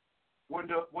abomination, when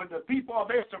the people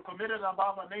of Israel committed an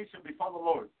abomination before the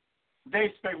Lord,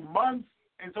 they spent months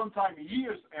and sometimes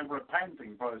years in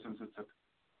repenting, brothers and sisters.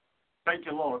 Thank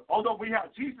you, Lord. Although we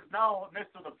have Jesus now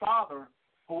next to the Father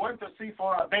who went to see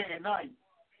for our day and night,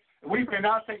 we may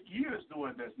not take years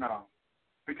doing this now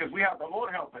because we have the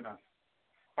Lord helping us.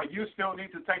 But you still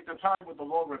need to take the time with the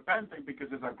Lord repenting because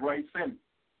it's a great sin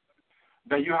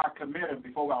that you have committed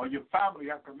before, or your family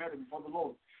have committed before the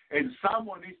Lord. And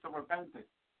someone needs to repent it.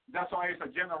 That's why it's a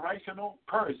generational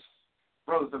curse,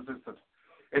 brothers and sisters.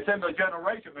 It's in the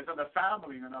generation. It's in the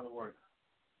family, in other words.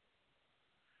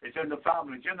 It's in the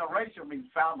family. Generation means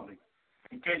family.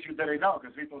 In case you didn't know,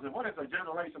 because people say, what is a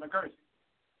generational curse?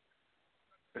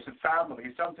 It's a family.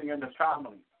 It's something in the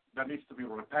family that needs to be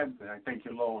repented. I thank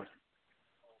you, Lord.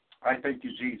 I thank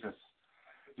you, Jesus.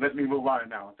 Let me move on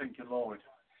now. Thank you, Lord.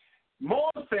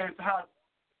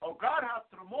 God has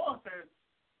through Moses,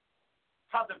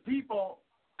 had the people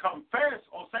confess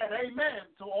or said amen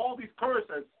to all these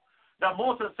curses that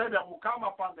Moses said that will come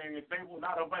upon them if they will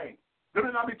not obey.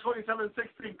 Deuteronomy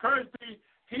 27:16, cursed be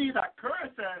he that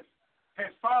curses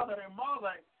his father and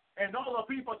mother, and all the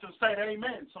people to say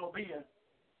amen, so be it.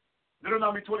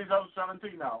 Deuteronomy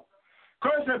 27:17 now.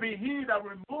 Cursed be he that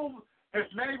removes his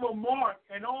navel mark,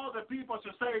 and all the people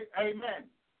should say amen.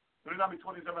 Deuteronomy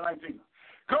 27:19.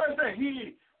 Cursed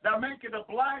he that maketh the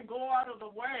blind go out of the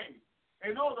way,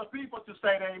 and all the people to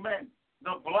say amen.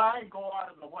 The blind go out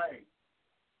of the way.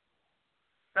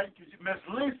 Thank you.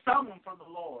 Mislead someone from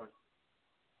the Lord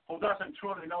who doesn't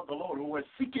truly know the Lord, who is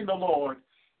seeking the Lord.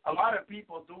 A lot of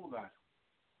people do that.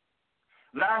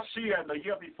 Last year and the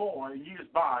year before, and years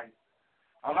by,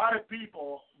 a lot of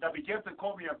people that began to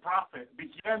call me a prophet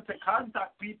began to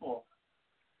contact people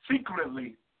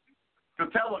secretly to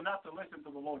tell them not to listen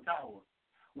to the Lord's hour.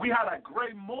 We had a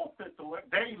great multitude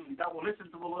daily that will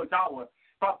listen to the Lord's hour,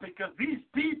 but because these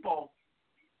people,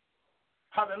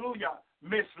 hallelujah,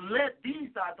 misled these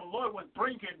that the Lord was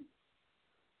bringing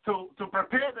to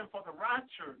prepare them for the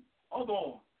rapture,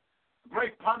 although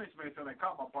great punishment is going to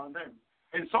come upon them.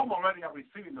 And some already are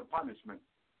receiving the punishment,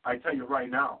 I tell you right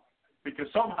now, because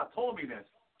some have told me this.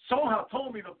 Some have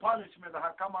told me the punishment that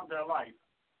had come on their life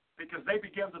because they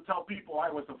began to tell people I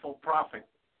was a false prophet.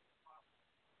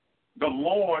 The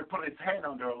Lord put his hand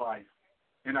on their life.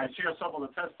 And I share some of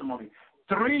the testimony.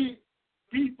 3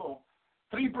 people,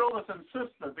 3 brothers and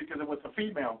sisters, because it was a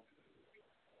female,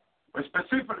 but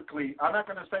specifically, I'm not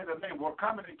going to say the name, were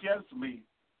coming against me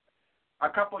a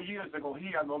couple of years ago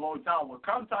here on the Lord's Tower,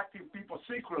 contacting people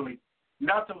secretly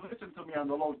not to listen to me on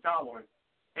the Lord's Tower.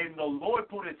 And the Lord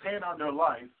put his hand on their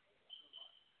life.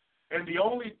 And the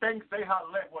only things they had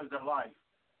left was their life.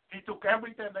 He took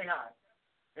everything they had.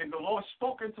 And the Lord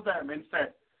spoke into them and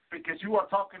said, because you are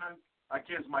talking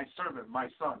against my servant, my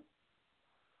son.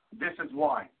 This is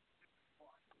why.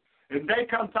 And they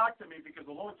contacted me because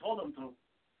the Lord told them to.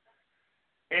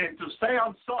 And to say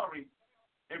I'm sorry,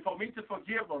 and for me to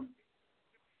forgive them,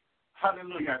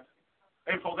 hallelujah,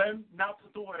 and for them not to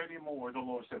do it anymore, the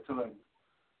Lord said to them.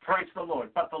 Praise the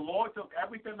Lord. But the Lord took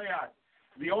everything they had.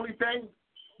 The only thing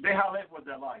they had left was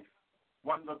their life.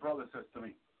 One of the brothers says to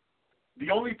me.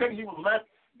 The only thing he was left,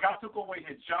 God took away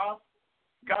his job.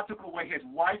 God took away his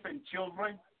wife and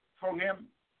children from him.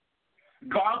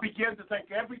 God began to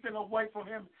take everything away from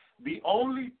him. The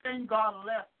only thing God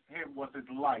left him was his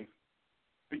life.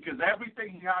 Because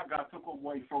everything he had, God took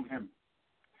away from him.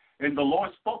 And the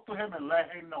Lord spoke to him and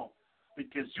let him know,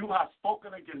 because you have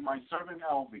spoken against my servant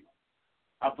Elvi.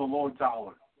 at the Lord's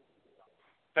hour.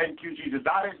 Thank you, Jesus.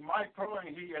 That is my prayer,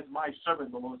 and he is my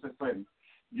servant, the Lord says to him.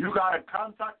 You got to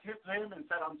contact him and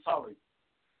say, I'm sorry.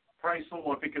 Praise the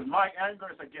Lord, because my anger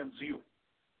is against you.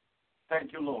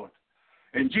 Thank you, Lord.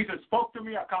 And Jesus spoke to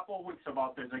me a couple of weeks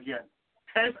about this again.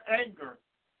 His anger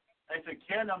is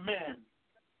against a man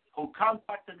who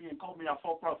contacted me and called me a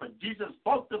false prophet. Jesus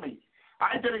spoke to me.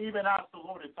 I didn't even ask the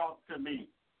Lord to talk to me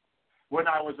when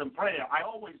I was in prayer. I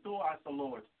always do ask the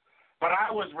Lord. But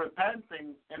I was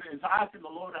repenting and asking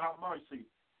the Lord to have mercy.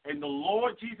 And the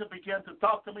Lord Jesus began to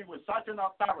talk to me with such an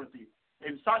authority,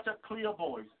 in such a clear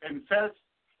voice, and says,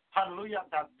 hallelujah,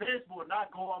 that this will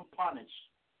not go unpunished.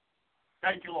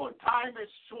 Thank you, Lord. Time is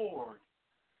short.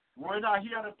 We're not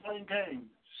here to play games.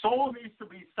 Soul needs to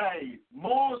be saved.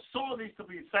 More soul needs to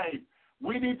be saved.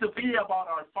 We need to be about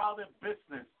our Father's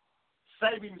business,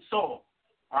 saving soul.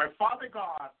 Our Father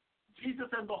God, Jesus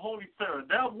and the Holy Spirit,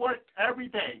 their work every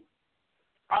day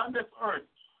on this earth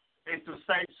is to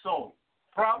save soul.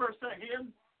 Proverbs said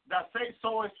him that saves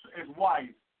soul is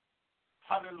wise.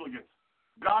 Hallelujah.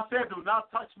 God said, do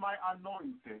not touch my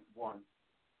anointed one.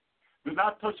 Do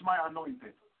not touch my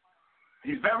anointed.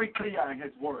 He's very clear in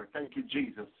his word. Thank you,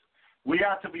 Jesus. We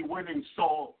have to be winning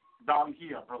soul down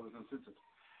here, brothers and sisters.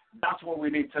 That's what we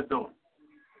need to do.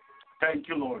 Thank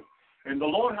you, Lord. And the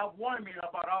Lord have warned me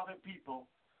about other people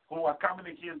who are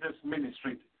coming here in this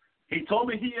ministry. He told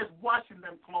me he is watching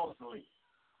them closely.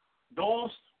 Those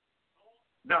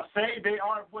that say they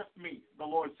are with me, the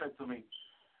Lord said to me,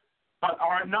 but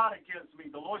are not against me.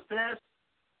 The Lord says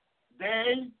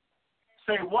they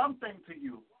say one thing to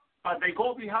you, but they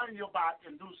go behind your back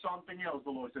and do something else,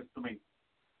 the Lord says to me.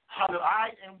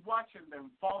 I am watching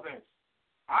them for this.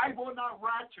 I will not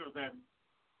rapture them.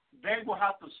 They will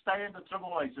have to stay in the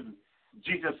tribulation,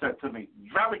 Jesus said to me.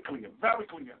 Very clear, very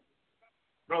clear.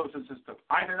 Brothers and sisters,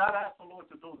 I did not ask the Lord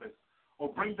to do this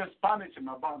or bring this punishment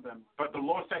upon them, but the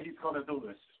Lord said he's going to do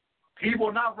this. He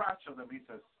will not rapture them, he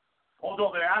says,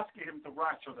 although they're asking him to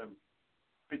rapture them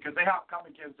because they have come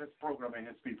against this program and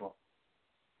his people.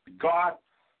 God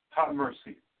have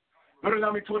mercy.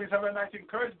 Deuteronomy 27:19,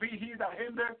 cursed be he that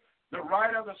hindered the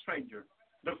right of the stranger,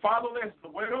 the fatherless, the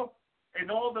widow,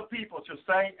 and all the people should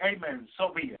say, amen,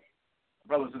 so be it.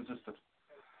 Brothers and sisters,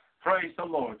 praise the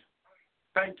Lord.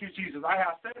 Thank you, Jesus. I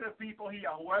have said to people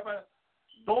here, whoever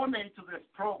donate to this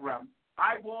program,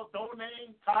 I will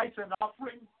donate tithes and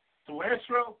offering to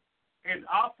Israel and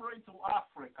offering to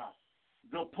Africa.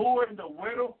 The poor and the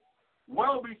widow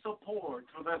will be supported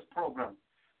through this program.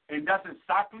 And that's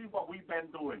exactly what we've been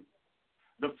doing.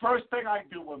 The first thing I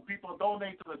do when people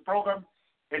donate to this program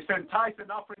is send tithes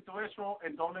and offering to Israel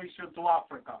and donation to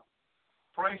Africa.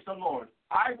 Praise the Lord.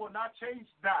 I will not change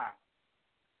that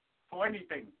for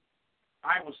anything.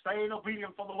 I will stay in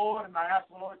obedience for the Lord, and I ask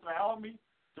the Lord to help me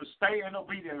to stay in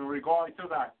obedience in regard to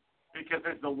that. Because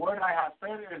it's the word I have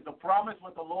said, it is the promise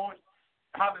with the Lord.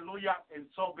 Hallelujah, and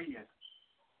so be it.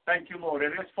 Thank you, Lord.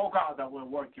 It is for God that we're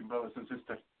working, brothers and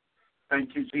sisters.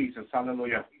 Thank you, Jesus.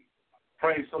 Hallelujah.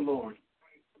 Praise the Lord.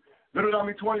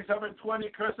 Deuteronomy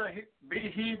 27:20, cursed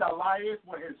be he that lieth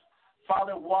with his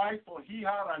father's wife, for he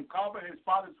hath uncovered his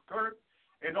father's skirt,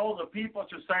 and all the people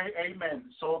should say, amen,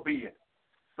 so be it.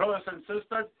 Brothers and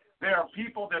sisters, there are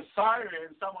people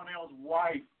desiring someone else's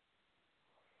wife,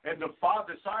 and the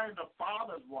father desiring the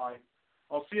father's wife,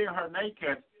 or seeing her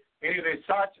naked, it is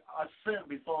such a sin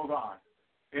before God.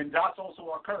 And that's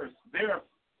also a curse. There are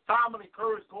family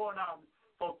curse going on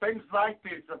for things like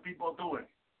this that people do it.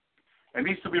 It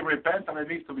needs to be repented and it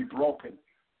needs to be broken.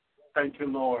 Thank you,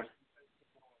 Lord.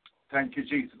 Thank you,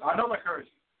 Jesus. Another curse.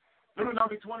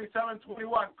 Deuteronomy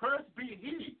 27:21. Cursed be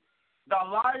he that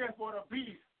lieth with a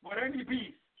beast, with any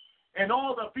beast, and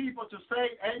all the people to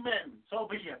say, amen, so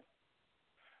be it.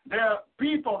 There are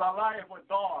people that lieth with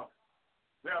dogs.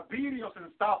 There are videos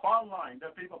and stuff online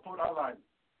that people put online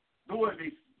doing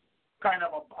this kind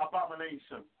of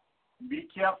abomination. Be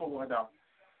careful with that.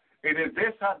 And if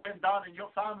this has been done in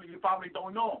your family, you probably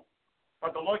don't know.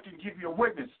 But the Lord can give you a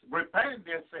witness. Repent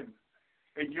their sins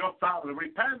in your family.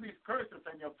 Repent these curses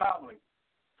in your family.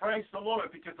 Praise the Lord,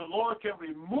 because the Lord can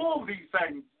remove these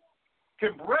things,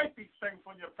 can break these things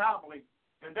from your family,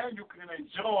 and then you can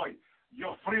enjoy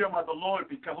your freedom of the Lord,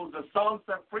 because who the Son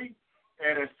set free,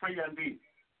 it is free indeed.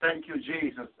 Thank you,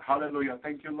 Jesus. Hallelujah.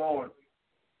 Thank you, Lord.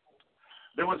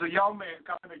 There was a young man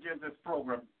coming against this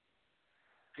program.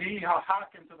 He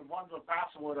hacked into the wonderful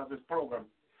password of this program.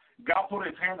 God put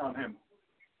his hand on him.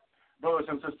 Brothers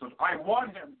and sisters, I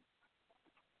want him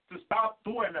to stop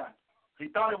doing that. He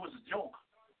thought it was a joke.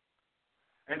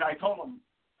 And I told him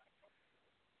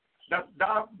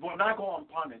that will not go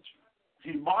unpunished.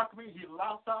 He mocked me. He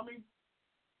laughed at me.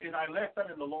 and I left that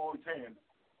in the Lord's hand.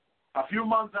 A few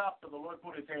months after, the Lord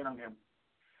put his hand on him.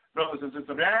 Brothers and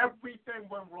sisters, everything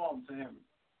went wrong to him.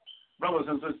 Brothers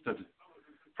and sisters,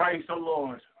 praise the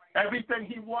Lord. Everything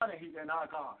he wanted, he did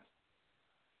not got.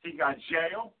 He got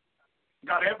jail,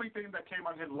 got everything that came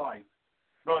on his life.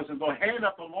 Brothers and sisters, the hand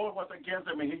of the Lord was against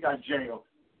him, and he got jailed.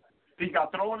 He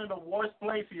got thrown in the worst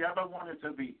place he ever wanted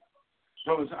to be.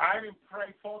 Brothers, I didn't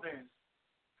pray for this.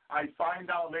 I find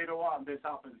out later on this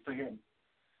happens to him.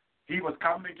 He was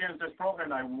coming against this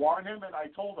program. I warned him, and I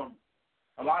told him,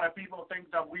 a lot of people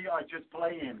think that we are just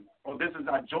playing, or this is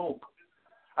a joke,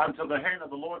 until the hand of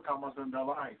the Lord comes in their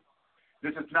life.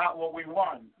 This is not what we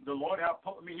want. The Lord has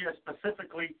put me here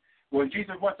specifically when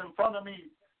Jesus was in front of me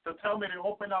to tell me to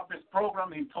open up this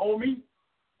program. He told me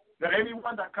that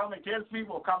anyone that comes against me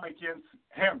will come against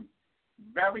him.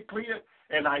 Very clear.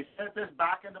 And I said this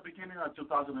back in the beginning of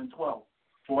 2012.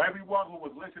 For everyone who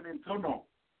was listening to know,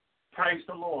 praise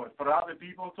the Lord. For other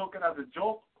people took it as a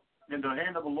joke, and the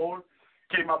hand of the Lord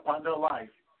came upon their life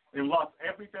and lost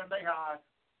everything they had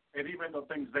and even the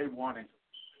things they wanted.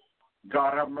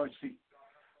 God have mercy.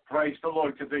 Praise the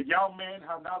Lord. Because the young man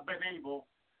had not been able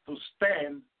to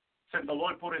stand since the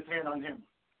Lord put his hand on him.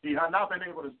 He had not been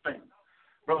able to stand.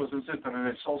 Brothers and sisters, and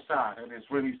it's so sad, and it's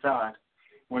really sad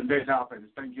when this happens.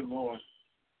 Thank you, Lord.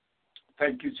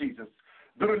 Thank you, Jesus.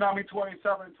 Deuteronomy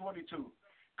 27:22.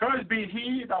 Cursed be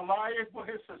he that lieth with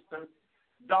his sister,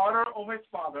 daughter of his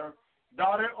father,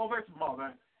 daughter of his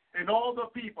mother, and all the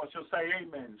people shall say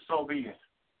amen, so be it.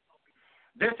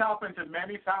 This happens in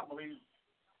many families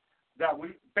that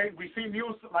we see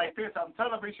news like this on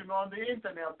television or on the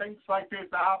internet, things like this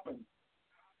that happen.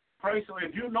 Praise the Lord.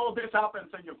 If you know this happens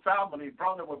in your family,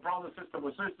 brother with brother, sister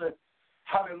with sister,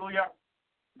 hallelujah,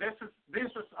 this is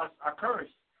a curse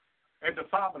in the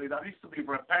family that needs to be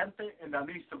repented and that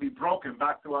needs to be broken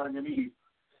back to on your knees.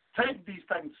 Take these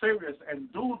things serious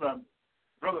and do them,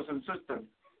 brothers and sisters,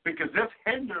 because this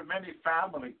hinders many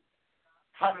families,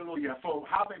 hallelujah, for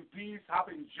having peace,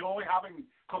 having joy, having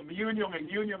communion and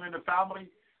union in the family.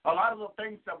 A lot of the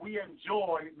things that we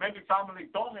enjoy, many families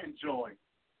don't enjoy.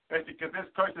 It's because this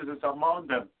curse is among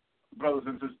them, brothers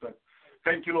and sisters.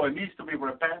 Thank you, Lord. It needs to be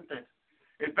repented.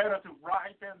 It's better to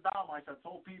write them down. As I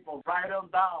told people, write them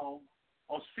down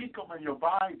or seek them in your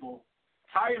Bible,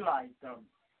 highlight them,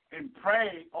 and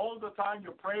pray all the time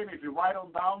you're praying. If you write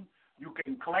them down, you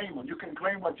can claim them. You can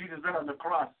claim what Jesus did on the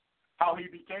cross, how he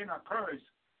became a curse.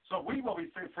 So we will be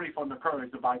set free from the curse,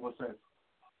 the Bible says.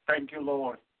 Thank you,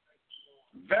 Lord.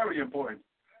 Very important.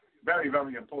 Very,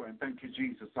 very important. Thank you,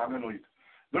 Jesus. Hallelujah.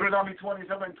 Deuteronomy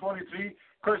 27:23,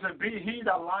 cursed be he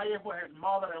that lieth with his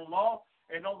mother-in-law,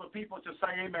 and all the people to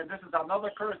say amen. This is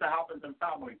another curse that happens in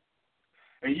family.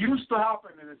 It used to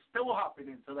happen, and it's still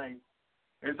happening today.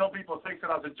 And some people think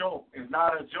it as a joke. It's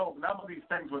not a joke. None of these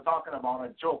things we're talking about are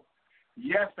a joke.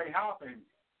 Yes, they happen.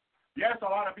 Yes, a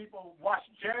lot of people watch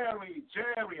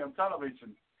Jerry on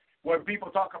television, where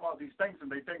people talk about these things and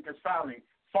they think it's funny.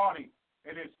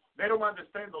 And they don't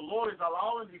understand the Lord is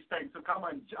allowing these things to come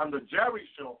on the Jerry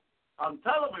show on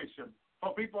television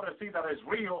for people to see that it's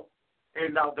real,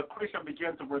 and the Christian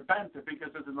begin to repent it, because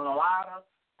it's in a lot of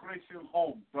Christian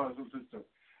homes, brothers and sisters,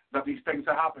 that these things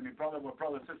are happening, brother with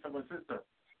brother, sister with sister,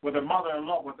 with the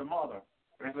mother-in-law with the mother.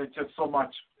 It's just so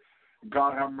much.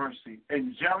 God have mercy.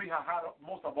 And Jerry had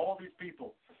most of all these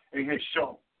people in his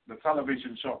show, the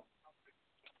television show.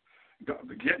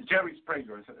 Jerry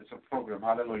Springer is a program.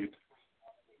 Hallelujah.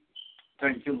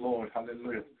 Thank you, Lord.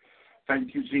 Hallelujah.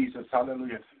 Thank you, Jesus.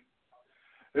 Hallelujah.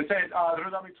 It says,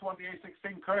 Deuteronomy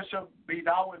 28:16, curse shall be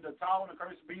thou in the town, and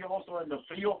curse be also in the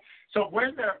field. So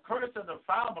when there are curse in the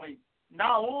family,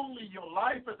 not only your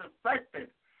life is affected,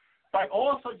 but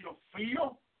also your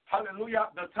field, hallelujah,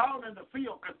 the town and the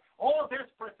field, because all this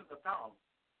spreads to the town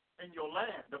and your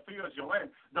land. The field is your land.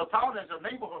 The town is your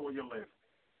neighborhood where you live.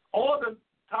 All the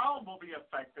town will be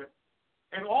affected,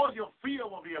 and all your field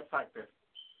will be affected.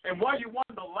 And what you want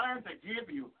the land to give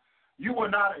you, you will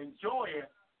not enjoy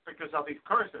it because of these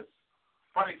curses.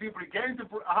 But if you begin to,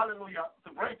 hallelujah, to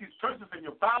break these curses in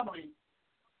your family,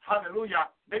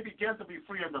 hallelujah, they begin to be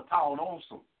free in the town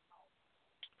also.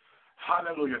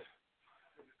 Hallelujah.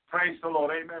 Praise the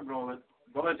Lord. Amen, brother.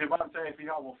 Brother Javon said if he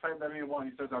has offended anyone,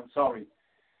 he says, I'm sorry.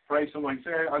 Praise the Lord. He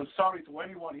said, I'm sorry to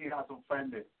anyone he has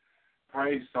offended.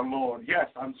 Praise the Lord. Yes,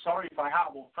 I'm sorry if I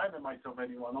have offended myself,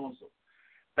 anyone also.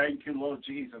 Thank you, Lord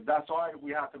Jesus. That's why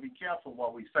we have to be careful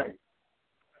what we say.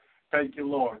 Thank you,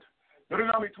 Lord.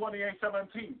 Deuteronomy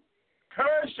 28:17.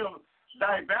 Curse shall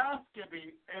thy basket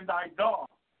be in thy door.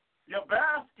 Your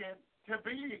basket can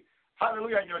be,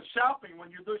 hallelujah, your shopping.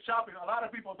 When you do shopping, a lot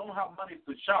of people don't have money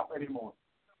to shop anymore.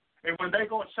 And when they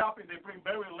go shopping, they bring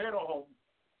very little home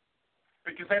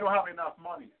because they don't have enough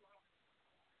money.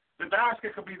 The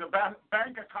basket could be the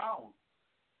bank account,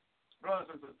 brothers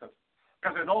and sisters,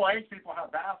 because in old age people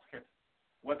have baskets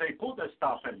where they put their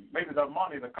stuff in, maybe the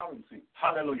money, the currency.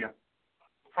 Hallelujah.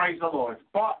 Praise the Lord.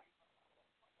 But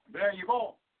there you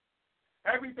go.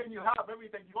 Everything you have,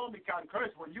 everything you own become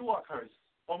cursed when you are cursed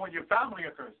or when your family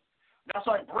are cursed. That's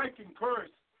why breaking curse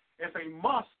is a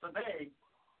must today,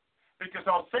 because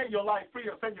it'll set your life free,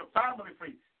 it'll set your family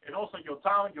free, and also your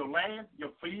town, your land,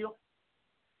 your field,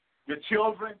 your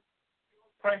children.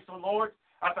 Praise the Lord.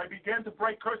 As I began to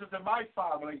break curses in my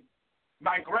family,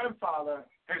 my grandfather,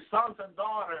 his sons and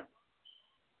daughter,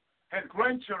 his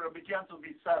grandchildren began to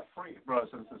be set free, brothers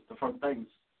and sisters, from things.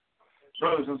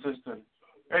 Brothers and sisters.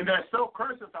 And there's still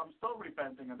curses I'm still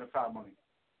repenting in the family.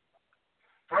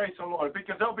 Praise the Lord.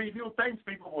 Because there'll be new things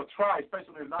people will try,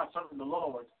 especially if not serving the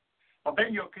Lord. But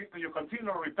then you continue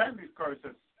to repent these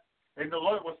curses, and the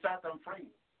Lord will set them free.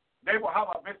 They will have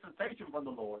a visitation from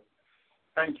the Lord.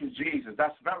 Thank you, Jesus.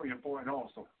 That's very important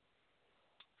also.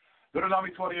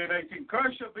 Deuteronomy 28:18.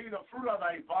 Cursed shall be the fruit of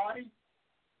thy body,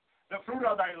 the fruit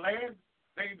of thy land,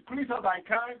 the increase of thy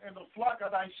kind, and the flock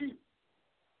of thy sheep.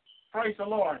 Praise the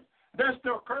Lord. There's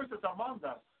still curses among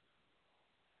us.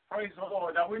 Praise the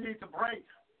Lord, that we need to break.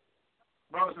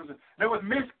 Brothers and sisters, there was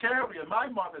miscarriage on my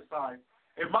mother's side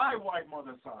and my white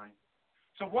mother's side.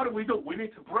 So what do? We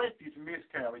need to break these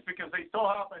miscarriages because they still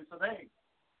happen today,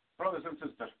 brothers and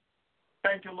sisters.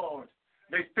 Thank you, Lord.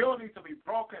 They still need to be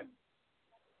broken.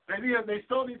 They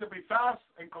still need to be fast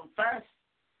and confessed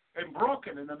and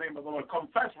broken in the name of the Lord.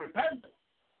 Confess, repent.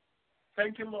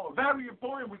 Thank you, Lord. Very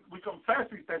important. We confess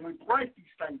these things. We break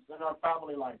these things in our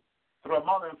family life through our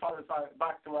mother and father's side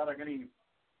back to Adam and Eve.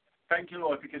 Thank you,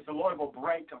 Lord, because the Lord will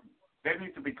break them. They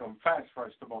need to be confessed,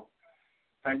 first of all.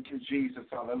 Thank you, Jesus.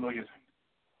 Hallelujah.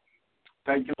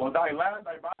 Thank you, Lord. Thy land,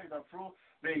 thy body, thy fruit,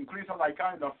 the increase of thy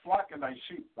kind, thy flock, and thy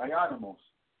sheep, thy animals.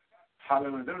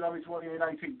 Hallelujah. Deuteronomy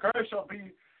 28:19. Curse shall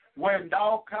be when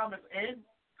thou comest in,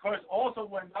 curse also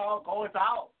when thou goest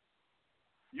out.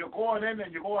 You're going in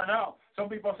and you're going out. Some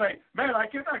people say, man, I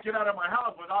cannot get out of my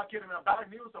house without getting a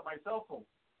bad news on my cell phone.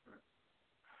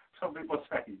 Some people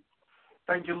say,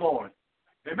 thank you, Lord.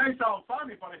 It may sound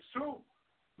funny, but it's true.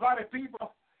 A lot of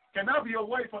people cannot be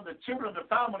away from the children, the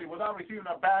family, without receiving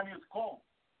a bad news call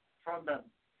from them.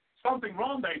 Something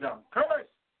wrong they done. Curse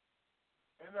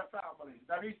in their family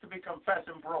that needs to be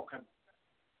confessed and broken.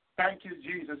 Thank you,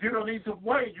 Jesus. You don't need to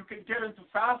wait. You can get into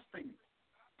fasting.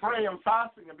 Pray and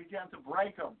fasting and begin to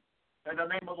break them in the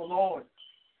name of the Lord.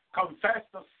 Confess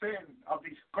the sin of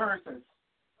these curses,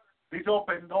 these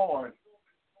open doors,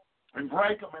 and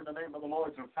break them in the name of the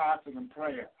Lord through fasting and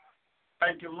prayer.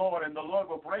 Thank you, Lord. And the Lord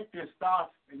will break this stuff,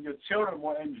 and your children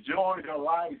will enjoy their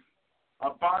life,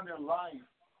 abundant life,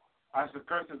 as the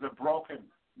curses are broken.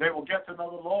 They will get to know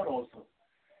the Lord also.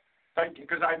 Thank you.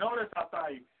 Because I noticed that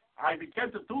I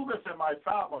began to do this in my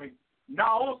family.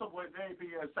 Now also will they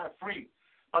be set free.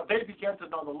 But they began to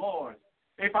know the Lord.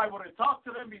 If I would have talked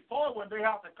to them before when they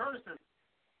have the curses,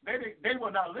 they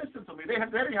would not listen to me. They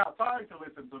didn't have time to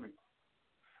listen to me.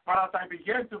 But as I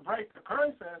began to break the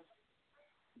curses,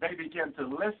 they began to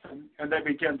listen and they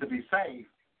began to be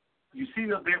saved. You see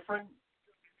the difference?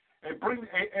 It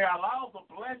allows the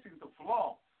blessing to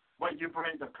flow when you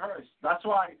break the curse. That's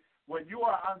why when you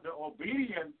are under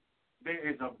obedience, there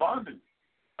is abundance.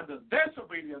 Under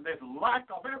disobedience, there's lack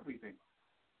of everything.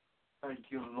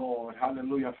 Thank you, Lord.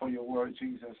 Hallelujah for your word,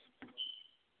 Jesus.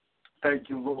 Thank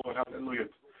you, Lord. Hallelujah.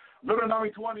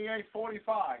 Deuteronomy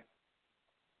 28:45.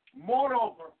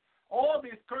 Moreover, all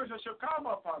these curses shall come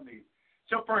upon thee,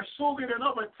 shall pursue thee and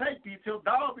overtake thee till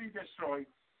thou be destroyed,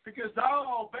 because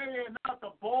thou obeyest not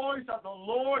the voice of the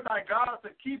Lord thy God to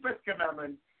keep his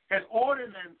commandment, his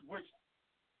ordinance which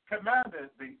commanded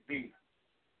thee.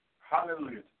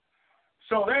 Hallelujah.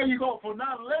 So there you go. For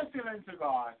not listening to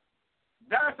God,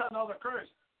 that's another curse.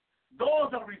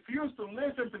 Those that refuse to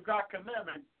listen to God's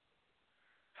commandment,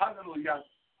 hallelujah,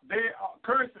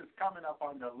 curses coming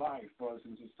upon their life, brothers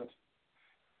and sisters.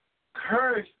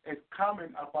 Curse is coming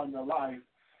upon their life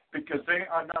because they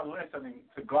are not listening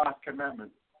to God's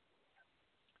commandment.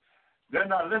 They're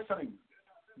not listening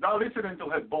to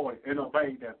his voice and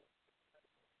obey them.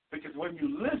 Because when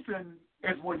you listen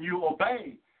is when you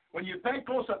obey. When you pay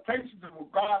close attention to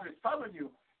what God is telling you,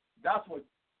 that's what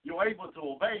you're able to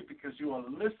obey because you are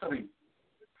listening.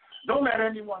 Don't let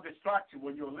anyone distract you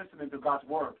when you're listening to God's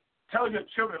word. Tell your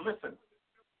children, listen.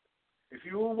 If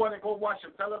you want to go watch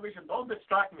your television, don't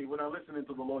distract me when I'm listening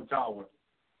to the Lord's hour.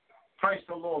 Praise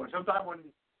the Lord. Sometimes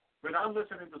when I'm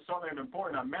listening to something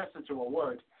important, a message or a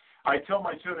word, I tell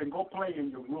my children, go play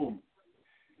in your room.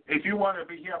 If you want to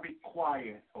be here, be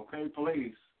quiet, okay,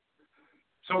 please.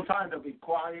 Sometimes they'll be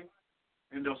quiet,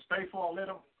 and they'll stay for a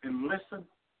little and listen.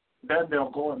 Then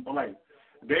they'll go and play.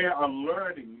 They are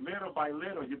learning little by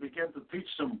little. You begin to teach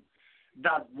them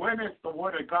that when it's the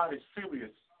Word of God is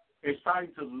serious, it's time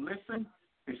to listen.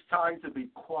 It's time to be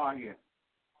quiet.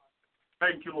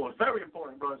 Thank you, Lord. Very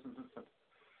important, brothers and sisters.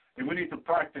 And we need to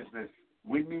practice this.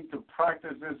 We need to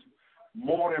practice this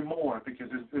more and more because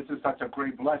this is such a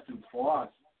great blessing for us.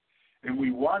 And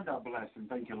we want that blessing.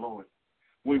 Thank you, Lord.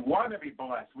 We want to be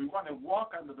blessed. We want to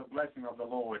walk under the blessing of the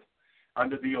Lord,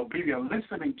 under the obedience,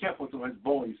 listening careful to His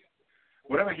voice.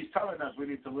 Whatever He's telling us, we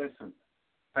need to listen.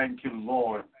 Thank you,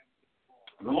 Lord.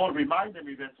 The Lord reminded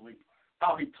me this week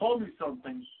how He told me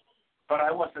something, but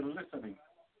I wasn't listening.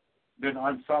 Then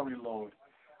I'm sorry, Lord.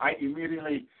 I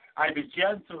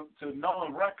began to know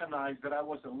and recognize that I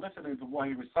wasn't listening to what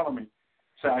He was telling me.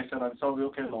 So I said, I'm sorry.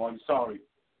 Okay, Lord, I'm sorry.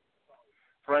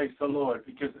 Praise the Lord,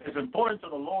 because it's important to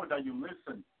the Lord that you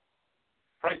listen.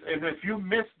 Praise, and if you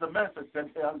miss the message,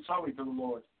 then say, I'm sorry to the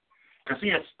Lord. Because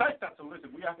He expects us to listen.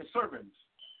 We are His servants.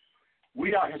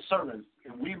 We are His servants,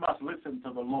 and we must listen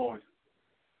to the Lord.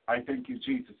 I thank you,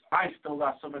 Jesus. I still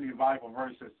got so many Bible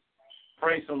verses.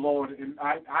 Praise the Lord. And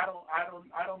I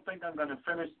don't think I'm going to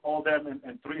finish all them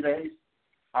in 3 days.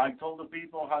 I told the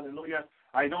people, hallelujah,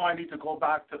 I know I need to go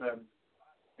back to them.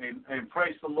 And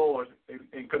praise the Lord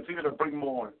and continue to bring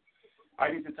more.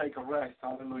 I need to take a rest.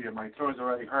 Hallelujah. My throat's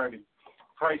already hurting.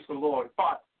 Praise the Lord.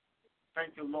 But,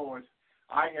 thank you, Lord,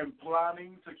 I am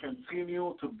planning to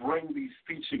continue to bring these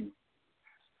teachings.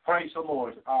 Praise the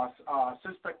Lord.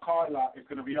 Sister Carla is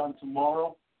going to be on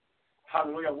tomorrow.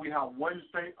 Hallelujah. We have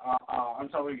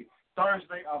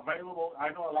Thursday available. I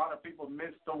know a lot of people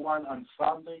missed the one on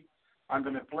Sunday. I'm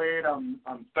going to play it on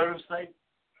Thursday.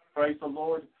 Praise the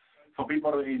Lord. For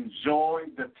people to enjoy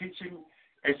the teaching.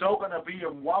 It's all going to be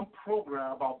in one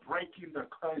program about breaking the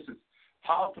curses,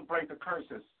 how to break the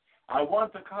curses. I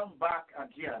want to come back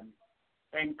again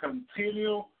and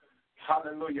continue,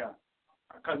 hallelujah,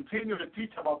 continue to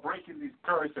teach about breaking these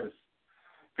curses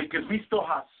because we still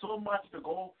have so much to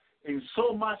go and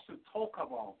so much to talk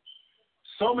about.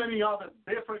 So many other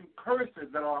different curses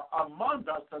that are among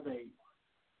us today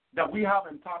that we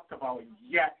haven't talked about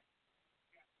yet.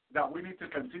 That we need to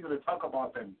continue to talk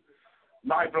about them.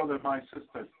 My brothers, my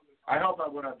sisters, I hope that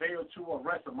with a day or two of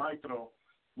rest of my throat,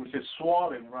 which is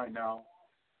swollen right now,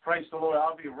 praise the Lord,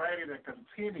 I'll be ready to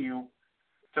continue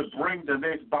to bring the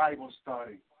next Bible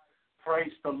study.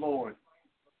 Praise the Lord.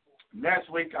 Next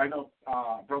week, I know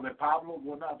Brother Pablo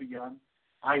will not be on.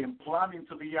 I am planning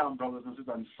to be on, brothers and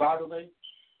sisters, on Saturday,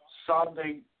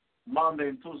 Sunday, Monday,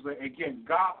 and Tuesday. Again,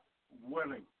 God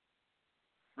willing,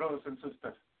 brothers and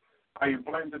sisters. I am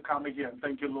planning to come again.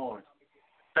 Thank you, Lord.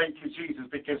 Thank you, Jesus,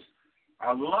 because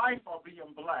our life are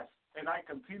being blessed. And I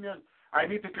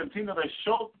need to continue to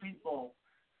show people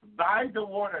by the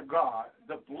Word of God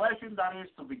the blessing that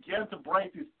is to begin to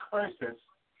break these curses.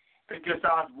 Because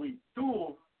as we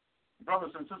do,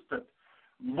 brothers and sisters,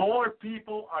 more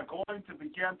people are going to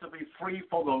begin to be free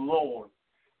for the Lord.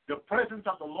 The presence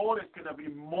of the Lord is going to be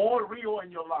more real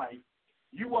in your life.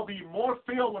 You will be more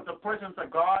filled with the presence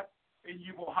of God. And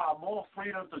you will have more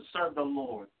freedom to serve the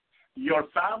Lord. Your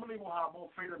family will have more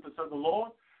freedom to serve the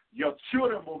Lord. Your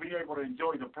children will be able to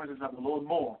enjoy the presence of the Lord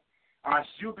more as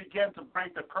you begin to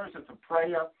break the curses of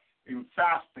prayer and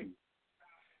fasting.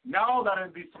 Now that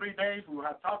in these 3 days we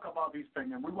have talked about these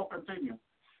things, and we will continue,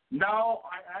 now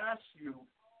I ask you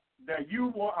that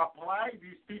you will apply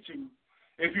these teachings.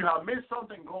 If you have missed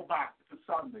something, go back to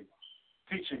Sunday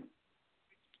teaching.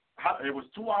 It was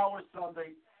 2 hours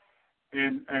Sunday.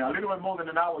 And a little bit more than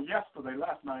an hour yesterday,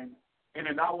 last night, and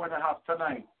an hour and a half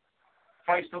tonight.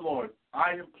 Praise the Lord.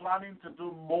 I am planning to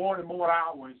do more and more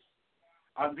hours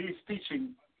on these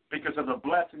teachings because of the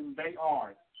blessing they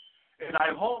are. And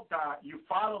I hope that you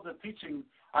follow the teaching.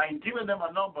 I am giving them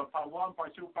a number, part 1,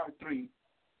 part 2, part 3,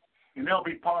 and they'll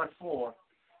be part 4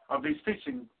 of this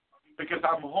teaching because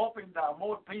I'm hoping that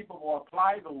more people will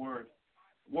apply the word,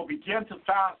 will begin to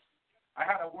fast. I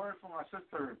had a word from my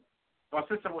sister. My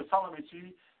sister was telling me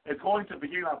she is going to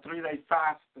begin a 3-day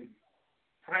fasting.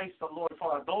 Praise the Lord.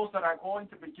 For those that are going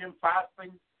to begin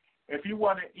fasting, if you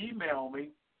want to email me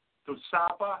to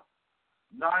Sapa99949,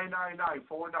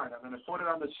 I'm going to put it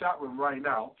on the chat room right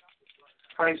now.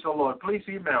 Praise the Lord. Please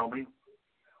email me.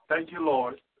 Thank you,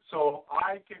 Lord. So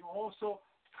I can also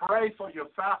pray for your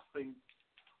fasting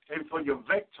and for your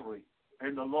victory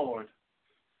in the Lord.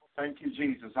 Thank you,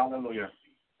 Jesus. Hallelujah.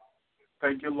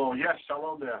 Thank you, Lord. Yes,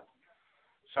 shalom there.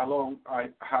 Shalom.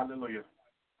 Hallelujah.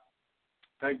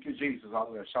 Thank you, Jesus.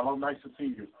 Hallelujah. Shalom. Nice to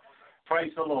see you.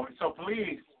 Praise the Lord. So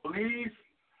please,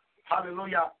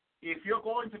 hallelujah, if you're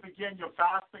going to begin your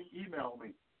fasting, email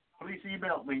me. Please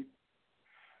email me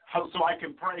so I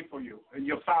can pray for you in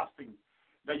your fasting,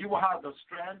 that you will have the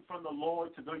strength from the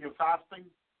Lord to do your fasting,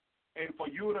 and for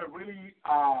you to really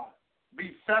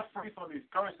be set free from these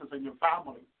curses in your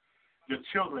family, your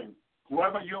children,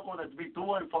 whoever you're going to be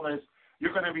doing for this,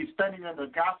 you're going to be standing in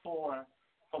the gap for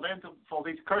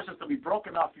these curses to be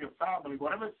broken off your family.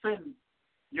 Whatever sin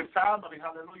your family,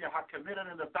 hallelujah, had committed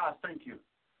in the past, thank you,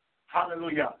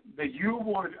 hallelujah, that you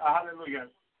would, hallelujah,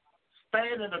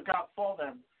 stand in the gap for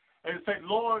them and say,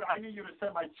 Lord, I need you to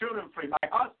set my children free, my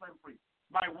husband free,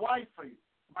 my wife free,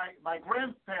 my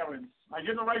grandparents, my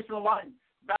generational line,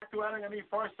 back to Adam and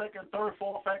Eve, first, second, third,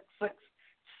 fourth, fifth, sixth,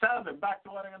 seven, back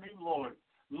to Adam and Eve, Lord.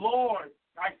 Lord,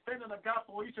 I stand in the gap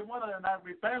for each and one of them, and I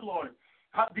repent, Lord.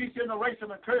 These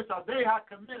generational curses that they have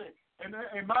committed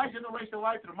in my generation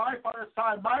life, through my father's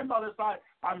side, my mother's side,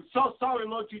 I'm so sorry,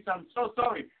 Lord Jesus, I'm so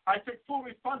sorry. I take full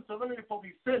responsibility for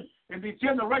these sins and these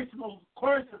generational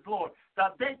curses, Lord,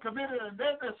 that they committed and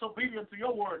they're disobedient to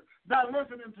your word, not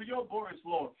listening to your voice,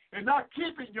 Lord, and not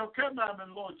keeping your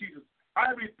commandment, Lord Jesus.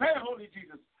 I repent, Holy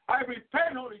Jesus. I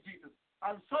repent, Holy Jesus.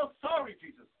 I'm so sorry,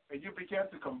 Jesus. And you begin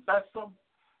to confess them.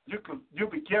 You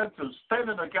begin to stand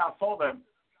in the gap for them.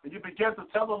 And you begin to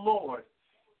tell the Lord,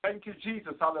 thank you,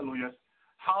 Jesus, hallelujah.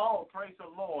 How, praise the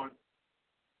Lord.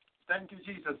 Thank you,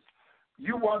 Jesus.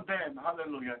 You want them,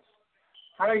 hallelujah.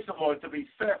 Praise the Lord, to be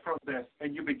set from this.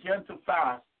 And you begin to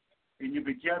fast. And you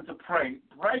begin to pray.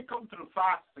 Break them through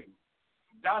fasting.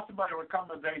 That's my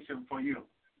recommendation for you.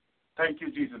 Thank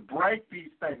you, Jesus. Break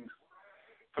these things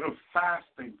through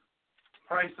fasting.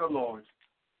 Praise the Lord.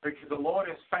 Because the Lord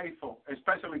is faithful,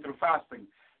 especially through fasting.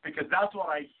 Because that's what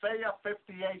Isaiah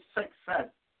 58:6 says.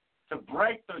 To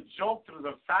break the yoke through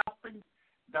the fasting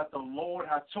that the Lord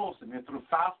has chosen. And through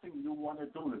fasting, you want to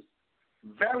do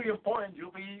this. Very important.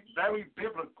 You be very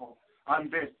biblical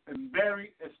on this and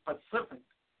very specific.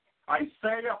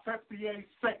 Isaiah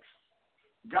 58:6.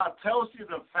 God tells you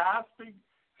the fasting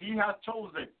he has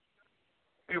chosen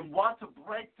and what to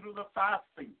break through the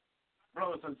fasting.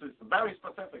 Brothers and sisters, very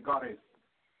specific God is.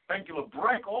 Thank you, Lord.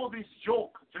 Break all these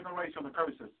yoke generational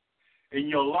curses in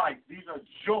your life. These are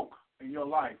yoke in your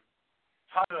life.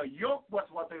 How the yoke was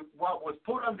what was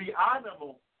put on the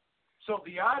animal, so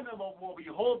the animal will be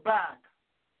held back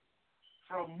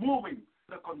from moving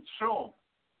the control.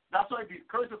 That's why these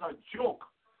curses are yoke,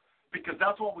 because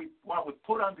that's what was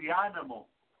put on the animal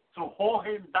to hold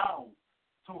him down,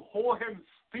 to hold him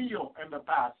still in the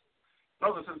past.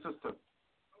 Brothers and sisters,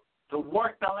 to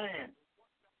work the land.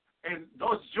 And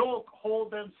those yoke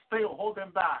hold them still, hold them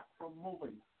back from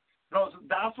moving.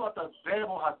 That's what the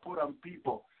devil has put on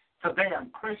people today,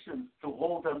 on Christians, to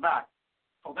hold them back,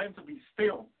 for them to be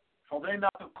still, for them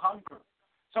not to conquer.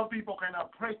 Some people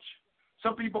cannot preach.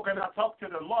 Some people cannot talk to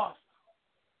the lost.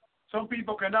 Some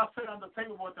people cannot sit on the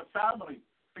table with the family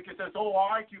because there's all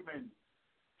argument,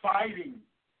 fighting,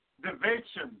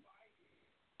 division,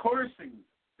 cursing,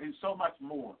 and so much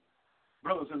more.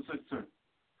 Brothers and sisters,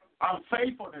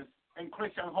 unfaithfulness in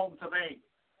Christian home today.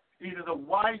 Either the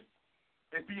wife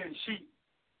is being cheated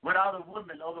with other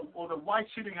women, or the wife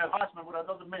cheating her husband with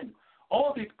another man.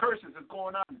 All these curses is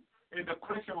going on in the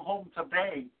Christian home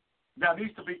today that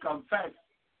needs to be confessed,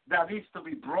 that needs to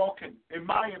be broken. And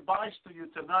my advice to you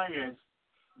tonight is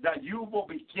that you will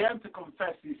begin to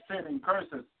confess these sin and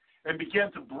curses and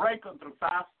begin to break them through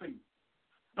fasting.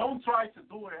 Don't try to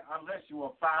do it unless you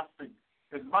are fasting.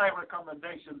 It's my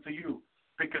recommendation to you.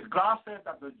 Because God said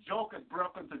that the yoke is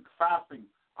broken through fasting.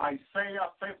 Isaiah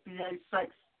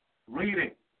 58:6. Read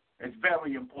it. It's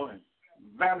very important.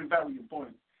 Very, very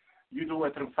important. You do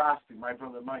it through fasting, my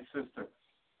brother, my sister.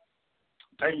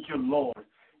 Thank you, Lord.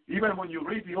 Even when you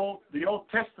read the Old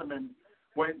Testament,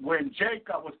 when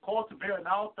Jacob was called to build an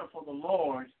altar for the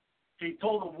Lord, he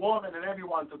told the woman and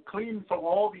everyone to clean from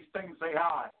all these things they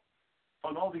had,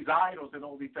 from all these idols and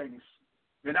all these things.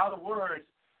 In other words,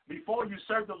 before you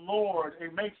serve the Lord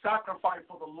and make sacrifice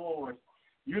for the Lord,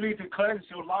 you need to cleanse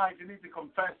your life. You need to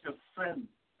confess your sin.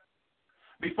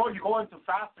 Before you go into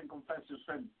fasting, confess your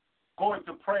sin. Go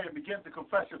into prayer and begin to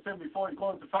confess your sin before you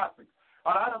go into fasting. A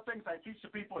lot of things I teach the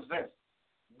people is this.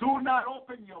 Do not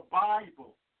open your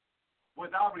Bible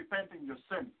without repenting your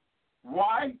sin.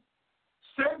 Why?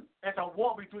 Sin is a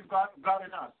war between God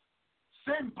and us.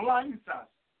 Sin blinds us.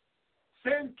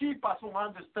 Sin keeps us from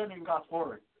understanding God's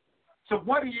word. So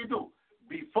what do?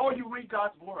 Before you read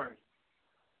God's word,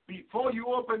 before you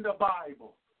open the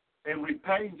Bible and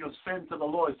repent your sin to the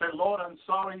Lord, say, Lord, I'm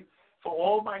sorry for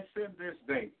all my sin this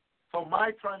day, for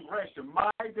my transgression,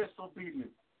 my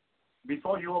disobedience.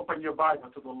 before you open your Bible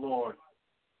to the Lord,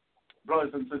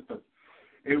 brothers and sisters.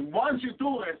 And once you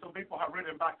do it, some people have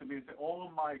written back to me and said, oh,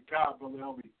 my God, Brother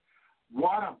Elby,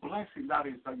 what a blessing that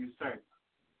is that you said.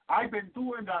 I've been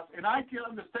doing that, and I can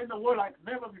understand the word like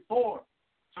never before.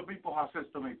 Some people have said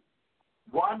to me,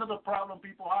 one of the problem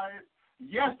people have is,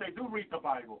 yes, they do read the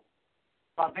Bible,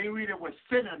 but they read it with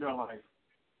sin in their life.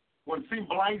 When sin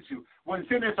blinds you, when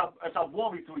sin is a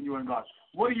war between you and God,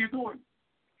 what are you doing?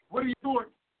 What are you doing?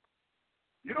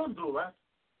 You don't do that.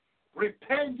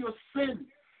 Repent your sin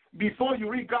before you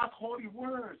read God's holy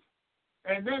words.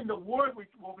 And then the word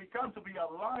will become to be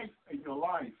alive in your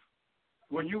life.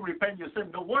 When you repent your sin,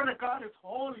 the word of God is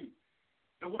holy.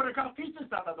 The word of God teaches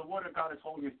that the word of God is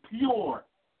holy, it's pure,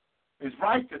 it's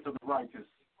righteous to the righteous,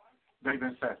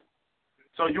 David said.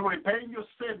 So you repent your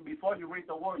sin before you read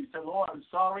the word. You say, Lord, I'm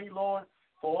sorry, Lord,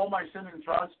 for all my sin and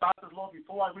trespasses, Lord.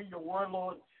 Before I read your word,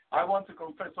 Lord, I want to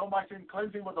confess all my sin,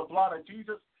 cleansing with the blood of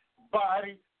Jesus,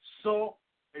 body, soul,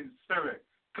 and spirit.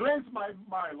 Cleanse my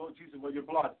mind, Lord Jesus, with your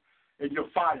blood and your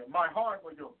fire. My heart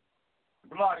with your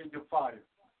blood and your fire.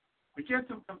 Begin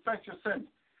to confess your sins.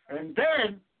 And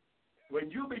then, when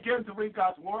you begin to read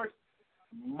God's word,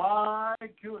 my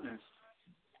goodness,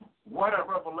 what a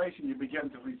revelation you begin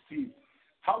to receive.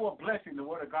 How a blessing the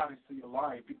word of God is to your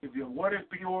life. Because your word is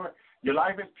pure, your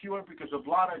life is pure because the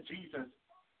blood of Jesus,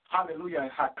 hallelujah,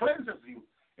 cleanses you.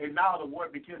 And now the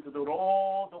word begins to do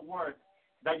all the work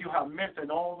that you have missed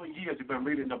in all the years you've been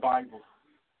reading the Bible.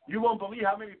 You won't believe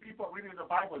how many people are reading the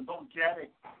Bible and don't get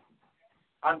it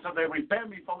until they repent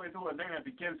before they do, and then it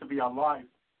begins to be alive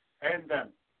in them.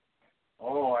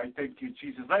 Oh, I thank you,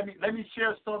 Jesus. Let me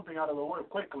share something out of the word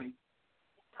quickly.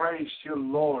 Praise you,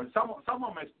 Lord.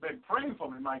 Someone has been praying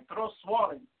for me. My throat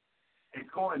swelling is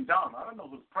going down. I don't know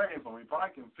who's praying for me, but I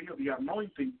can feel the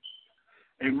anointing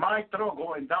in my throat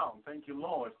going down. Thank you,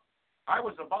 Lord. I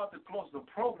was about to close the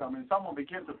program, and someone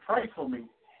began to pray for me,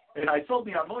 and I saw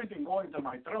the anointing going to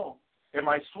my throat, and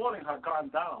my swelling had gone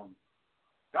down.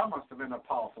 That must have been a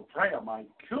powerful prayer. My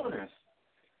goodness.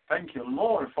 Thank you,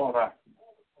 Lord, for that.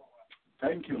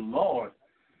 Thank you, Lord,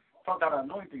 for that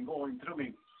anointing going through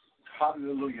me.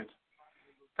 Hallelujah.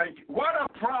 Thank you. What a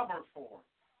proverb for.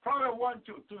 Proverb 1,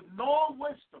 2, to know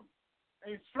wisdom,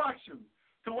 instruction,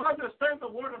 to understand the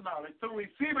word of knowledge, to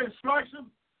receive instruction,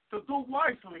 to do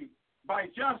wisely by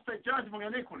just judgment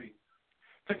and equity,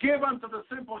 to give unto the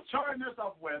simple sharpness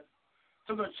of wit,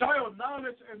 to the child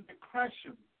knowledge and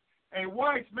discretion. A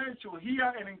wise man shall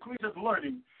hear and increase his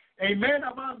learning. A man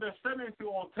of understanding to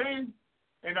obtain,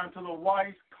 and unto the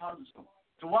wise counsel.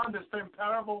 To understand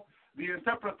parable, the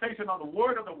interpretation of the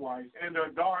word of the wise, and their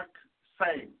dark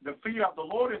saying. The fear of the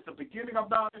Lord is the beginning of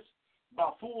knowledge,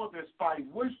 but fools despise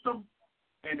wisdom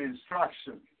and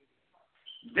instruction.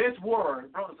 This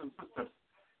word, brothers and sisters,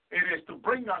 it is to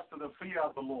bring us to the fear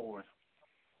of the Lord.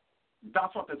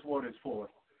 That's what this word is for.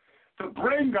 To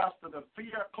bring us to the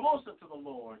fear, closer to the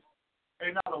Lord,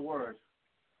 in other words.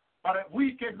 But if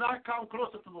we cannot come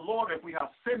closer to the Lord if we have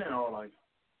sin in our life.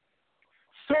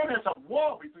 Sin is a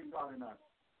war between God and us.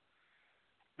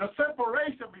 The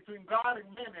separation between God and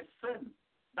man is sin.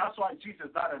 That's why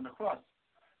Jesus died on the cross.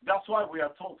 That's why we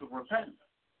are told to repent.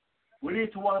 We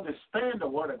need to understand the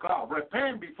Word of God.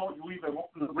 Repent before you even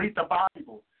read the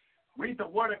Bible. Read the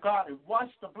Word of God and watch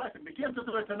the blessing. Begin to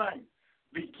do it tonight.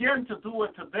 Begin to do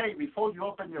it today before you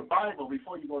open your Bible,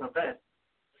 before you go to bed.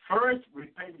 First,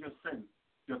 repent your sin,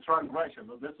 your transgression,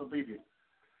 your disobedience.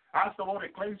 Ask the Lord to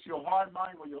cleanse your heart,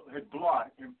 mind with his blood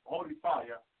and holy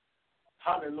fire.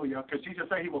 Hallelujah. Because Jesus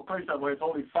said he will cleanse us with his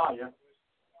holy fire.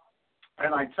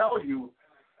 And I tell you,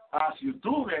 as you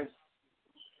do this,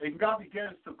 and God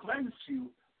begins to cleanse you,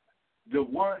 the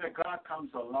word of God comes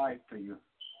alive to you.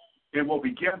 It will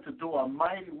begin to do a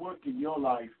mighty work in your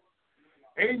life,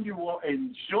 and you will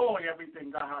enjoy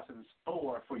everything God has in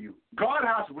store for you. God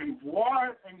has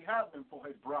reward in heaven for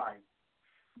his bride.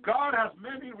 God has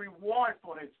many rewards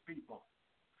for his people.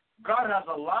 God has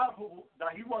a love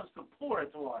that he wants to pour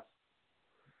into us,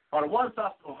 but wants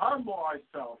us to humble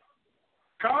ourselves,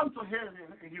 come to him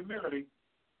in humility.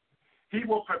 He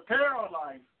will prepare our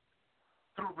life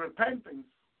through repentance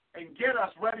and get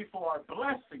us ready for our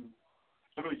blessing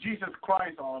through Jesus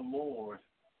Christ our Lord.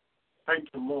 Thank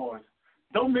you, Lord.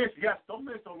 Don't miss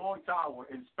the Lord's Hour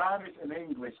in Spanish and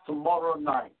English tomorrow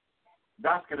night.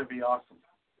 That's going to be awesome.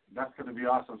 That's going to be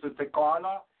awesome. Sister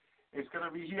Carla is going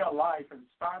to be here live in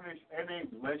Spanish and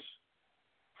English.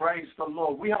 Praise the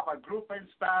Lord. We have a group in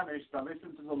Spanish that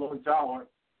listens to the Lord's Hour.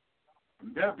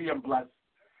 They're being blessed.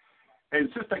 And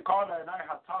Sister Carla and I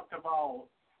have talked about,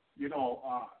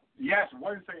 yes,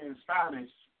 Wednesday in Spanish,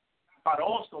 but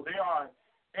also there are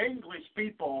English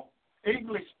people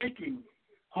English speaking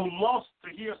who loves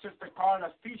to hear Sister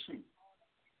Carla's teaching.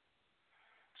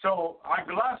 So I'm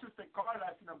glad Sister Carla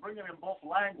is going to bring it in both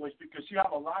languages because she has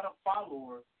a lot of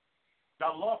followers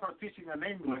that love her teaching in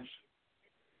English,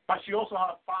 but she also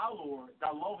has followers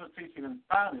that love her teaching in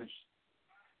Spanish.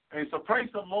 And so praise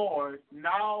the Lord,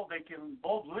 now they can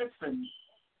both listen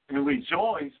and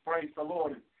rejoice. Praise the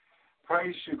Lord.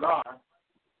 Praise you, God.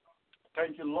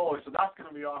 Thank you, Lord. So that's going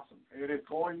to be awesome. It is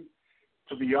going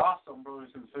to be awesome, brothers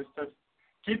and sisters.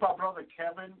 Keep our brother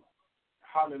Kevin,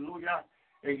 hallelujah,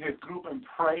 in his group in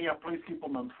prayer. Please keep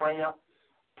him in prayer.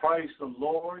 Praise the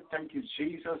Lord. Thank you,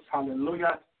 Jesus.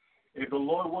 Hallelujah. If the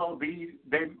Lord will be,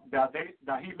 that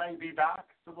he may be back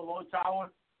to the Lord's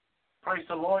hour. Praise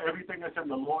the Lord. Everything is in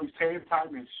the Lord's hand.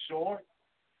 Time is short.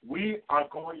 We are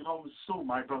going home soon,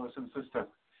 my brothers and sisters.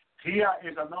 Here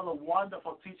is another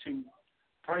wonderful teaching,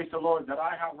 praise the Lord, that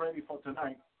I have ready for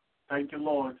tonight. Thank you,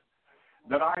 Lord,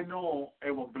 that I know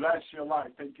it will bless your life.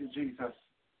 Thank you, Jesus.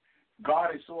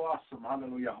 God is so awesome.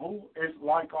 Hallelujah. Who is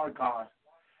like our God?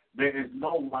 There is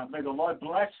no one. May the Lord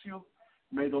bless you.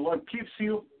 May the Lord keep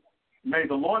you. May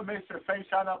the Lord make his face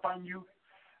shine upon you.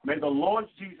 May the Lord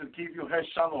Jesus give you his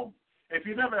shalom. If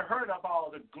you never heard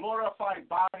about the glorified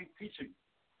body teaching,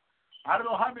 I don't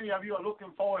know how many of you are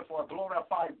looking forward for a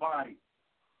glorified body.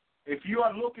 If you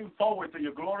are looking forward to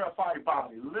your glorified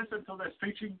body, listen to this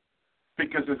teaching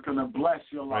because it's going to bless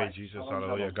your life. Praise Jesus,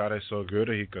 hallelujah. God is so good.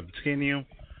 He continues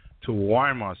to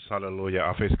warn us, hallelujah,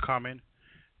 of his coming.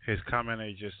 His coming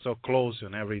is just so close,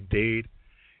 and every day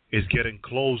is getting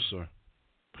closer.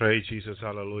 Praise Jesus,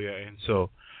 hallelujah. And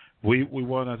so we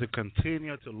wanted to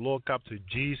continue to look up to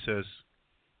Jesus,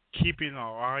 keeping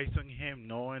our eyes on him,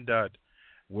 knowing that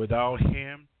without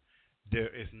him, there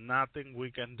is nothing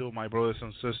we can do, my brothers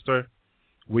and sisters.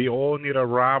 We all need a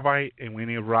rabbi, and we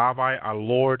need Rabbi, our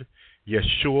Lord,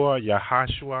 Yeshua,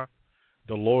 Yahashua,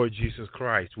 the Lord Jesus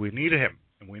Christ. We need him,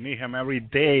 and we need him every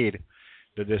day.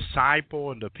 The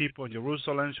disciple and the people in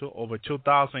Jerusalem over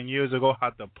 2,000 years ago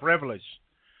had the privilege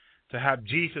to have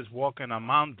Jesus walking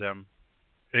among them,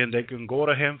 and they can go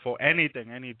to him for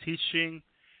anything, any teaching,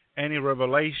 any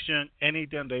revelation,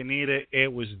 anything they needed.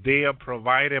 It was there,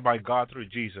 provided by God through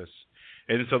Jesus.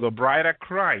 And so the bride of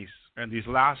Christ and these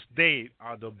last days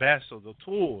are the best of the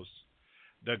tools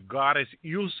that God is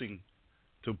using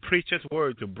to preach his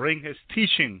word, to bring his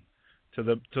teaching to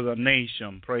the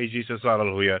nation. Praise Jesus,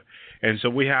 hallelujah. And so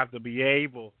we have to be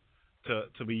able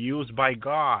to be used by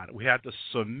God. We have to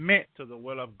submit to the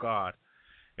will of God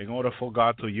in order for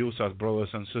God to use us, brothers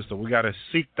and sisters. We got to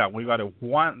seek that. We got to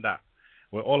want that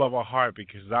with all of our heart,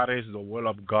 because that is the will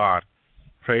of God.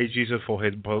 Praise Jesus for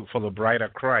the bride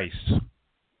of Christ.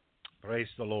 Praise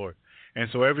the Lord. And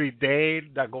so every day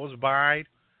that goes by,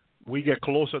 we get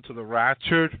closer to the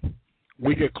rapture.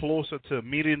 We get closer to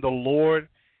meeting the Lord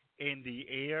in the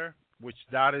air, which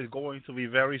that is going to be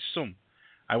very soon.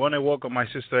 I want to welcome my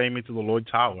sister Amy to the Lord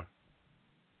Tower.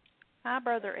 Hi,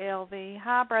 Brother LV.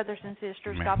 Hi, brothers and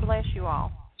sisters. Amen. God bless you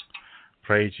all.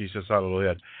 Praise Jesus,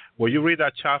 hallelujah. Will you read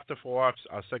that chapter for us,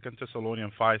 2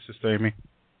 Thessalonians 5, Sister Amy?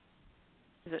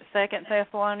 Is it 2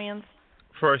 Thessalonians?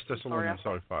 1 Thessalonians,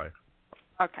 5.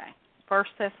 Okay, 1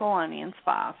 Thessalonians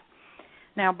 5.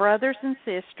 Now, brothers and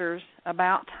sisters,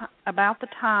 about the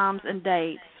times and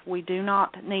dates, we do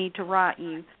not need to write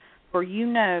you, for you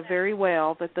know very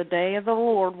well that the day of the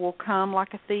Lord will come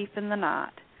like a thief in the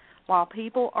night. While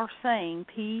people are saying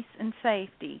peace and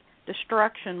safety,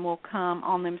 destruction will come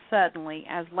on them suddenly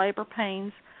as labor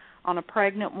pains on a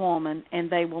pregnant woman, and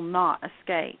they will not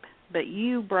escape. But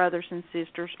you, brothers and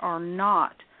sisters, are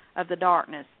not of the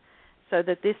darkness, so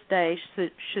that this day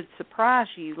should surprise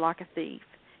you like a thief.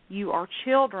 You are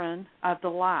children of the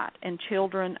light and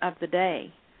children of the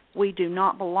day. We do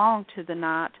not belong to the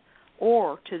night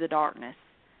or to the darkness.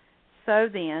 So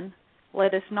then,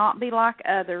 let us not be like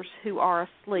others who are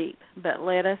asleep, but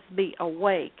let us be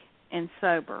awake and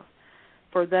sober.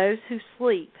 For those who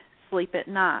sleep, sleep at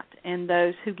night, and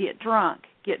those who get drunk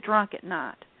at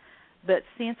night. But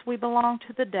since we belong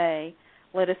to the day,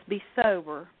 let us be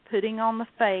sober, putting on the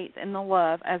faith and the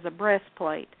love as a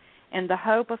breastplate, and the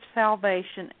hope of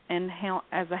salvation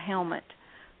as a helmet.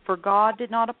 For God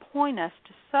did not appoint us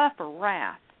to suffer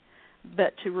wrath,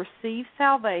 but to receive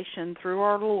salvation through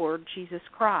our Lord Jesus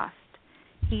Christ.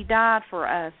 He died for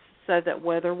us, so that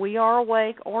whether we are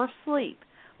awake or asleep,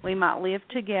 we might live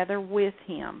together with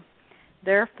him.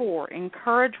 Therefore,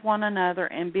 encourage one another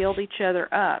and build each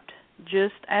other up,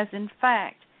 just as in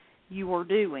fact you are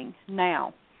doing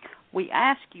now. We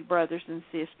ask you, brothers and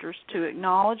sisters, to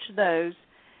acknowledge those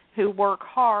who work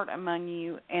hard among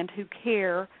you and who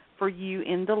care for you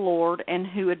in the Lord and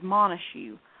who admonish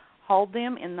you. Hold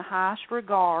them in the highest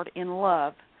regard in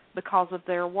love because of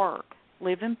their work.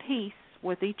 Live in peace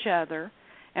with each other,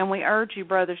 and we urge you,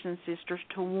 brothers and sisters,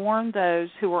 to warn those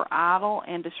who are idle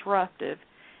and disruptive,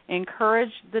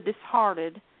 encourage the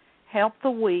disheartened, help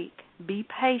the weak, be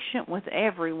patient with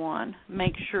everyone,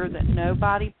 make sure that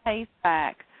nobody pays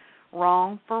back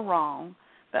wrong for wrong,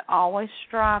 but always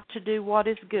strive to do what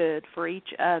is good for each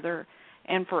other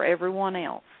and for everyone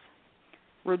else.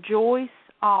 Rejoice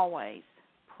always,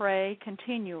 pray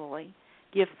continually,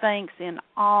 give thanks in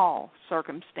all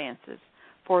circumstances,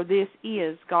 for this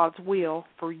is God's will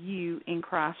for you in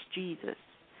Christ Jesus.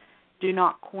 Do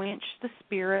not quench the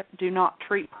Spirit, do not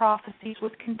treat prophecies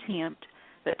with contempt,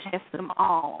 but test them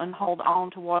all and hold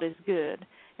on to what is good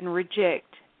and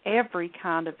reject every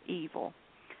kind of evil.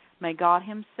 May God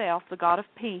himself, the God of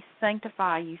peace,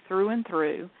 sanctify you through and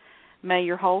through. May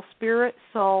your whole spirit,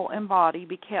 soul, and body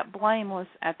be kept blameless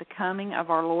at the coming of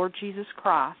our Lord Jesus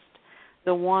Christ.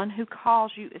 The one who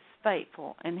calls you is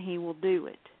faithful, and he will do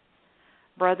it.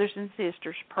 Brothers and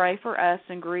sisters, pray for us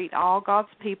and greet all God's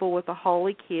people with a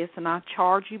holy kiss, and I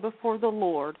charge you before the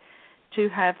Lord to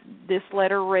have this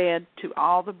letter read to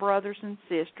all the brothers and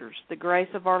sisters. The grace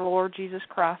of our Lord Jesus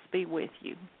Christ be with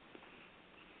you.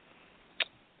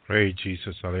 Praise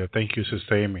Jesus, hallelujah. Thank you,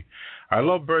 Sister Amy. I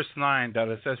love verse 9 that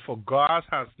it says, "For God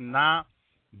has not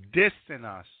destined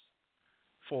us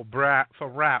for wrath,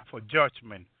 for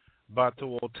judgment, but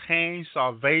to obtain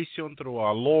salvation through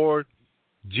our Lord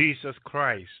Jesus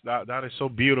Christ." That is so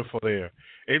beautiful there.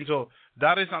 And so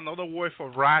that is another word for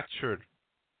rapture.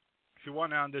 If you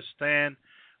want to understand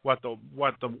what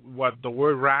the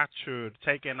word rapture,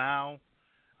 taken out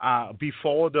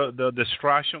before the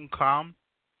destruction come,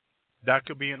 that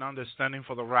could be an understanding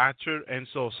for the rapture. And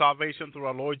so salvation through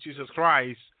our Lord Jesus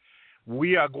Christ,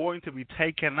 we are going to be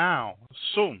taken out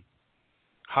soon.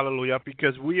 Hallelujah.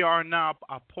 Because we are not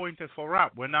appointed for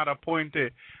wrath. We're not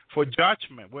appointed for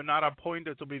judgment. We're not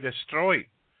appointed to be destroyed.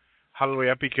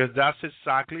 Hallelujah. Because that's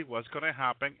exactly what's going to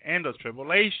happen in the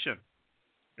tribulation.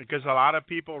 Because a lot of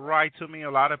people write to me,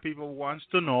 a lot of people wants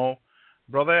to know,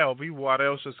 Brother Elvi, what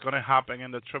else is going to happen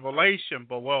in the tribulation?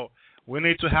 But, well, we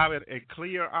need to have a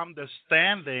clear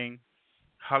understanding,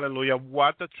 hallelujah,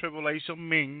 what the tribulation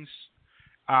means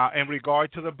in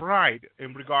regard to the bride,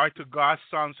 in regard to God's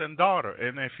sons and daughters.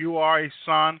 And if you are a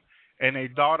son and a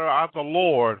daughter of the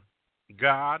Lord,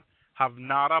 God have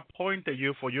not appointed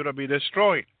you for you to be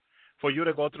destroyed, for you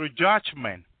to go through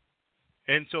judgment.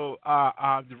 And so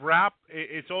the wrath,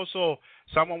 it's also,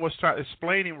 someone was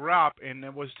explaining wrath, and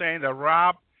it was saying that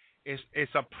wrath is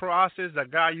a process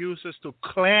that God uses to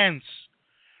cleanse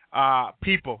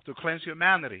people, to cleanse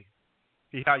humanity.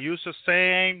 He had used the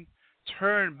same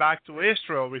term back to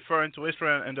Israel, referring to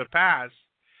Israel in the past.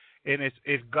 And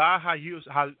if God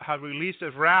had released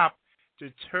his wrath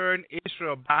to turn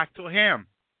Israel back to him.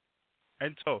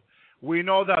 And so we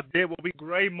know that there will be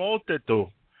great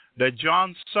multitude that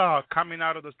John saw coming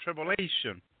out of the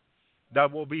tribulation,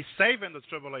 that will be saved in the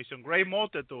tribulation. Great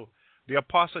multitude the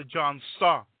Apostle John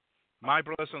saw. My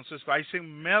brothers and sisters, I see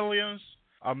millions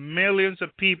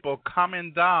of people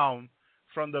coming down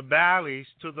from the valleys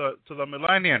to the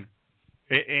millennium.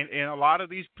 And a lot of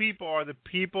these people are the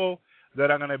people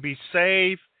that are going to be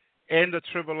saved in the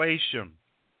tribulation.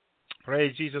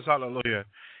 Praise Jesus, hallelujah.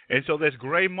 And so there's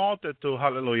great multitude,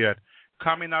 hallelujah,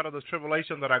 coming out of the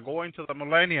tribulation that are going to the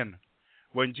millennium.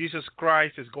 When Jesus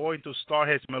Christ is going to start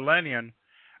his millennium,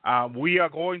 we are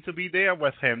going to be there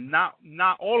with him.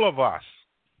 Not all of us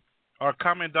are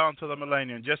coming down to the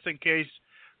millennium, just in case,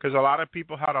 because a lot of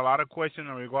people had a lot of questions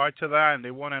in regard to that, and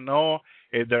they want to know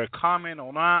if they're coming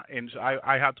or not. And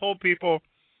I had told people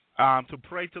to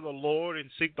pray to the Lord and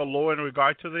seek the Lord in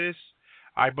regard to this.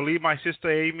 I believe my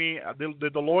sister Amy,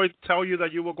 did the Lord tell you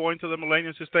that you were going to the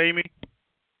millennium, Sister Amy?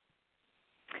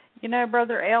 You know,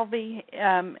 Brother Elvi,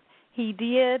 he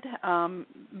did,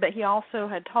 but he also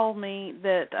had told me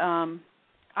that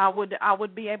I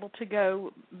would be able to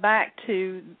go back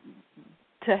to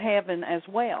heaven as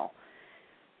well.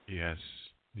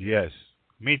 Yes,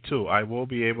 me too. I will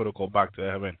be able to go back to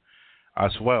heaven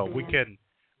as well. Mm-hmm.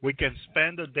 We can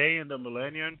spend the day in the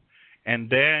millennium, and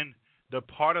then the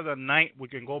part of the night we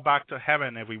can go back to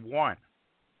heaven if we want,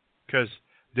 because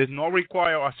there's no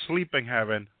require a sleep in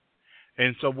heaven.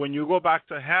 And so when you go back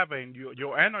to heaven,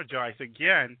 you're energized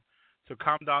again to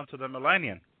come down to the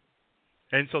millennium.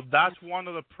 And so that's one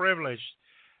of the privileges,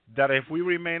 that if we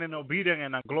remain in obedience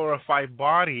in a glorified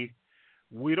body,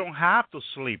 we don't have to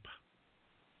sleep.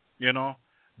 You know,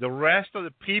 the rest of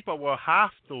the people will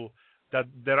have to,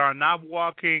 that are not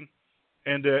walking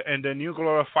in the new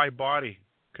glorified body,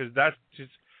 because that's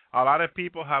just, a lot of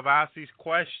people have asked these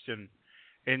questions,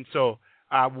 And so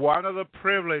one of the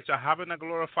privilege of having a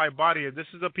glorified body, this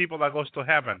is the people that goes to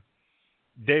heaven.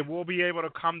 They will be able to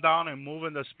come down and move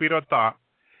in the speed of thought,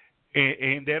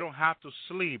 and they don't have to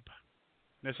sleep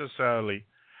necessarily.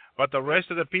 But the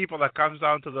rest of the people that comes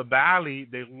down to the valley,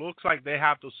 they looks like they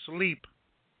have to sleep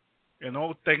and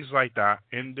all things like that.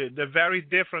 And they're very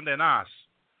different than us.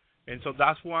 And so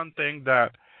that's one thing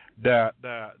that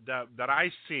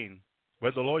I seen.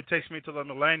 When the Lord takes me to the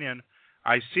millennium,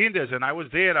 I seen this, and I was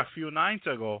there a few nights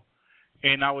ago,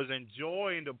 and I was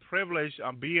enjoying the privilege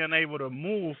of being able to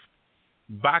move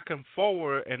back and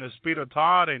forward in the speed of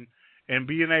thought and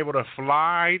being able to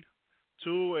fly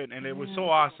too, and it was so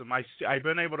awesome. I've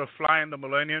been able to fly in the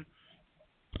millennium,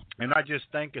 and I just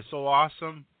think it's so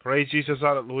awesome. Praise Jesus,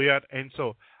 hallelujah. And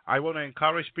so I want to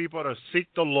encourage people to seek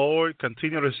the Lord,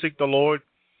 continue to seek the Lord,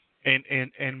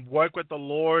 and work with the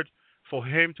Lord for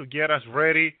Him to get us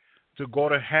ready to go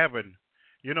to heaven.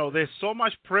 You know, there's so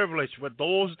much privilege with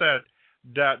those that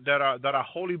are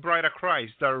holy bride of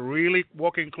Christ, that are really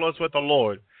walking close with the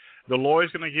Lord. The Lord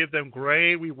is going to give them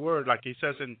great reward, like He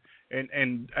says in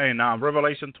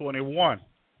Revelation 21.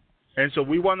 And so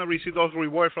we want to receive those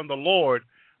rewards from the Lord.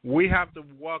 We have to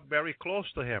walk very close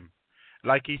to Him.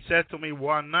 Like He said to me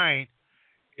one night,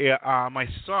 my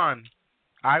son,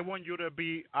 I want you to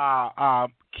be always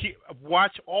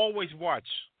watch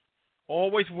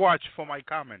for my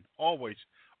coming. Always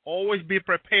be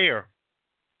prepared.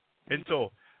 And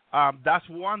so that's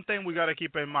one thing we got to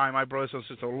keep in mind, my brothers and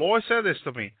sisters. The Lord said this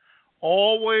to me.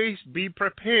 Always be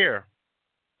prepared.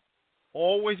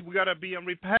 Always we got to be in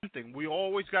repenting. We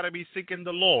always got to be seeking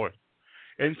the Lord.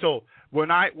 And so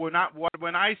when I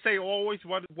say always,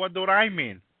 what do I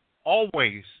mean?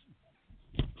 Always.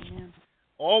 Yeah.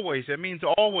 Always. It means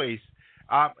always.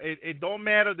 It don't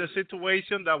matter the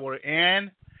situation that we're in.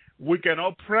 We can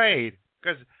all pray,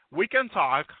 because we can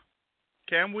talk,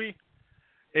 can we?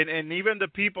 And even the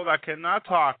people that cannot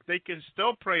talk, they can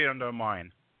still pray in their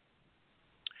mind.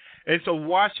 And so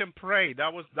watch and pray.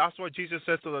 That's what Jesus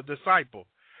said to the disciple.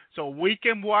 So we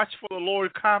can watch for the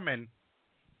Lord coming,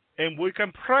 and we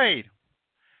can pray.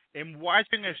 And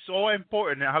watching is so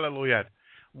important. Hallelujah.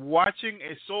 Watching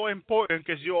is so important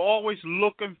because you're always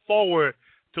looking forward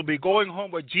to be going home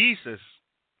with Jesus.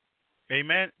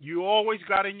 Amen. You always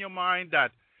got in your mind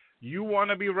that you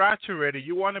want to be rapture ready.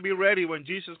 You want to be ready when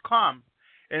Jesus comes.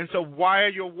 And so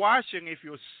while you're watching, if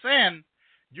you sin,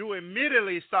 you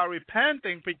immediately start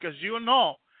repenting, because you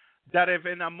know that if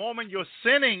in a moment you're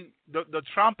sinning, the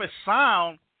trumpet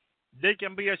sound, there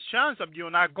can be a chance of you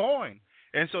not going.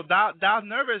 And so that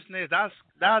nervousness,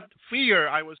 that fear,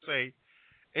 I would say,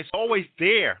 it's always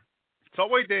there. It's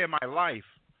always there in my life.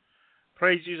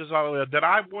 Praise Jesus, hallelujah. That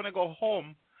I want to go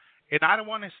home, and I don't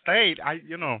want to stay.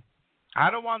 I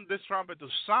don't want this trumpet to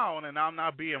sound, and I'm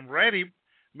not being ready,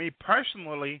 me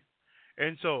personally.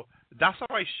 And so that's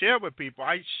how I share with people.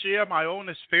 I share my own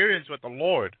experience with the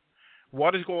Lord,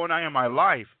 what is going on in my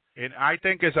life. And I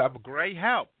think it's a great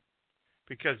help,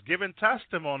 because giving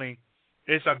testimony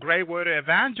is a great way to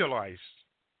evangelize.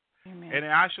 Amen. And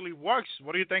it actually works.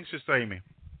 What do you think, Sister Amy?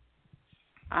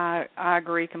 I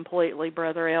agree completely,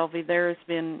 Brother Elvie. There's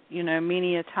been,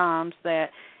 many a times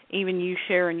that even you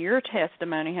sharing your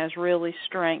testimony has really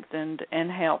strengthened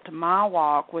and helped my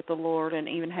walk with the Lord, and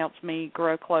even helps me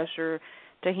grow closer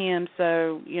to Him.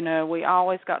 So, we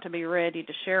always got to be ready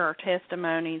to share our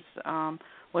testimonies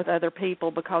with other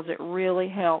people, because it really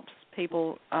helps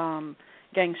people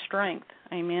gain strength.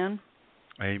 Amen.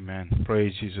 Amen.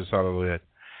 Praise Jesus. Hallelujah.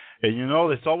 And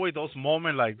there's always those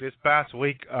moments like this past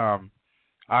week.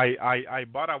 I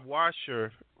bought a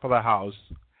washer for the house,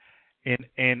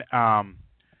 and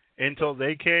until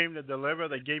they came to deliver,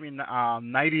 they gave me a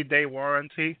 90-day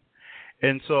warranty,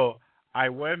 and so I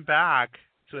went back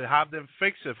to have them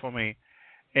fix it for me.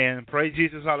 And praise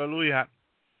Jesus, hallelujah.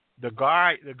 The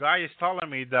guy is telling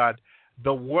me that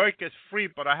the work is free,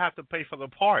 but I have to pay for the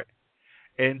part,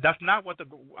 and that's not what the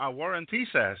warranty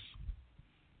says.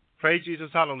 Praise Jesus,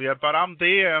 hallelujah. But I'm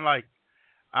there, and like,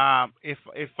 if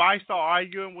I start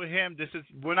arguing with him,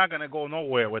 we're not gonna go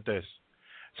nowhere with this.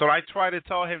 So I try to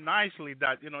tell him nicely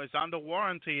that it's under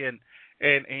warranty, and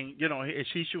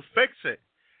he should fix it.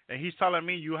 And he's telling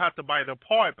me you have to buy the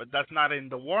part, but that's not in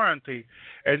the warranty.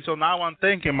 And so now I'm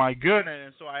thinking, my goodness.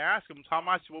 And so I asked him, how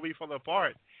much will be for the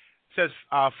part? He says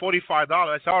 $45.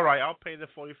 I said, all right, I'll pay the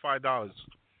 $45.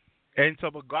 And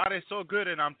so, but God is so good,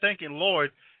 and I'm thinking,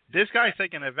 Lord, this guy is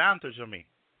taking advantage of me.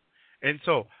 And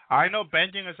so I know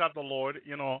benching is of the Lord.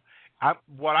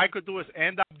 What I could do is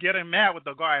end up getting mad with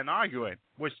the guy and arguing,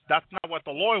 which that's not what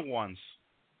the Lord wants.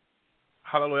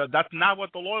 Hallelujah. That's not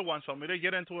what the Lord wants for me to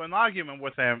get into an argument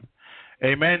with him.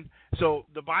 Amen. So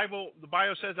the Bible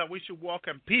says that we should walk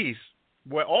in peace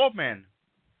with all men.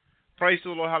 Praise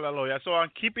the Lord, hallelujah. So I'm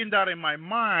keeping that in my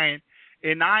mind,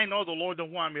 and I know the Lord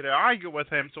don't want me to argue with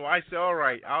him. So I say, all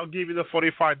right, I'll give you the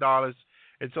 $45.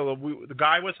 And so the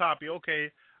guy was happy.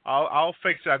 Okay, I'll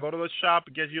fix it. I go to the shop,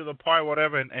 get you the part,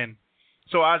 whatever. And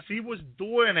so as he was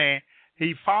doing it,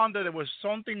 he found that it was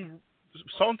something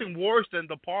worse than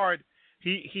the part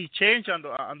he changed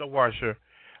on the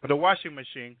washing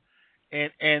machine,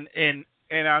 and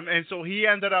so he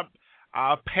ended up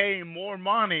paying more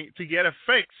money to get it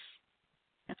fixed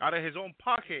out of his own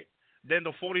pocket than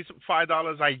the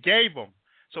 $45 I gave him.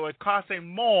 So it cost him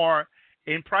more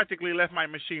and practically left my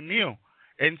machine new.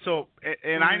 And so,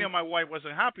 and I know my wife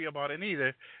wasn't happy about it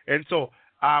either. And so,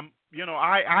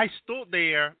 I stood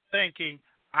there thinking,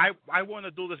 I want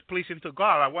to do this pleasing to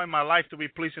God. I want my life to be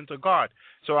pleasing to God.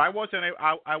 So I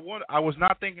was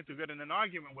not thinking to get in an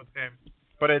argument with him,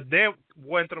 but it did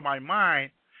went through my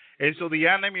mind. And so the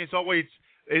enemy is always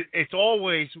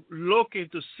looking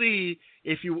to see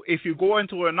if you go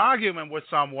into an argument with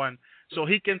someone, so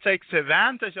he can take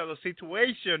advantage of the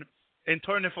situation and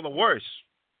turn it for the worse.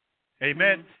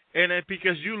 Amen. And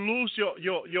because you lose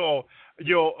your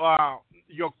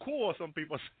cool, some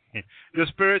people say, the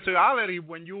spirituality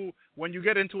when you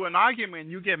get into an argument,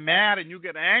 you get mad and you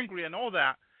get angry and all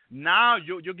that. Now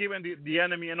you're giving the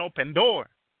enemy an open door,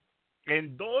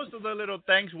 and those are the little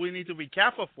things we need to be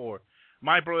careful for,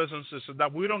 my brothers and sisters,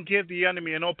 that we don't give the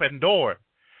enemy an open door,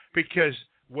 because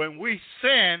when we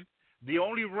sin, the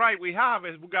only right we have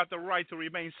is we got the right to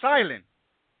remain silent.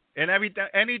 And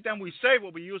anything we say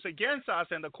will be used against us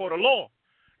in the court of law.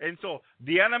 And so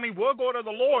the enemy will go to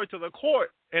the Lord, to the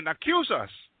court, and accuse us.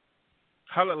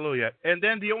 Hallelujah. And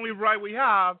then the only right we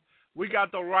have, we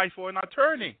got the right for an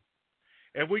attorney.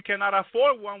 If we cannot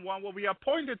afford one will be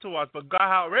appointed to us. But God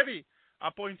already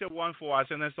appointed one for us,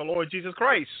 and it's the Lord Jesus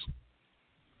Christ.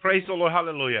 Praise the Lord.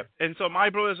 Hallelujah. And so, my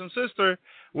brothers and sisters,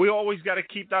 we always got to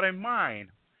keep that in mind.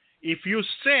 If you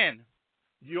sin,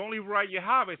 the only right you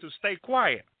have is to stay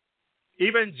quiet.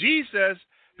 Even Jesus,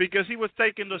 because he was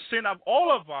taking the sin of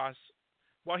all of us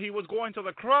while he was going to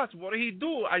the cross, what did he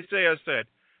do? Isaiah said,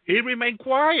 he remained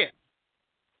quiet.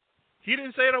 He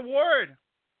didn't say a word.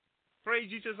 Praise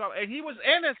Jesus. And he was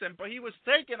innocent, but he was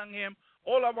taking on him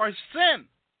all of our sin.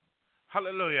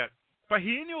 Hallelujah. But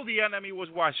he knew the enemy was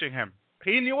watching him.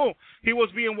 He knew he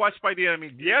was being watched by the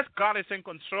enemy. Yes, God is in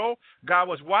control. God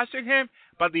was watching him,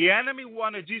 but the enemy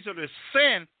wanted Jesus to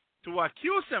sin to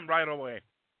accuse him right away.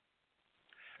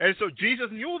 And so Jesus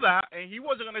knew that, and he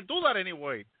wasn't going to do that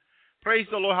anyway. Praise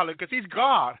the Lord, hallelujah, because he's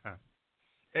God.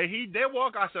 And he did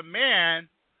walk as a man.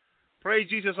 Praise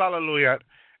Jesus, hallelujah.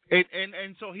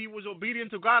 And so he was obedient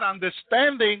to God,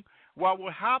 understanding what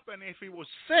would happen if he was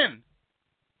sin.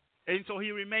 And so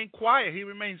he remained quiet. He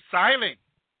remained silent.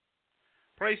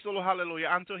 Praise the Lord, hallelujah,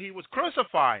 until he was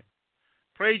crucified.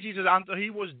 Praise Jesus, until he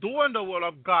was doing the will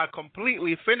of God,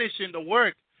 completely finishing the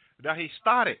work that he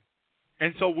started.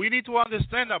 And so we need to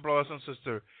understand that, brothers and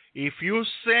sisters. If you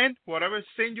sin, whatever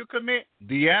sin you commit,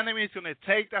 the enemy is going to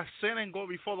take that sin and go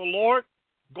before the Lord,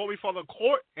 go before the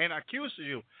court, and accuse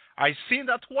you. I've seen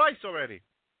that twice already.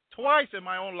 Twice in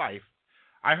my own life.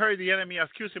 I heard the enemy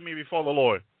accusing me before the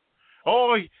Lord.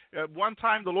 Oh, one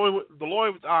time the Lord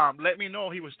let me know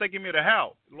he was taking me to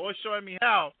hell. The Lord showing me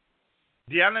hell.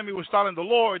 The enemy was telling the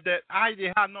Lord that I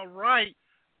had no right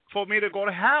for me to go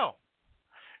to hell.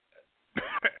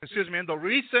 Excuse me. And the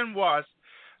reason was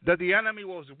that the enemy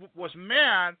was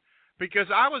mad because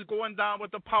I was going down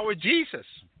with the power of Jesus.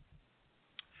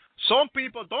 Some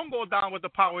people don't go down with the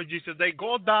power of Jesus. They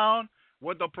go down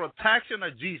with the protection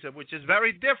of Jesus, which is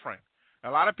very different. A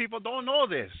lot of people don't know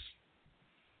this.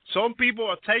 Some people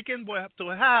are taken to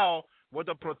hell with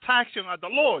the protection of the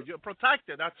Lord. You're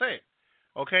protected. That's it.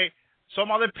 Okay? Some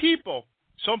people,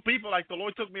 like the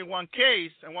Lord took me in one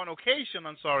occasion,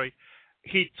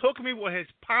 He took me with his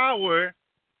power,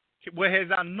 with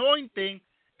his anointing,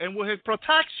 and with his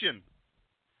protection.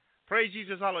 Praise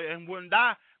Jesus, hallelujah. And when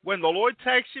the Lord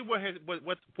takes you with his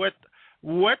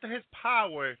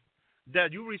power,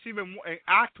 that you receive in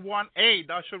Act 1:8,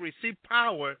 thou shalt receive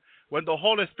power when the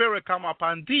Holy Spirit come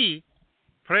upon thee.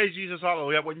 Praise Jesus,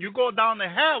 hallelujah. When you go down to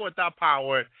hell with that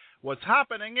power, what's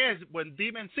happening is when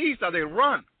demons see that, they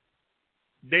run.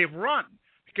 They run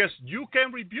because you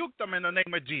can rebuke them in the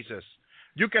name of Jesus.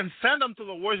 You can send them to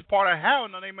the worst part of hell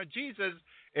in the name of Jesus,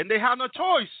 and they have no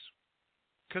choice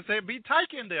because they'll be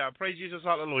taken there. Praise Jesus,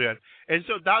 hallelujah. And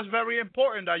so that's very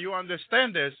important that you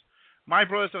understand this, my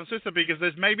brothers and sisters, because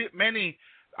there's maybe many,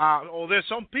 or there's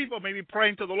some people maybe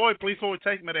praying to the Lord, please, Lord,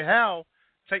 take me to hell.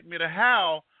 Take me to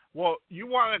hell. Well, you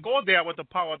want to go there with the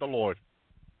power of the Lord.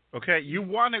 Okay, you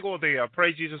want to go there,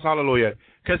 praise Jesus, hallelujah,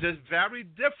 because it's very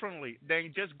differently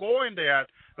than just going there.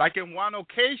 Like in one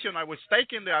occasion, I was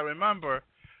taken there, I remember,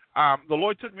 the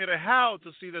Lord took me to hell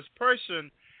to see this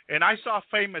person, and I saw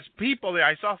famous people there.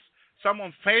 I saw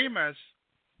someone famous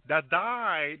that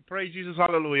died, praise Jesus,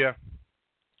 hallelujah.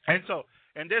 And so,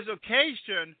 in this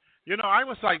occasion, you know, I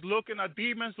was like looking at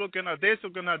demons, looking at this,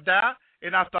 looking at that,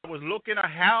 and after I was looking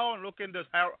at hell and looking at this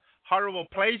horrible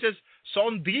places,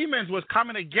 some demons was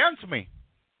coming against me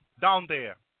down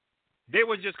there. They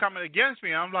were just coming against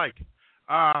me. I'm like,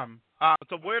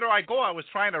 so where do I go? I was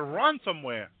trying to run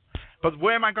somewhere. But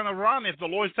where am I going to run if the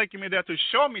Lord is taking me there to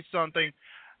show me something?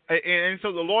 And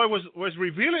so the Lord was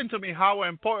revealing to me how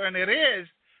important it is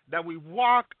that we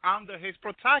walk under His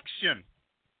protection.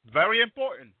 Very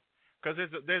important. Because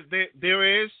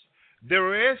there is,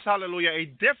 hallelujah, a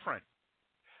difference.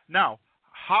 Now,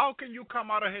 how can you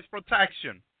come out of His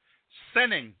protection?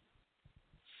 Sinning.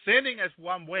 Sinning is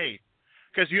one way.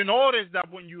 Because you notice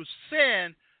that when you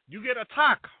sin, you get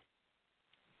attacked.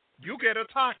 You get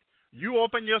attacked. You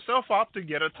open yourself up to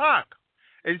get attacked.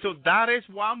 And so that is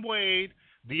one way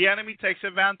the enemy takes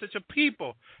advantage of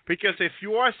people. Because if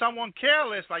you are someone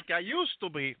careless like I used to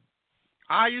be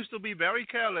very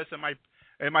careless in my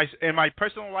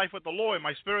personal life with the Lord, in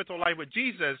my spiritual life with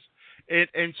Jesus,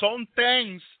 and some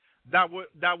things that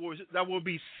will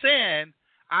be sin,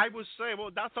 I would say, well,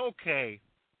 that's okay.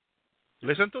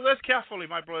 Listen to this carefully,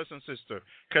 my brothers and sisters,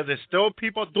 because there's still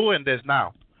people doing this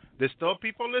now. There's still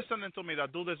people listening to me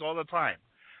that do this all the time.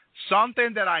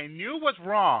 Something that I knew was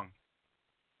wrong,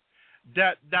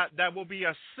 that will be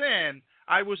a sin,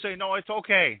 I would say, no, it's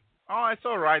okay. Oh, it's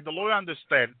all right. The Lord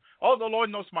understands. Oh, the Lord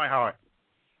knows my heart.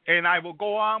 And I will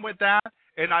go on with that,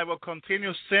 and I will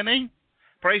continue sinning.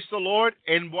 Praise the Lord.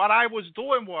 And what I was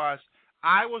doing was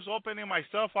I was opening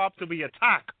myself up to be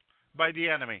attacked by the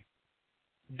enemy.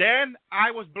 Then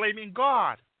I was blaming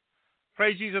God.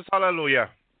 Praise Jesus. Hallelujah.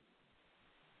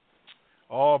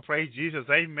 Oh, praise Jesus.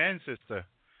 Amen, sister.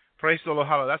 Praise the Lord.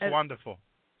 Hallelujah. That's wonderful.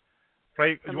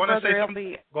 You want to say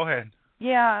something? Go ahead.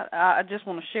 Yeah, I just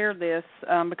want to share this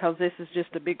because this is just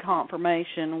a big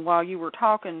confirmation. While you were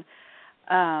talking,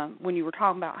 when you were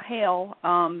talking about hell,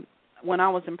 when I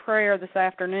was in prayer this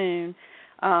afternoon,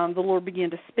 the Lord began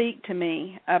to speak to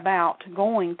me about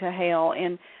going to hell.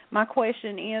 And my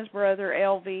question is, Brother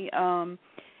Elvie, are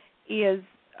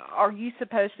you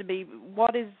supposed to be,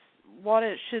 what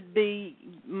it should be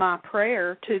my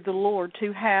prayer to the Lord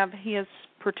to have His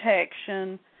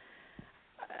protection?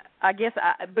 I guess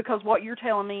because what you're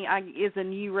telling me is a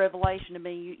new revelation to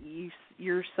me.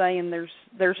 You're saying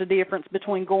there's a difference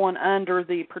between going under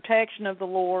the protection of the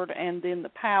Lord and then the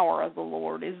power of the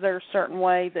Lord. Is there a certain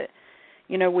way that,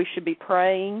 we should be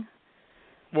praying?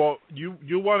 Well,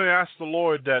 you want to ask the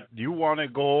Lord that you want to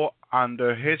go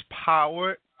under His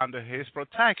power, under His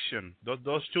protection.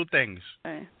 Those two things.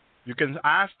 Okay. You can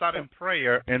ask that in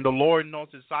prayer, and the Lord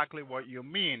knows exactly what you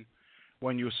mean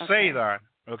when you say that.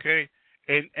 Okay.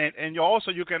 And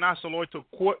you can ask the Lord to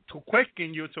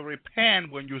quicken you to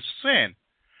repent when you sin.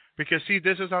 Because, see,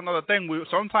 this is another thing.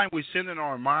 Sometimes we sin in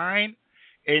our mind.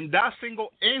 In that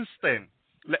single instant,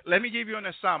 let me give you an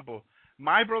example.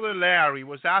 My brother Larry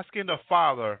was asking the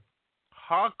Father,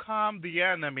 how come the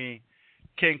enemy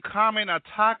can come and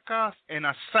attack us in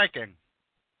a second?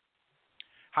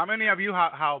 How many of you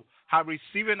have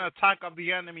received an attack of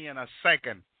the enemy in a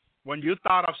second when you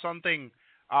thought of something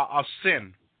of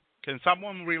sin? Can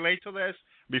someone relate to this?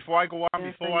 Before I go on,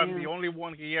 yes, before I'm the only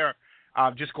one here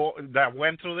that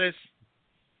went through this?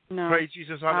 No. Praise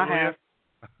Jesus, hallelujah. I have.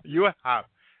 You have.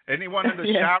 Anyone in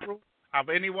the chat room? Have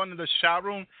anyone in the chat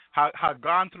room have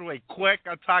gone through a quick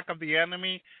attack of the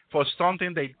enemy for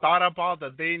something they thought about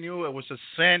that they knew it was a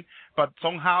sin, but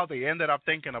somehow they ended up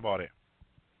thinking about it?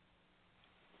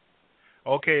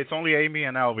 Okay, it's only Amy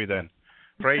and Elvie then.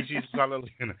 Praise Jesus, hallelujah.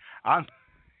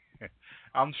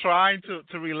 I'm trying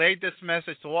to relate this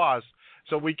message to us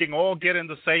so we can all get in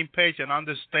the same page and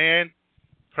understand.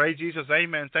 Praise Jesus.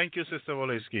 Amen. Thank you, Sister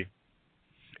Walensky.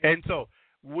 And so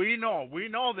we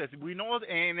know this. We know,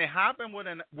 and it happened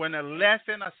when less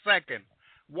than a second.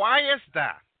 Why is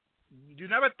that? You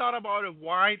never thought about it.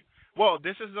 Why? Well,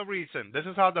 this is the reason. This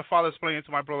is how the Father explained it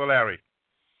to my brother Larry.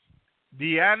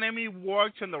 The enemy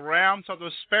works in the realms of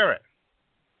the Spirit.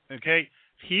 Okay?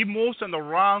 He moves in the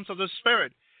realms of the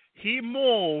Spirit. He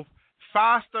moved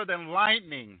faster than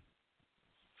lightning,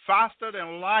 faster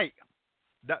than light,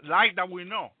 that light that we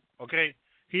know, okay?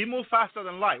 He moved faster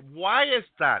than light. Why is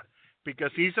that? Because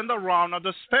he's in the realm of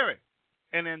the Spirit.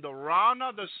 And in the realm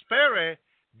of the Spirit,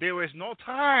 there is no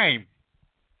time.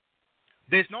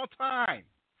 There's no time.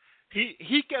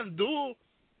 He can do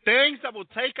things that will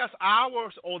take us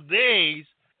hours or days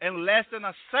in less than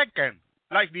a second.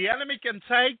 Like the enemy can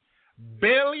take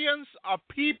billions of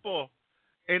people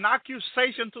in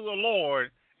accusation to the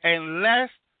Lord in less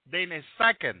than a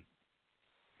second.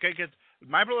 Okay, because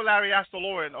my brother Larry asked the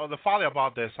Lord or the Father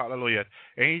about this, hallelujah.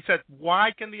 And he said,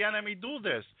 why can the enemy do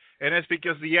this? And it's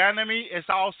because the enemy is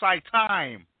outside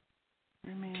time.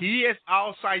 Amen. He is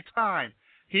outside time.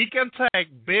 He can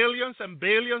take billions and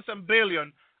billions and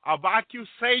billions of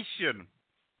accusation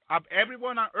of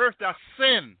everyone on earth that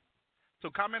sinned to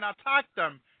come and attack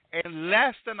them in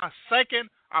less than a second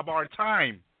of our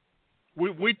time.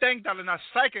 We think that in a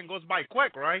second goes by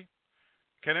quick, right?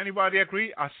 Can anybody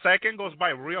agree? A second goes by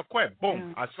real quick.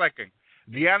 Boom, a second.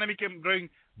 The enemy can bring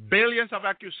billions of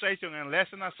accusations in less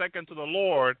than a second to the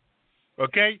Lord.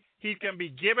 Okay? He can be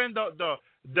given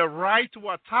the right to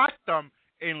attack them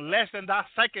in less than that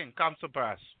second comes to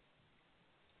pass.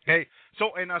 Okay?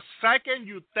 So in a second,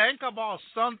 you think about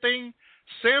something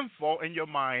sinful in your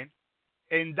mind.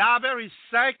 In that very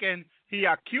second, he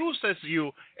accuses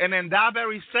you. And in that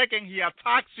very second, he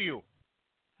attacks you.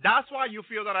 That's why you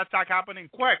feel that attack happening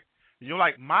quick. You're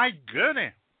like, my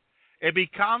goodness. It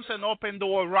becomes an open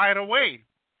door right away.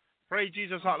 Praise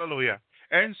Jesus, hallelujah.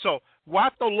 And so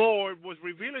what the Lord was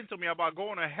revealing to me about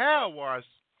going to hell was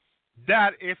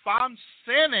that if I'm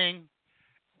sinning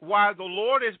while the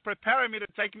Lord is preparing me to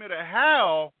take me to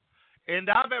hell, in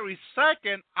that very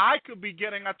second, I could be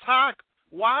getting attacked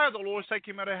while the Lord is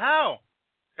taking me to hell.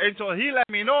 And so he let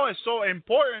me know it's so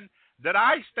important that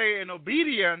I stay in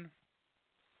obedience.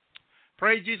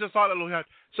 Praise Jesus, hallelujah.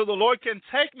 So the Lord can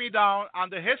take me down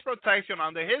under his protection,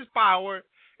 under his power,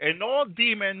 and no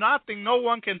demon, nothing, no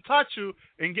one can touch you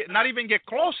and not even get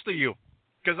close to you.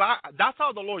 Because that's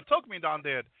how the Lord took me down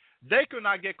there. They could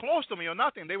not get close to me or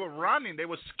nothing. They were running. They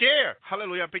were scared.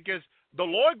 Hallelujah. Because the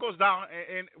Lord goes down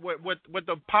with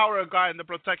the power of God and the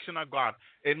protection of God.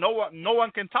 And no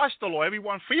one can touch the Lord.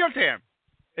 Everyone feared him.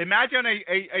 Imagine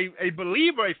a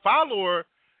believer, a follower,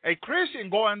 a Christian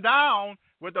going down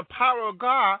with the power of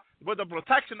God, with the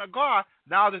protection of God.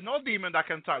 Now there's no demon that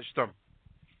can touch them.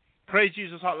 Praise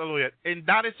Jesus, hallelujah. And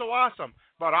that is so awesome.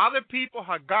 But other people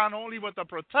have gone only with the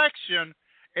protection,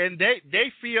 and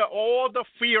they fear all the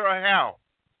fear of hell.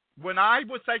 When I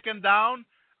was taken down,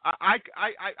 I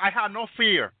had no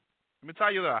fear. Let me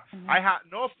tell you that. Mm-hmm. I had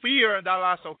no fear in that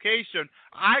last occasion.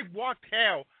 I walked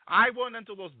hell. I went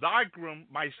into those dark rooms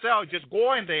myself, just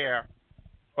going there.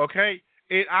 Okay?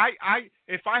 If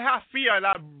I have fear, I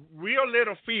have real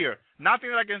little fear. Nothing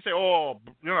that I can say,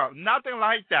 nothing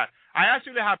like that. I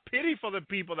actually have pity for the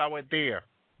people that were there.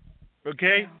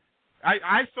 Okay? Yeah.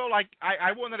 I felt like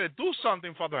I wanted to do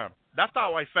something for them. That's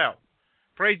how I felt.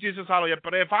 Praise Jesus, hallelujah.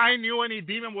 But if I knew any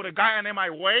demon would have gotten in my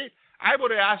way, I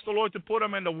would have asked the Lord to put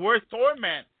them in the worst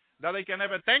torment that they can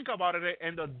ever think about it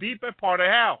in the deeper part of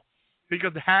hell.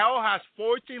 Because hell has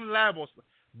 14 levels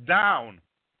down.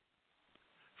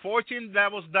 14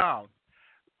 levels down.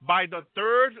 By the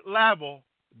third level,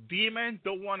 demons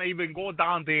don't want to even go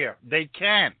down there. They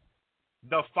can't.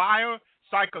 The fire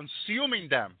starts consuming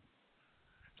them.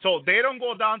 So they don't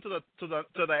go down to the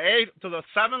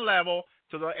 7th level,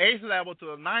 to the 8th level, to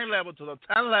the 9th level, to the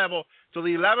 10th level, to the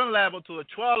 11th level, to the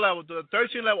 12th level, to the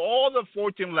 13th level, all the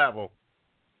 14th level.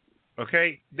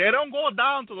 Okay? They don't go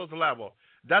down to those levels.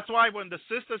 That's why when the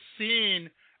sister seen,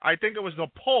 I think it was the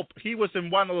Pope, he was in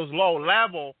one of those low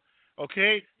levels.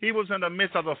 Okay? He was in the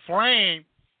midst of the flame.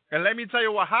 And let me tell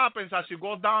you what happens as you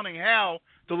go down in hell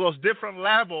to those different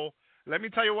levels. Let me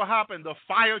tell you what happens. The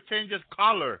fire changes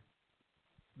color.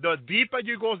 The deeper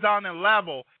you go down in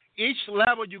level, each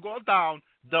level you go down,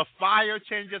 the fire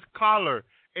changes color.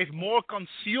 It's more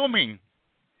consuming.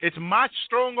 It's much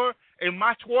stronger and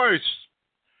much worse.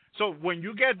 So when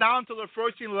you get down to the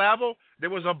 13th level, there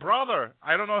was a brother.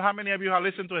 I don't know how many of you have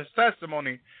listened to his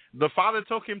testimony. The Father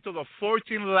took him to the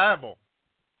 14th level.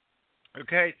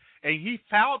 Okay? And he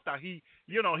felt that he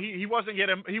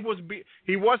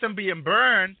wasn't being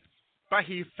burned, but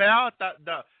he felt that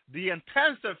the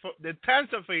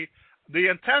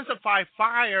intensified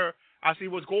fire as he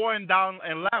was going down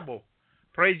in level.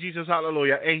 Praise Jesus,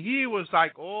 hallelujah. And he was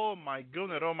like, oh my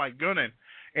goodness.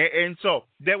 And so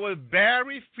there were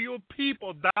very few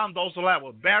people down those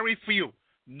levels. Very few.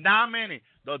 Not many.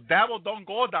 The devil don't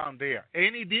go down there.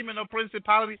 Any demon or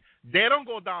principality, they don't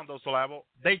go down those levels.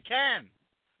 They can.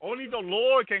 Only the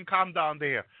Lord can come down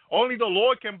there. Only the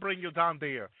Lord can bring you down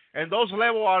there. And those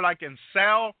levels are like in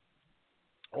cell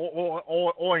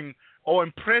or in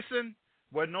prison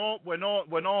with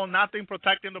nothing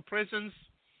protecting the prisons.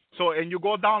 So and you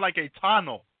go down like a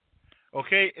tunnel.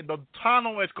 Okay, and the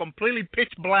tunnel is completely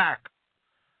pitch black.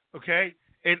 Okay,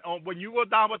 And when you go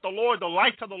down with the Lord, the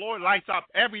light of the Lord lights up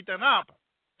everything up.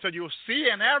 So you see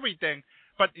and everything.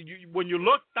 But when you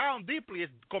look down deeply,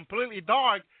 it's completely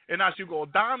dark. And as you go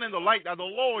down in the light of the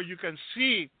Lord, you can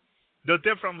see the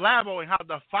different level and how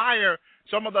the fire,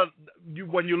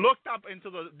 when you looked up into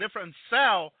the different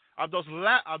cell of those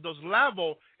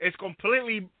level, it's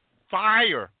completely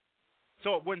fire.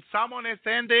 So when someone is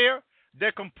in there,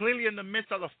 they're completely in the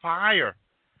midst of the fire.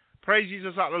 Praise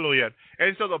Jesus, hallelujah.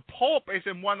 And so the Pope is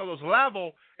in one of those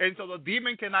levels, and so the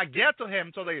demon cannot get to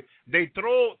him, so they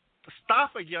throw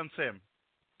stuff against him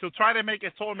to try to make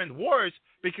his torment worse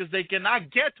because they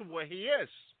cannot get to where he is.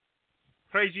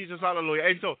 Praise Jesus, hallelujah.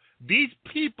 And so these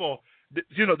people,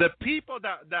 the people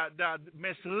that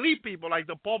mislead people, like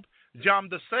the Pope John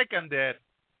II did,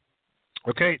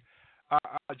 okay,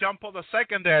 John Paul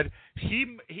II did, he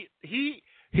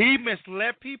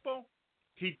misled people.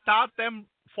 He taught them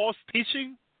false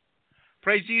teaching.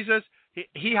 Praise Jesus.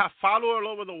 He has followers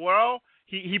all over the world.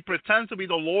 He pretends to be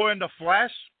the Lord in the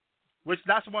flesh, which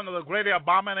that's one of the greatest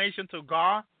abominations to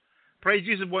God. Praise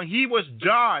Jesus. When he was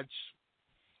judged,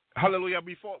 hallelujah,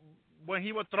 when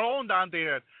he was thrown down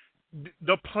there,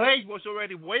 the place was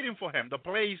already waiting for him. The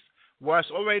place was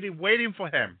already waiting for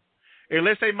him. And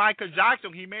let's say Michael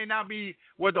Jackson, he may not be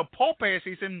where the Pope is.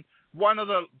 He's in one of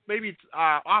the maybe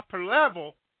upper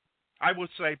level, I would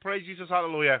say. Praise Jesus,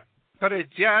 hallelujah. But it's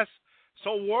just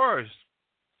so worse.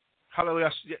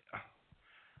 Hallelujah.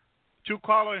 True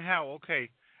color in hell, okay.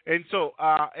 And so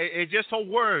it's just so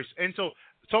worse. And so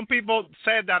some people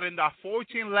said that in the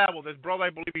 14 level, this brother, I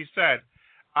believe he said,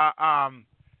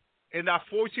 in that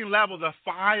 14 level, the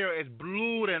fire is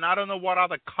blue and I don't know what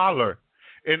other color.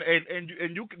 And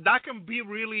you that can be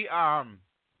really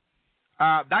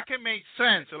that can make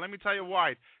sense. And let me tell you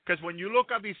why. Because when you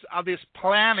look at this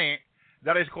planet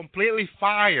that is completely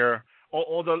fire,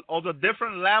 or the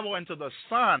different level into the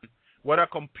sun with a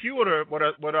computer, with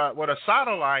a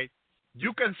satellite,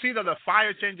 you can see that the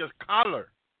fire changes color.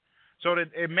 So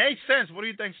it makes sense. What do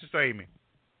you think, Sister Amy?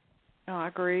 Oh, I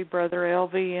agree, Brother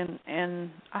LV, and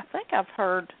I think I've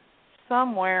heard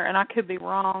somewhere, and I could be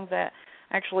wrong, that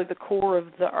actually the core of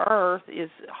the earth is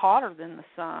hotter than the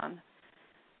sun.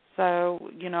 So,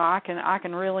 I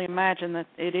can really imagine that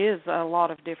it is a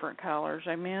lot of different colors.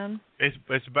 Amen? It's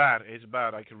bad. It's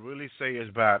bad. I can really say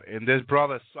it's bad. And this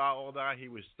brother saw all that. He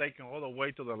was taken all the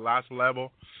way to the last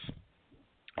level.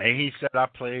 And he said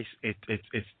that place,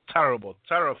 it's terrible,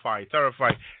 terrifying.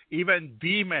 Even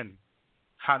demons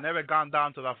have never gone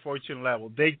down to that 14 level.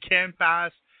 They can't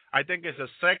pass, I think it's the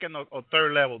second or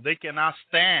third level. They cannot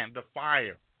stand the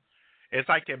fire. It's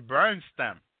like it burns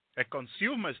them. It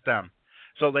consumes them.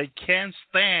 So they can't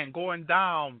stand going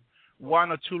down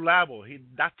one or two levels.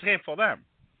 That's it for them.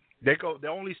 They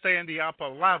only stay in the upper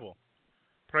level.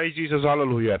 Praise Jesus,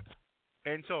 hallelujah.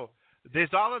 And so there's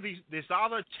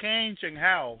other change in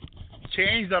hell,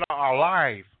 change that are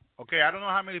alive. Okay, I don't know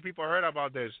how many people heard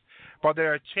about this, but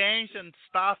there are chains and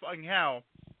stuff in hell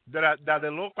that they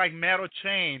look like metal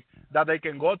chain that they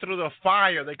can go through the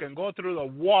fire, they can go through the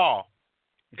wall.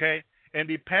 Okay, and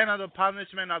depending on the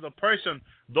punishment of the person,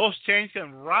 those chains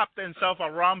can wrap themselves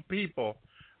around people.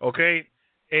 Okay,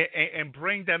 and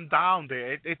bring them down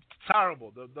there. It's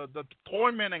terrible. The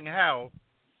torment in hell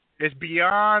is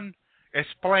beyond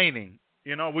explaining.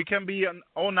 We can be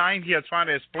all nine here trying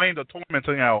to explain the torment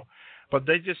in hell, but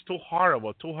they're just too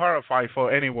horrible, too horrifying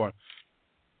for anyone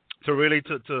to really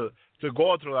to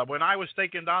go through that. When I was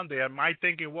taken down there, my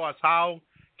thinking was, how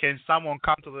can someone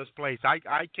come to this place?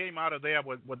 I came out of there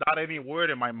without any word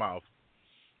in my mouth.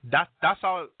 That's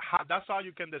how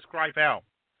you can describe hell.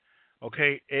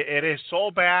 Okay, it is so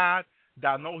bad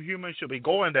that no human should be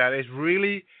going there. It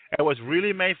was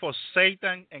really made for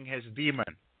Satan and his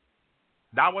demon.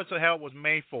 That was what hell was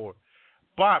made for.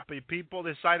 But if people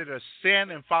decided to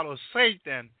sin and follow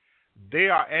Satan, they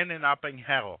are ending up in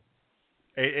hell.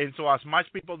 And so as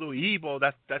much people do evil,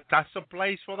 that's a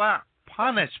place for that.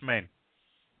 Punishment.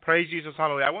 Praise Jesus,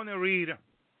 hallelujah.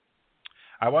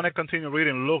 I want to continue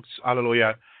reading Luke,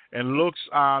 hallelujah. In Luke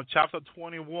chapter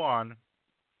 21,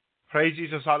 praise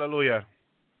Jesus, hallelujah.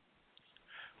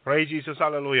 Praise Jesus,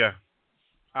 hallelujah.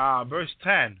 Verse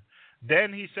 10.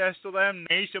 Then he says to them,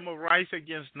 nation will rise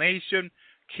against nation,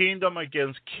 kingdom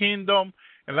against kingdom.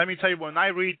 And let me tell you, when I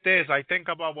read this, I think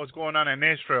about what's going on in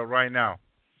Israel right now.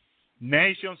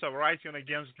 Nations are rising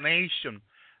against nation.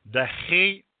 The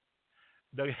hate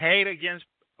against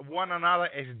one another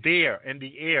is there in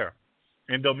the air,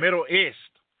 in the Middle East.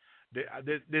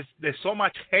 There's so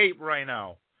much hate right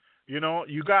now.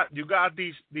 You got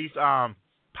these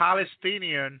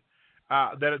Palestinian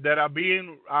that are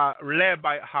being led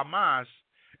by Hamas,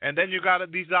 And then you got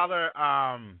these other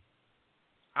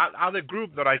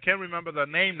group that I can't remember the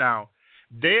name now.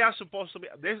 They are supposed to be,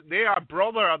 they are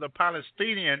brother of the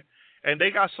Palestinian, and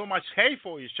they got so much hate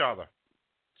for each other.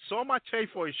 So much hate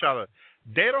for each other.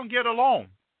 They don't get along.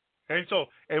 And so,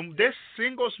 in this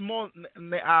single small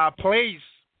place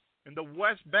in the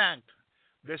West Bank,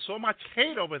 there's so much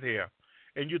hate over there.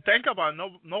 And you think about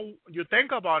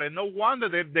it, no wonder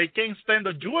they can't stand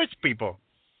the Jewish people,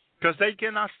 because they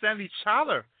cannot stand each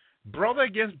other. Brother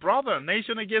against brother,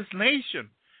 nation against nation.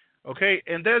 Okay,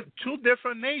 and there's two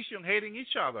different nations hating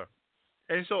each other.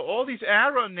 And so all these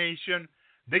Arab nations,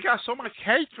 they got so much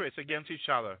hatred against each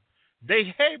other. They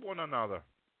hate one another.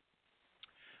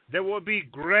 There will be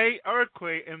great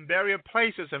earthquake in various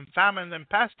places, and famine and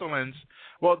pestilence.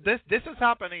 Well, this is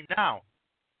happening now.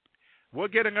 We're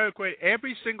getting earthquake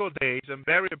every single day in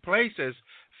various places.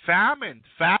 Famines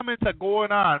are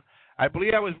going on. I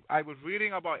believe I was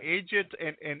reading about Egypt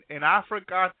and in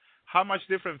Africa, how much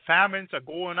different famines are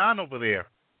going on over there.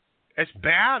 It's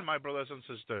bad, my brothers and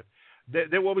sisters.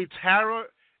 There will be terror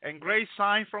and great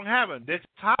signs from heaven. This is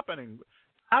happening.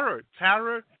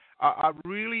 Terror are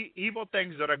really evil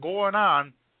things that are going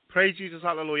on. Praise Jesus,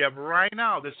 hallelujah. Right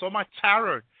now, there's so much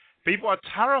terror. People are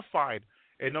terrified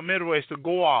in the Midwest to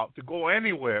go out, to go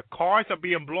anywhere. Cars are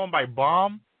being blown by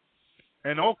bombs,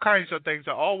 and all kinds of things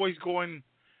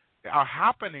are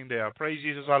happening there. Praise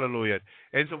Jesus, hallelujah.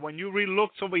 And so when you really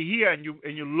look over here and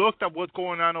you looked at what's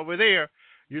going on over there,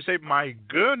 you say, my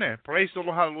goodness, praise the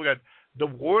Lord, hallelujah. The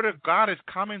word of God is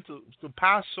coming to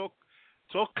pass so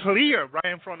clear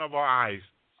right in front of our eyes.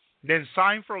 Then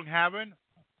sign from heaven.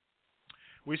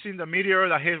 We've seen the meteor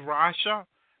that hit Russia.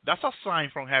 That's a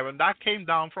sign from heaven. That came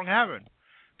down from heaven.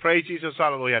 Praise Jesus,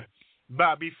 hallelujah.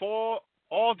 But before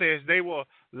all this, they will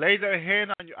lay their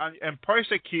hand on you and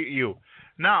persecute you.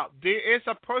 Now, there is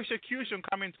a persecution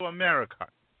coming to America.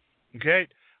 Okay?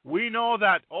 We know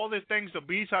that all these things the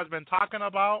beast has been talking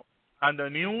about on the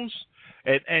news,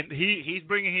 and he's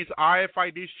bringing his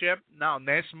RFID chip now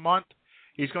next month.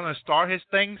 He's going to start his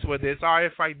things with his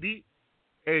RFID.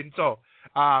 And so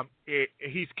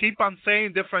he keeps on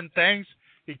saying different things.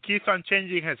 He keeps on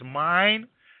changing his mind.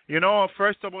 You know,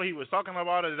 first of all, he was talking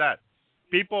about is that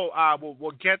people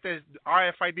will get this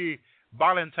RFID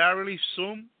voluntarily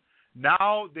soon.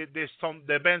 Now, there's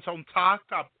been some talk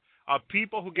of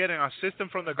people who getting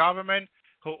assistance from the government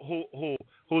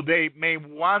who they may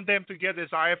want them to get this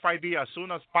RFID as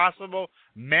soon as possible,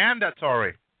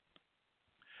 mandatory.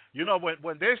 You know,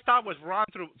 when this stuff was run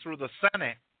through the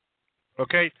Senate,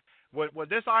 okay, when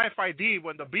this RFID,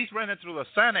 when the beast ran it through the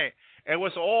Senate, it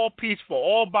was all peaceful,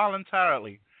 all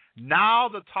voluntarily. Now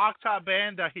the talks have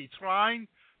been that he's trying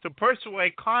to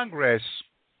persuade Congress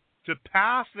to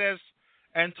pass this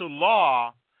into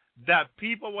law that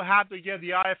people will have to get the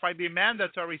RFID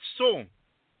mandatory soon.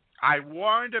 I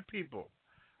warned the people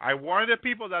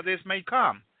that this may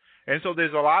come. And so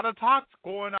there's a lot of talk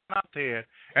going on out there.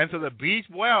 And so the beast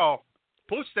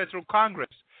pushed it through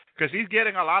Congress because he's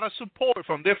getting a lot of support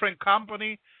from different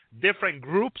companies, different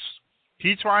groups.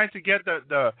 He's trying to get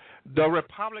the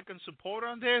Republican support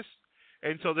on this.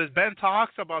 And so there's been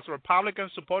talks about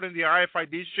Republicans supporting the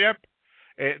RFID chip,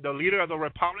 the leader of the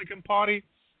Republican Party.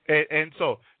 And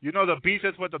so, you know, the beast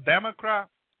is with the Democrat.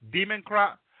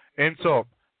 And so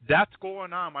that's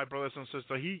going on, my brothers and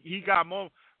sisters. He got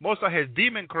most of his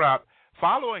demon crap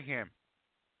following him.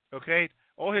 Okay?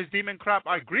 All his demon crap,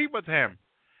 I agree with him.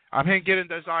 I'm getting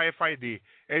this RFID.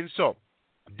 And so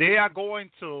they are going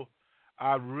to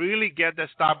really get this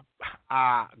stuff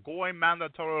going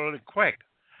mandatorily quick.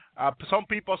 Some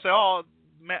people say,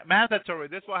 mandatory.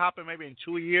 This will happen maybe in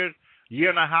 2 years, year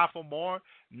and a half or more.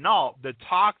 No, the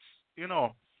talks, you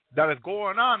know, that is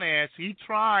going on is he's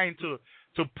trying to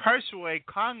persuade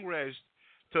Congress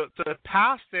to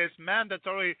pass this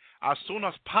mandatory as soon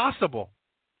as possible.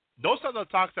 Those are the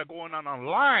talks that are going on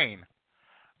online.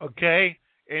 Okay?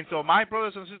 And so, my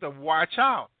brothers and sisters, watch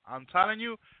out. I'm telling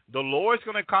you, the Lord is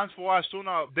going to come for us soon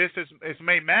as this is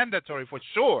made mandatory for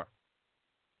sure.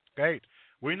 Okay?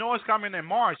 We know it's coming in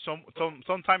March,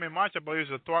 sometime in March. I believe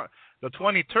it's the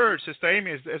 23rd. Sister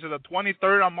Amy, is it the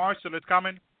 23rd of March that it's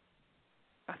coming?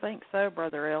 I think so,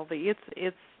 Brother Elvie.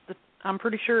 I'm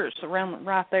pretty sure it's around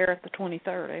right there at the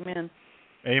 23rd. Amen.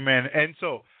 Amen. And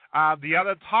so the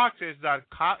other talk is that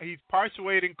he's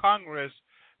persuading Congress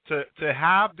to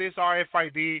have this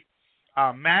RFID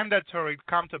mandatory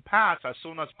come to pass as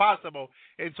soon as possible.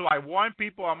 And so I warned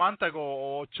people a month ago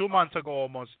or 2 months ago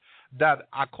almost that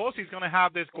of course he's going to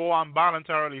have this go on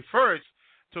voluntarily first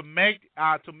to make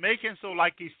him so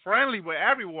like he's friendly with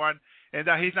everyone and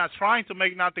that he's not trying to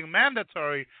make nothing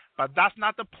mandatory. But that's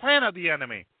not the plan of the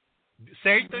enemy.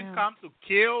 Satan comes to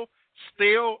kill,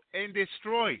 steal, and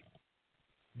destroy.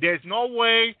 There's no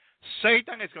way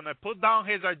Satan is going to put down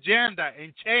his agenda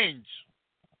and change.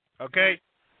 Okay?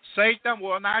 Satan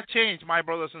will not change, my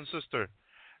brothers and sisters.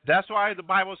 That's why the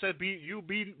Bible says,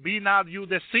 be not you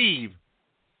deceived.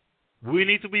 We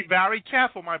need to be very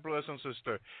careful, my brothers and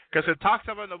sisters, because it talks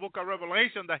about in the book of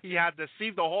Revelation that he had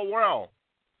deceived the whole world,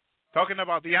 talking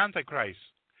about the Antichrist.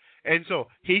 And so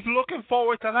he's looking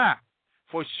forward to that.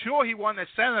 For sure, he wanted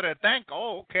Senator to think,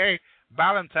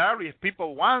 voluntarily, if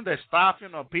people want this stuff,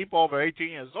 people over 18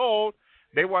 years old,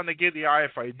 they want to get the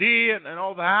RFID and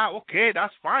all that. Okay,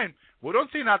 that's fine. We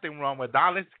don't see nothing wrong with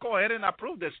that. Let's go ahead and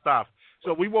approve this stuff.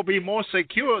 So we will be more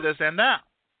secure, this and that.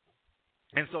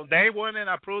 And so they wouldn't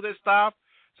approve this stuff.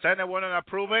 Senate wouldn't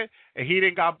approve it. And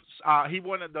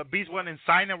the beast went and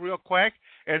signed it real quick.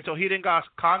 And so he didn't got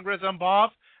Congress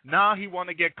involved. Now he want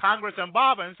to get Congress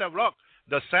involved and said, look,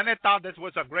 the Senate thought this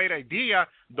was a great idea.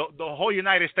 The whole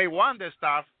United States want this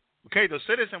stuff. Okay, the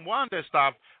citizens want this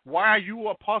stuff. Why are you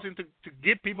opposing to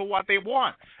give people what they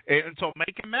want? And so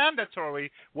make it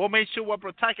mandatory. We'll make sure we'll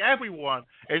protect everyone.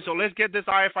 And so let's get this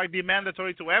RFID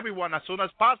mandatory to everyone as soon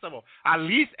as possible. At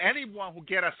least anyone who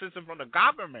get assistance from the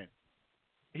government.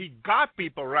 He got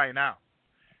people right now.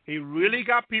 He really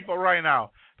got people right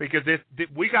now because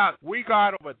we got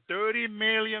over 30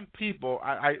 million people.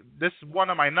 This is one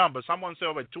of my numbers. Someone said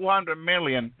over 200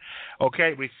 million,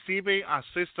 receiving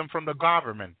assistance from the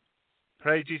government.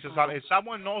 Praise Jesus. If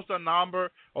someone knows the number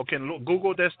or can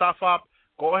Google this stuff up,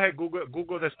 go ahead,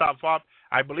 Google this stuff up.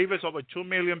 I believe it's over 2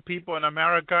 million people in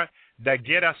America that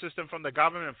get assistance from the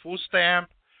government, food stamp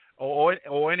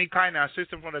or any kind of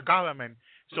assistance from the government.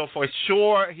 So for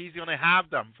sure, he's going to have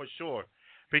them, for sure.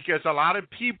 Because a lot of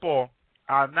people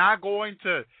are not going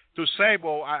to say,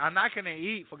 well, I'm not going to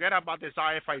eat. Forget about this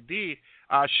RFID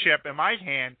chip in my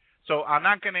hand. So I'm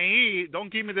not going to eat.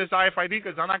 Don't give me this RFID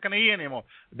because I'm not going to eat anymore.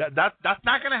 That's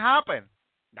not going to happen.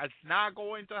 That's not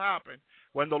going to happen.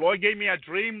 When the Lord gave me a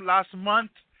dream last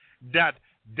month that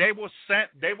they will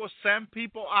send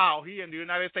people out here in the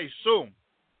United States soon.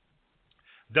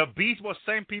 The beast will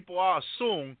send people out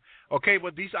soon. Okay,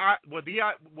 with these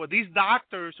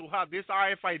doctors who have this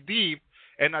RFID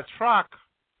in a truck,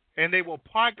 and they will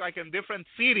park like in different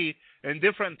city, in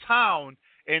different town,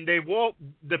 and they will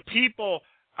the people.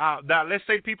 That let's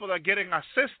say people that are getting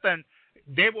assistance,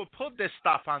 they will put this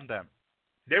stuff on them.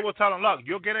 They will tell them, look,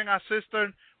 you're getting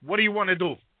assistance. What do you want to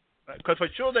do? Because for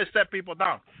sure they set people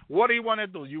down. What do you want to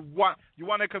do? You want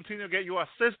to continue to get your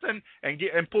assistance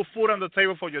and put food on the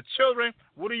table for your children?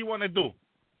 What do you want to do?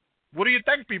 What do you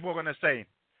think people are going to say?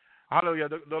 Hallelujah.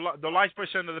 The large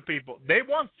percent of the people, they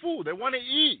want food. They want to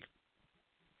eat.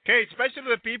 Okay, especially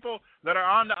the people that are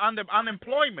on the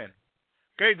unemployment.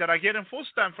 Okay, that are getting food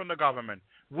stamp from the government.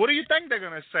 What do you think they're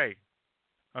going to say?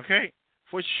 Okay,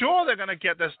 for sure they're going to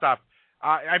get this stuff.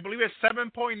 I believe it's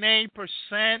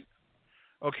 7.8%,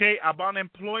 okay, of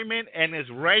unemployment, and it's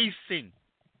racing.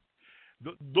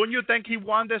 Don't you think he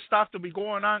wants this stuff to be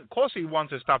going on? Of course he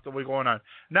wants this stuff to be going on.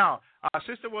 Now,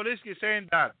 Sister Walensky is saying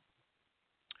that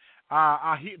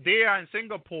they are in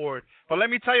Singapore. But let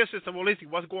me tell you, Sister Walensky,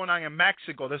 what's going on in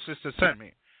Mexico. The sister sent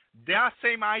me. That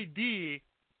same ID.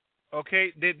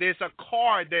 Okay, there's a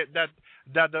card that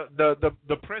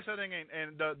the president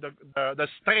and the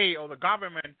state or the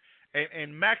government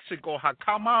in Mexico had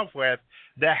come up with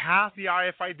that has the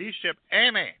RFID chip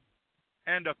in it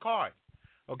and the card.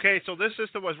 Okay, so this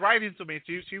sister was writing to me.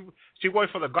 She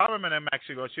worked for the government in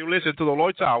Mexico. She listened to the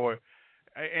Lord's Hour,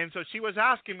 and so she was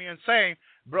asking me and saying,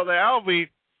 Brother Elvi,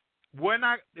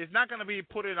 it's not going to be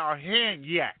put in our hand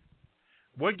yet.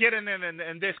 We're getting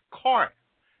in this card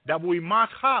that we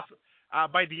must have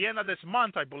by the end of this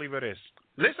month, I believe it is.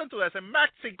 Listen to this. In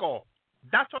Mexico,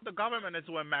 that's what the government is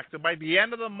doing in Mexico. By the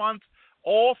end of the month,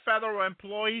 all federal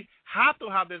employees have to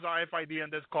have this RFID in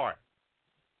this card.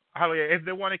 Hallelujah, if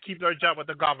they want to keep their job with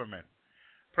the government.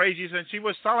 Praise Jesus. And she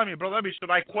was telling me, Brother, should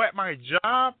I quit my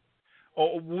job?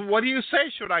 Or what do you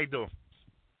say should I do?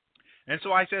 And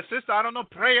so I said, Sister, I don't know,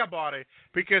 pray about it.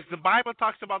 Because the Bible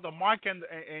talks about the mark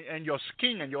in your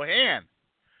skin and your hand.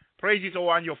 Praise Jesus,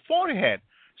 or on your forehead.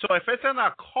 So if it's in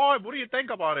a card, what do you think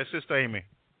about it, Sister Amy?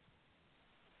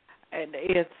 And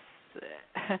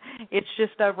it's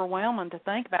just overwhelming to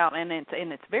think about, and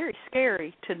it's very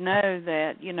scary to know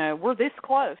that we're this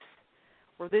close.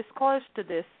 We're this close to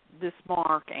this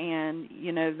mark, and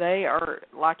they are,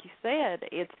 like you said,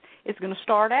 it's going to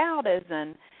start out as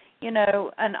an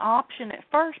an option at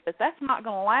first, but that's not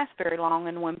going to last very long.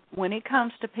 And when it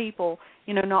comes to people,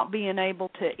 not being able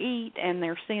to eat and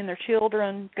they're seeing their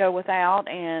children go without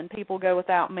and people go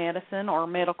without medicine or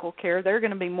medical care, they're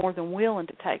going to be more than willing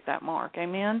to take that mark.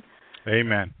 Amen?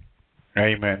 Amen.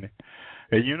 Amen.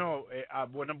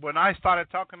 And when I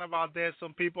started talking about this,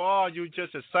 some people, oh, you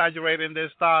just exaggerating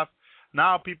this stuff.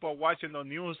 Now people are watching the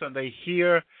news and they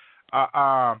hear,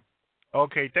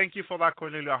 okay, thank you for that,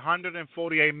 Cornelia,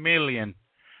 148 million.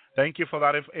 Thank you for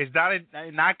that. Is that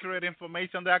inaccurate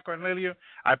information there, Cornelia?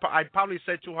 I probably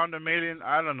said 200 million.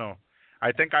 I don't know.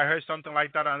 I think I heard something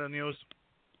like that on the news.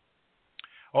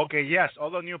 Okay, yes, all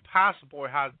the new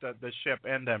passport has the chip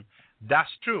in them. That's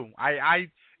true. I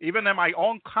even in my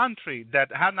own country that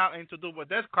had nothing to do with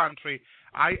this country,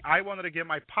 I wanted to get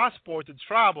my passport to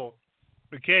travel,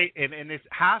 okay, and it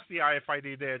has the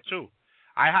RFID there too.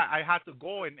 I had to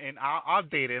go and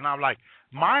update it, and I'm like,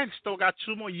 mine still got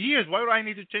 2 more years. Why do I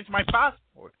need to change my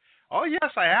passport? Oh,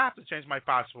 yes, I have to change my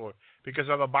passport because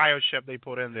of the biochip they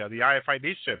put in there, the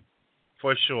RFID chip,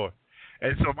 for sure.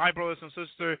 And so, my brothers and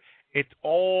sisters, it's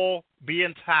all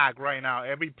being tagged right now.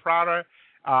 Every product,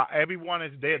 everyone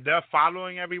is there. They're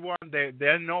following everyone.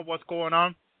 They know what's going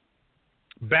on.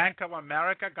 Bank of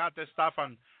America got this stuff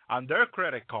on their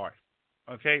credit card.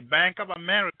 Okay, Bank of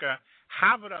America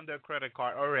have it on their credit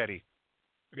card already.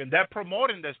 Again, they're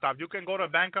promoting this stuff. You can go to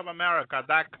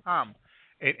bankofamerica.com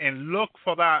and look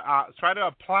for that. Try to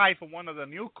apply for one of the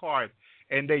new cards,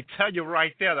 and they tell you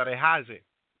right there that it has it.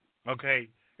 Okay,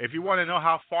 if you want to know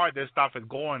how far this stuff is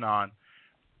going on,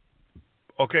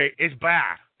 okay, it's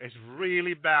bad. It's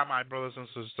really bad, my brothers and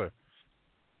sisters.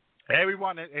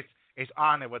 Everyone is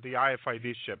on it with the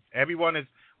RFID chip. Everyone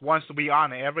wants to be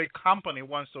on it. Every company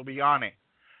wants to be on it.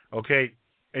 Okay,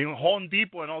 and Home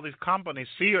Depot and all these companies,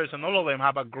 Sears and all of them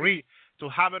have agreed to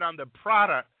have it on the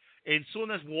product. As soon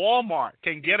as Walmart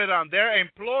can get it on their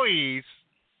employees,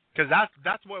 because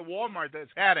that's where Walmart is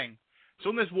heading. As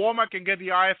soon as Walmart can get the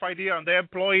RFID on their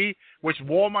employee, which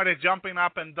Walmart is jumping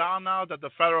up and down now that the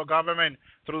federal government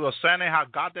through the Senate has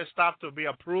got this stuff to be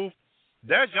approved,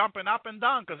 they're jumping up and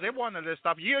down because they wanted this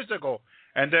stuff years ago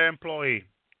and their employee.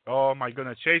 Oh, my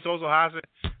goodness. Chase also has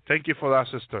it. Thank you for that,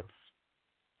 sister.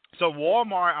 So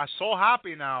Walmart are so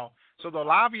happy now. So the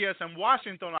lobbyists in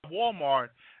Washington at Walmart,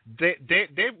 they're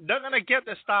going to get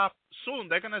the stuff soon.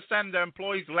 They're going to send their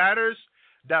employees letters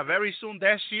that very soon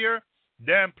this year,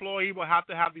 their employee will have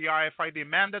to have the RFID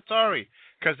mandatory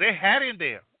because they're heading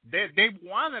there. They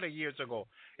wanted it years ago.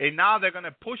 And now they're going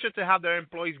to push it to have their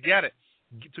employees get it,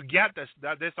 to get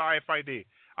this RFID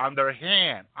on their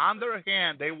hand. On their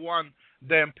hand, they want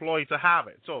the employee to have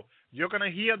it. So you're going to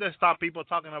hear this stuff, people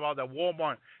talking about that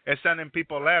Walmart is sending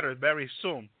people letters very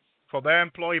soon. For their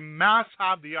employee must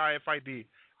have the RFID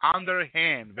on their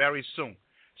hand very soon.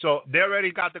 So they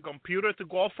already got the computer to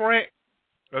go for it,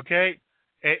 okay?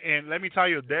 And let me tell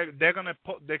you, they're gonna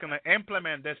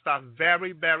implement this stuff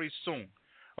very, very soon,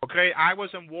 okay? I was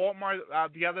in Walmart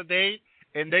the other day,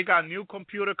 and they got new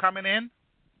computer coming in.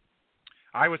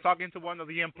 I was talking to one of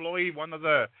the employees, one of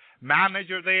the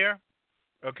manager there.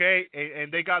 Okay,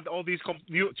 and they got all these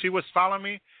she was telling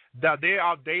me that they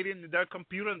are updating their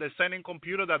computer and they're sending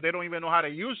computer that they don't even know how to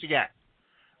use yet.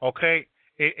 Okay,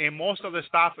 and most of the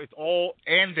stuff is all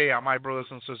in there, my brothers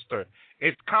and sisters.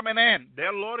 It's coming in.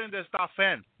 They're loading this stuff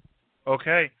in.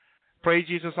 Okay, praise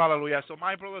Jesus, hallelujah. So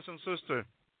my brothers and sisters,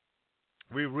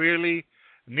 we really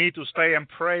need to stay in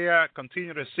prayer,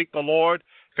 continue to seek the Lord,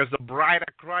 because the bride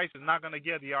of Christ is not going to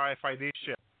get the RFID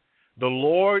chip. The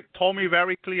Lord told me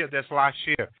very clear this last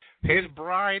year. His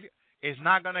bride is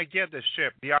not going to get the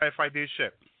chip, the RFID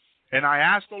chip. And I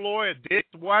asked the Lord, this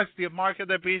was the mark of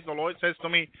the beast. The Lord says to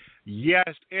me, yes,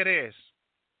 it is.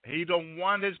 He don't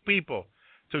want his people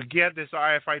to get this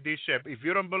RFID chip. If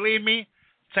you don't believe me,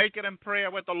 take it in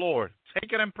prayer with the Lord.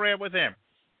 Take it in prayer with him.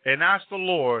 And ask the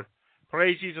Lord,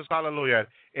 praise Jesus, hallelujah,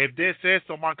 if this is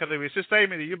the mark of the beast. Sister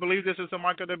Amy, do you believe this is the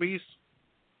mark of the beast?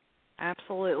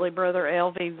 Absolutely, Brother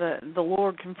Elvie. The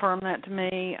Lord confirmed that to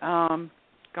me,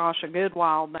 a good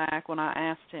while back when I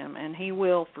asked him, and he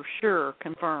will for sure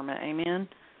confirm it. Amen?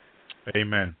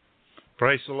 Amen.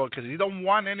 Praise the Lord, because he don't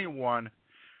want anyone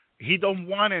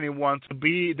to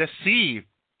be deceived.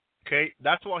 Okay?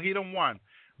 That's what he don't want.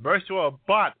 Verse 12,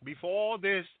 but before all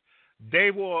this, they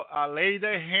will lay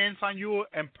their hands on you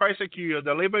and persecute you,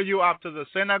 deliver you up to the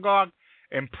synagogue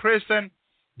and prison.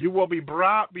 You will be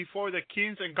brought before the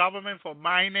kings and government for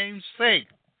my name's sake.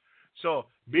 So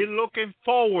be looking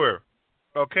forward,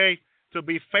 okay, to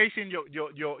be facing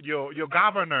your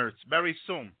governors very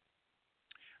soon.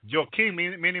 Your king,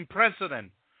 meaning president,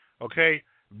 okay.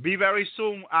 be very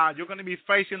soon. You're going to be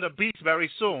facing the beast very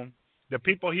soon. The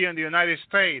people here in the United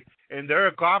States and their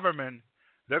government,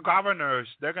 their governors,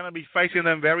 they're going to be facing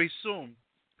them very soon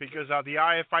because of the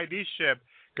RFID chip.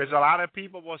 Because a lot of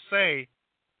people will say,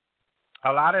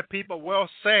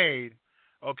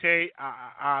 okay,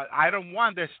 I don't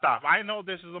want this stuff. I know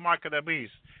this is the mark of the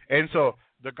beast. And so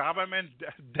the government,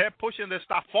 they're pushing this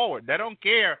stuff forward. They don't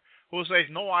care who says,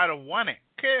 no, I don't want it.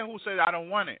 Care who says, I don't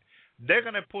want it. They're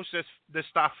going to push this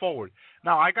stuff forward.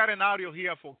 Now, I got an audio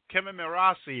here for Kevin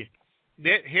Mirassi.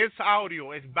 His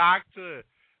audio is back to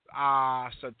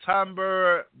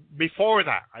September before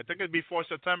that. I think it's before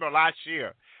September last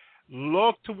year.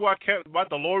 Look to what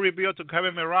the Lord revealed to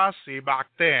Kevin Mirassi back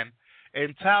then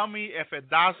and tell me if it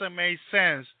doesn't make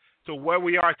sense to where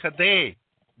we are today.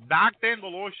 Back then, the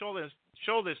Lord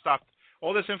showed this stuff,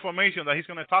 all this information that he's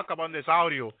going to talk about in this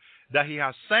audio that he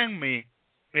has sent me.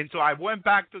 And so I went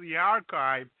back to the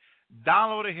archive,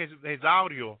 downloaded his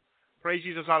audio. Praise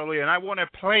Jesus, hallelujah. And I want to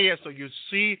play it so you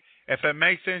see if it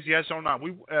makes sense, yes or not.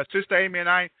 Sister Amy and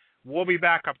I will be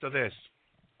back after this.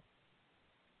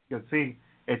 You see,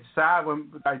 it's sad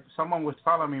when someone was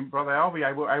telling me, Brother Elvi,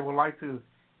 I would like to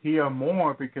hear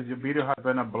more because your video has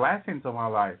been a blessing to my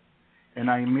life. And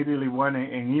I immediately went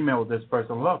and emailed this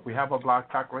person, look, we have a Blog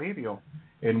Talk Radio,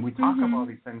 and we talk about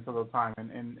these things all the time.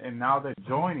 And now they're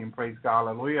joining, praise God,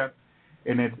 hallelujah.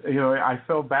 And it's, I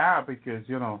feel bad because,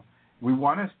 we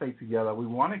want to stay together. We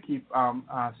want to keep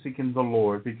seeking the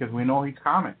Lord because we know he's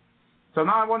coming. So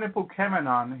now I want to put Kevin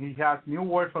on. He has new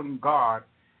word from God,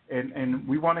 and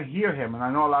we want to hear him. And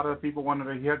I know a lot of people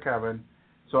wanted to hear Kevin.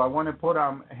 So I want to put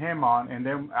him on, and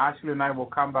then Ashley and I will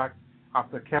come back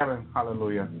after Kevin.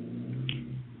 Hallelujah.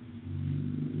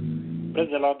 Praise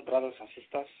the Lord, brothers and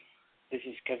sisters. This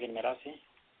is Kevin Mirassi.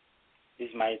 This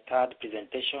is my third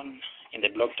presentation in the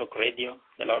Blog Talk Radio,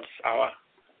 the Lord's Hour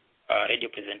radio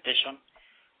presentation,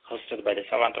 hosted by the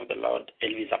servant of the Lord,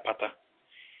 Elvi Zapata.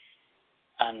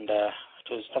 And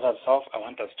to start us off, I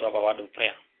want us to have a word of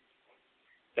prayer.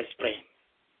 Let's pray.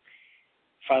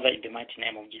 Father, in the mighty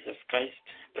name of Jesus Christ,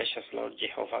 precious Lord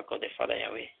Jehovah, God the Father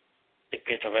Yahweh, the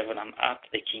creator of heaven and earth,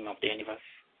 the King of the universe,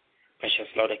 precious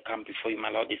Lord, I come before you,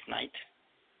 my Lord, this night,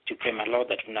 to pray, my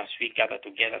Lord, that as we gather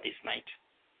together this night,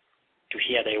 to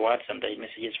hear thy words and thy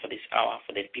messages for this hour,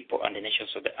 for the people and the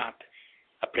nations of the earth,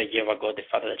 I pray, Jehovah God the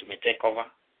Father, that you may take over.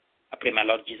 I pray, my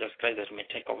Lord Jesus Christ, that you may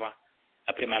take over.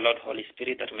 I pray, my Lord Holy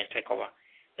Spirit, that you may take over.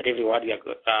 That every word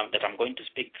that I'm going to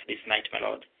speak this night, my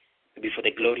Lord, will be for the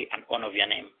glory and honor of your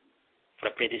name. For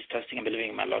I pray this trusting and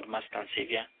believing, my Lord, Master and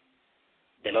Savior,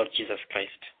 the Lord Jesus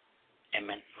Christ.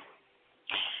 Amen.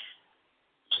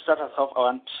 To start us off, I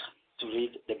want to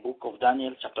read the book of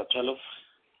Daniel, chapter 12,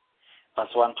 verse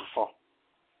 1 to 4.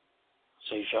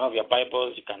 So if you have your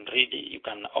Bibles, you can read it, you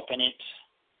can open it,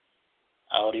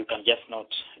 or you can just note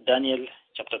Daniel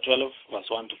chapter 12, verse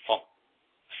 1 to 4.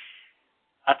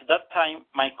 At that time,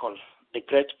 Michael, the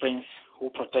great prince who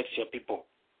protects your people,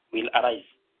 will arise.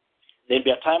 There will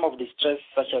be a time of distress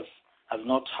such as has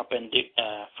not happened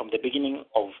from the beginning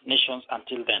of nations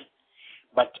until then.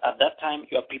 But at that time,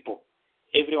 your people,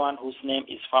 everyone whose name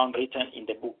is found written in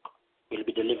the book, will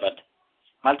be delivered.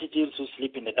 Multitudes who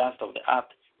sleep in the dust of the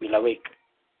earth will awake,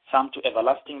 some to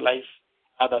everlasting life,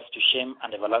 others to shame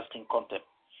and everlasting contempt.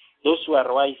 Those who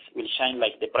are wise will shine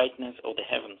like the brightness of the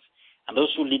heavens, and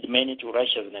those who lead many to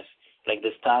righteousness like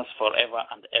the stars forever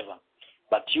and ever.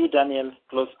 But you, Daniel,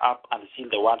 close up and seal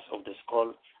the words of the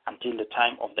scroll until the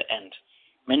time of the end.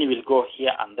 Many will go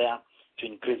here and there to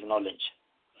increase knowledge.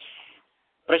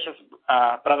 Precious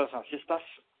brothers and sisters,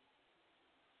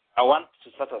 I want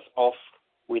to start us off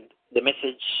with the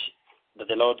message that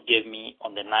the Lord gave me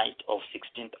on the night of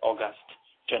 16th August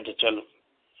 2012.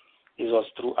 This was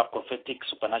through a prophetic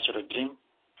supernatural dream.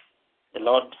 The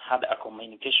Lord had a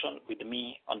communication with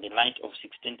me on the night of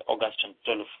 16th August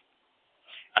 2012.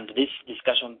 And this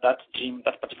discussion, that dream,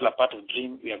 that particular part of the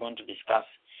dream we are going to discuss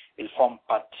will form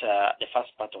the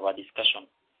first part of our discussion.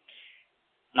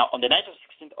 Now, on the night of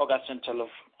 16th August 2012,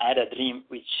 I had a dream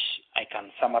which I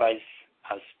can summarize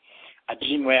as a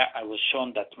dream where I was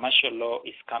shown that martial law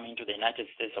is coming to the United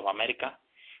States of America,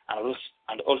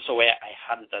 and also where I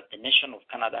heard that the nation of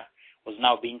Canada was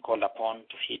now being called upon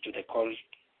to heed to the call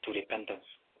to repentance.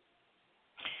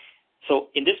 So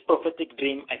in this prophetic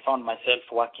dream, I found myself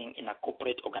working in a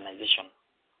corporate organization.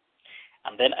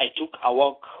 And then I took a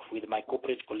walk with my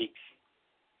corporate colleagues.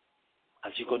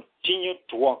 As we continued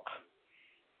to walk,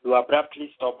 we were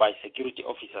abruptly stopped by security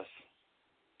officers.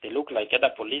 They looked like either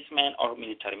policemen or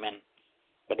military men,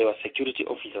 but they were security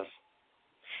officers.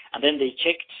 And then they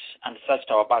checked and searched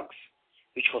our bags,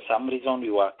 which for some reason we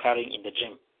were carrying in the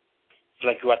dream. It's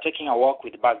like we were taking a walk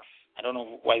with bags. I don't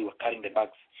know why we were carrying the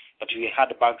bags, but we had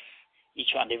bags,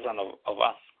 each and every one of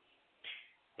us.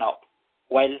 Now,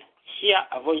 while here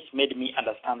a voice made me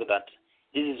understand that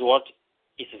this is what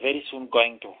is very soon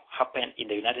going to happen in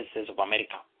the United States of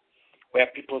America, where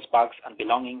people's bags and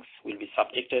belongings will be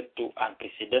subjected to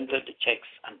unprecedented checks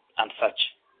and such.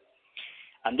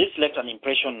 And this left an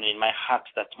impression in my heart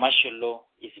that martial law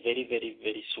is very, very,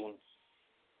 very soon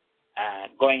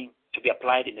going to be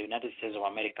applied in the United States of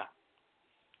America.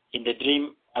 In the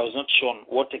dream, I was not shown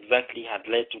what exactly had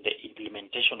led to the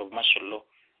implementation of martial law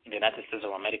in the United States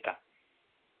of America.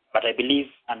 But I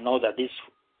believe and know that this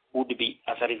would be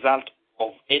as a result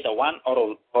of either one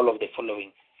or all of the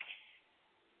following.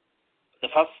 The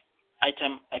first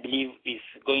item, I believe, is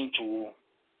going to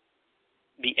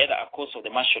be either a cause of the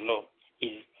martial law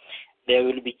is there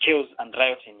will be chaos and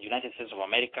riots in the United States of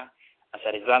America as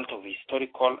a result of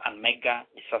historical and mega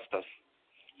disasters,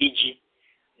 e.g.,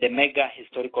 the mega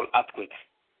historical earthquake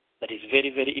that is very,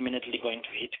 very imminently going to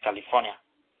hit California.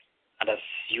 And as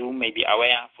you may be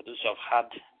aware, for those who have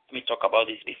heard me talk about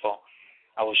this before,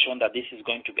 I was shown that this is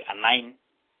going to be a 9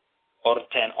 or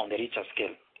 10 on the Richter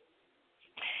scale.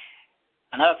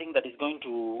 Another thing that is going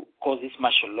to cause this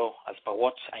martial law, as per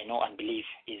what I know and believe,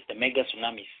 is the mega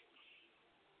tsunamis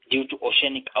due to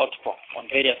oceanic outpour on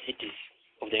various cities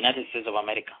of the United States of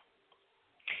America.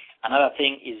 Another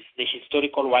thing is the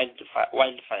historical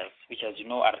wildfires, which, as you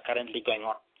know, are currently going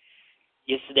on.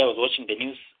 Yesterday I was watching the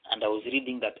news and I was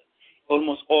reading that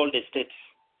almost all the states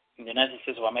in the United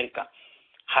States of America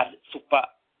had superseded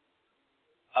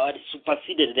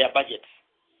their budgets.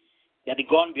 They had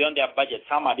gone beyond their budget.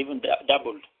 Some had even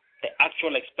doubled. The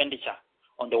actual expenditure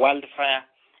on the wildfire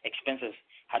expenses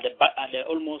had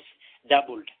almost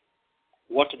doubled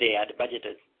what they had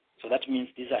budgeted. So that means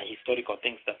these are historical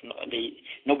things that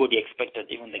nobody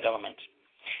expected, even the government.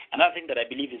 Another thing that I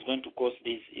believe is going to cause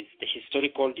this is the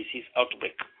historical disease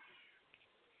outbreak.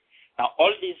 Now,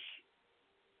 all this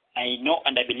I know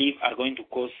and I believe are going to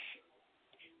cause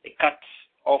the cut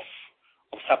off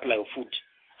of supply of food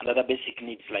and other basic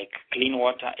needs like clean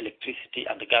water, electricity,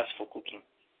 and the gas for cooking.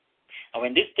 Now,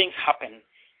 when these things happen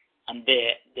and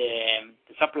the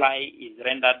supply is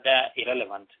rendered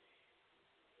irrelevant,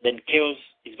 then chaos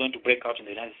is going to break out in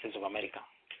the United States of America.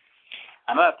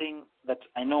 Another thing that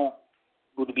I know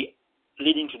would be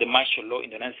leading to the martial law in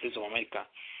the United States of America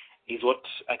is what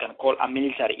I can call a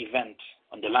military event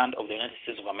on the land of the United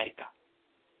States of America.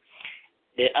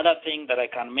 The other thing that I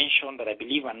can mention that I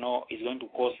believe and know is going to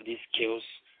cause this chaos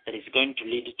that is going to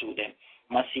lead to the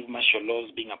massive martial laws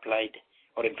being applied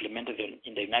or implemented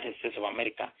in the United States of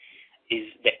America is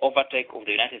the overtake of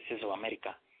the United States of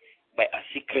America by a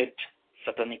secret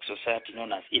satanic society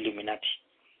known as Illuminati.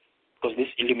 Because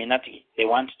this Illuminati, they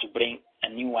want to bring a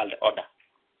new world order.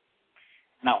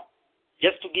 Now,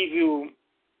 just to give you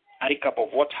a recap of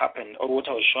what happened or what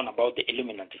I was shown about the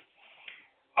Illuminati.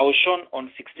 I was shown on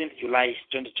 16th July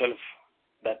 2012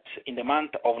 that in the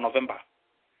month of November,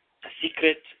 a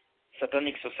secret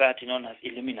satanic society known as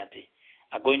Illuminati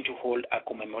are going to hold a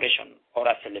commemoration or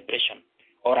a celebration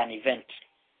or an event.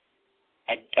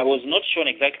 I was not shown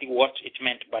exactly what it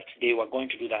meant, but they were going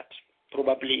to do that.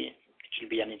 Probably it will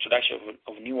be an introduction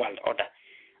of New World Order,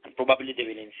 and probably they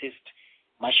will insist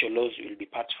martial laws will be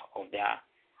part of their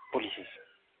policies.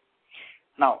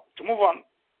 Now, to move on,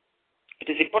 it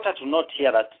is important to note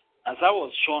here that as I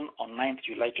was shown on 9th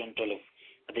July 2012,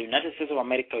 that the United States of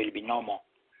America will be normal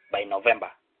by November,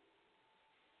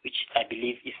 which I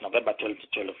believe is November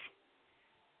 2012.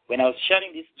 When I was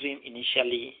sharing this dream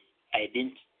initially, I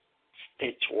didn't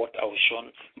state what I was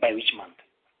shown by which month.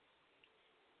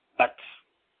 But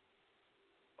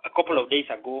a couple of days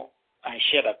ago, I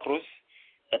shared across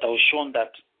that I was shown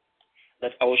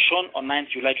I was shown on 9th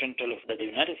July 2012 that the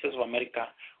United States of America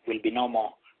will be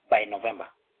normal by November.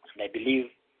 And I believe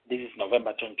this is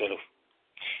November 2012.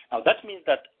 Now that means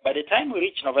that by the time we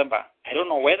reach November, I don't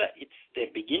know whether it's the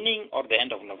beginning or the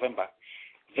end of November,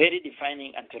 very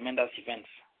defining and tremendous events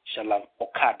shall have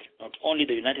occurred, not only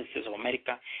the United States of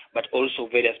America, but also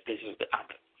various places of the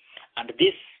earth. And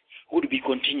this would be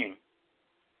continuing.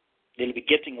 They'll be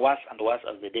getting worse and worse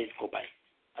as the days go by,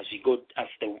 as the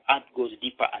earth goes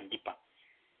deeper and deeper.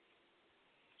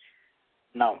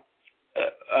 Now,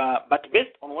 but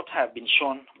based on what I have been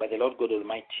shown by the Lord God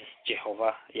Almighty,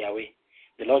 Jehovah, Yahweh,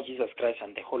 the Lord Jesus Christ,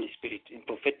 and the Holy Spirit in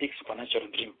prophetic supernatural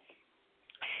dream,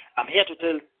 I'm here to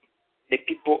tell the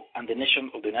people and the nation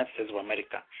of the United States of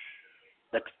America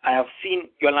that I have seen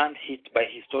your land hit by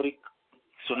historic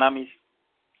tsunamis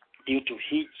due to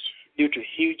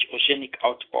huge oceanic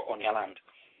outpour on your land.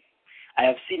 I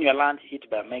have seen your land hit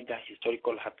by a mega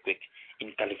historical earthquake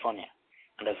in California.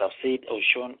 And as I've said or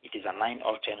shown, it is a 9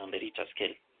 or 10 on the Richter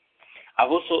scale.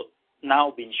 I've also now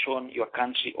been shown your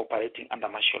country operating under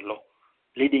martial law,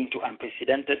 leading to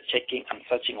unprecedented checking and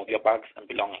searching of your bags and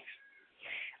belongings.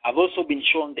 I've also been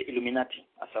shown the Illuminati,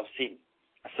 as I've seen,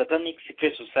 a satanic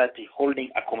secret society holding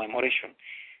a commemoration,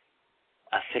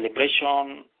 a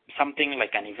celebration, something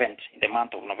like an event in the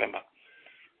month of November,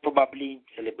 probably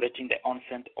celebrating the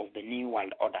onset of the New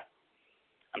World Order.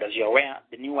 And as you're aware,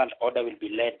 the New World Order will be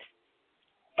led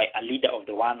by a leader of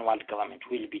the one world government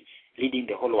who will be leading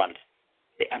the whole world,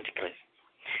 the Antichrist.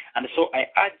 And so I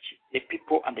urge the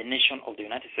people and the nation of the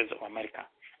United States of America,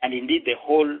 and indeed the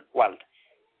whole world,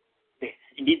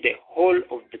 the whole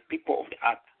of the people of the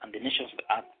earth and the nations of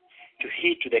the earth, to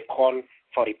heed to the call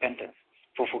for repentance,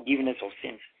 for forgiveness of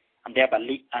sins, and thereby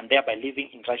living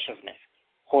in righteousness,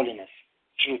 holiness,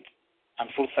 truth, and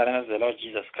full surrender to the Lord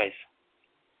Jesus Christ.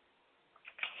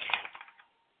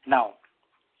 Now,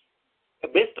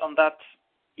 based on that,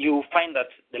 you find that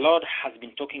the Lord has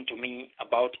been talking to me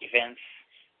about events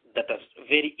that are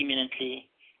very imminently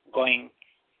going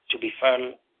to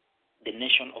befall the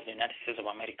nation of the United States of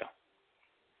America.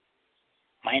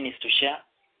 Mine is to share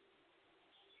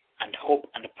and hope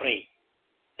and pray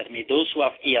that may those who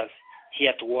have ears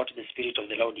hear to what the Spirit of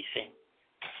the Lord is saying.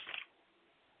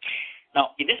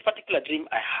 Now, in this particular dream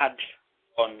I had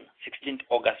on 16th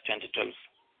August 2012,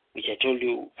 which I told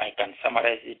you I can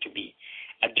summarize it to be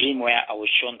a dream where I was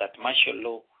shown that martial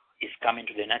law is coming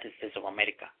to the United States of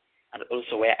America, and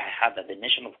also where I heard that the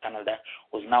nation of Canada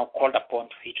was now called upon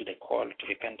to heed to the call to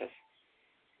repentance.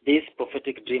 This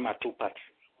prophetic dream had two parts.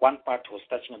 One part was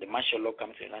touching on the martial law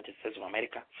coming to the United States of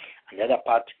America, and the other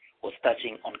part was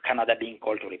touching on Canada being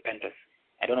called to repentance.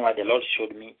 I don't know why the Lord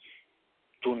showed me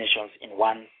two nations in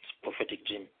one prophetic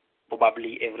dream.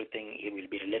 Probably everything will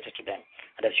be related to them.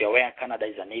 And as you're aware, Canada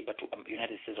is a neighbor to the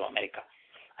United States of America.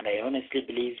 And I honestly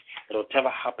believe that whatever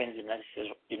happens in the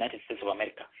United States of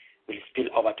America will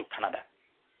spill over to Canada.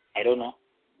 I don't know,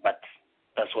 but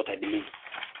that's what I believe.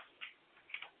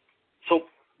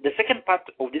 So the second part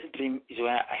of this dream is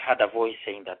where I heard a voice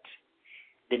saying that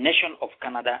the nation of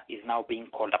Canada is now being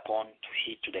called upon to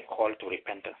heed to the call to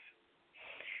repentance.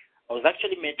 I was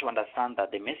actually made to understand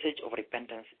that the message of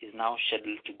repentance is now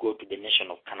scheduled to go to the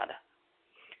nation of Canada.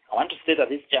 I want to state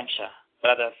at this juncture,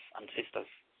 brothers and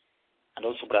sisters, and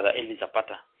also Brother Elvis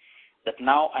Zapata, that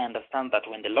now I understand that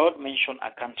when the Lord mentioned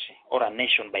a country or a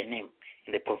nation by name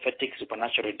in the prophetic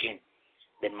supernatural dream,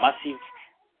 then massive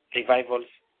revivals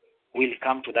will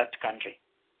come to that country,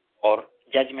 or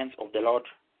judgments of the Lord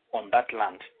on that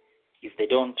land if they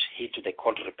don't heed to the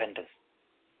call to repentance.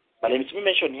 But let me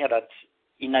mention here that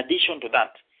in addition to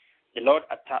that, the Lord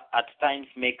at times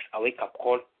makes a wake-up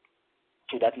call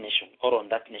to that nation or on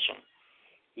that nation.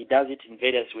 He does it in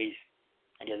various ways,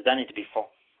 and he has done it before.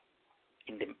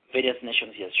 In the various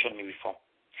nations he has shown me before.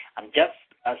 And just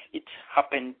as it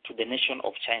happened to the nation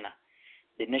of China,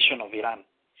 the nation of Iran,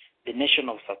 the nation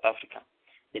of South Africa,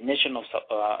 the nation of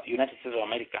United States of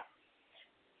America,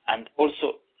 and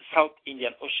also South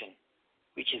Indian Ocean,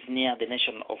 which is near the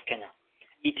nation of Kenya,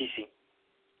 etc.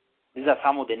 These are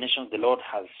some of the nations the Lord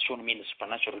has shown me in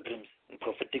supernatural dreams, in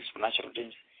prophetic supernatural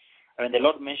dreams. And when the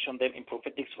Lord mentioned them in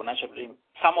prophetic supernatural dreams,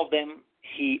 some of them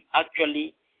he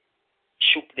actually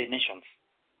shook the nations.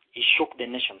 He shook the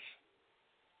nations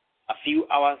a few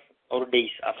hours or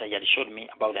days after he had showed me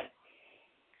about them.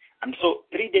 And so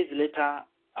 3 days later,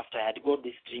 after I had got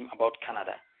this dream about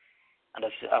Canada, and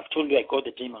as I've told you, I got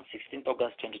the dream on 16th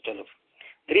August 2012.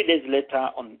 3 days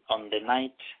later on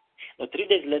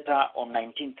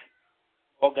 19th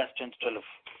August 2012,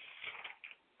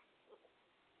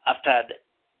 after I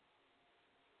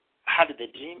had the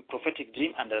dream, prophetic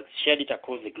dream, and had shared it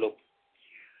across the globe,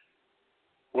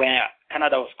 where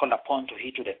Canada was called upon to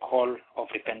heed to the call of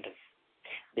repentance.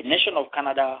 The nation of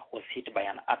Canada was hit by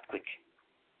an earthquake,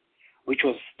 which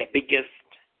was the biggest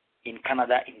in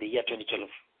Canada in the year 2012.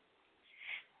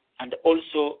 And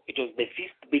also, it was the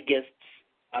 5th biggest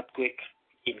earthquake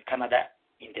in Canada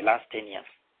in the last 10 years.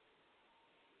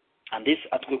 And this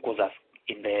earthquake was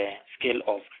in the scale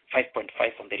of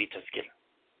 5.5 on the Richter scale.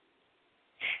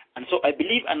 And so I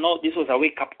believe and know this was a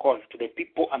wake-up call to the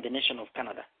people and the nation of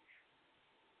Canada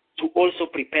to also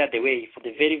prepare the way for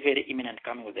the very, very imminent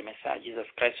coming of the Messiah, Jesus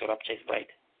Christ, your rapture is bride.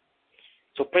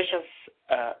 So precious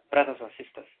brothers and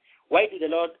sisters, why did the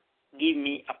Lord give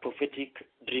me a prophetic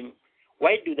dream?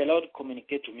 Why do the Lord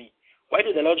communicate to me? Why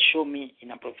do the Lord show me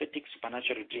in a prophetic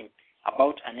supernatural dream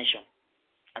about a nation?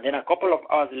 And then a couple of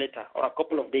hours later or a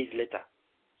couple of days later,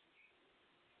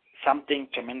 something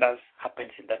tremendous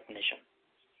happens in that nation.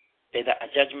 Either a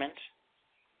judgment,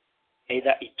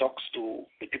 either it talks to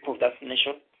the people of that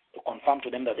nation, to confirm to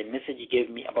them that the message he gave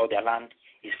me about their land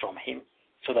is from him,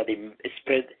 so that they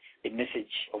spread the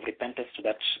message of repentance to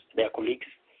their colleagues,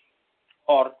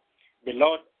 or the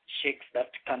Lord shakes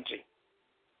that country.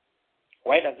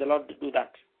 Why does the Lord do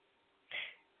that?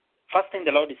 First thing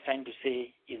the Lord is trying to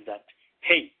say is that,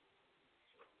 hey,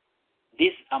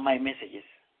 these are my messages,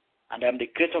 and I am the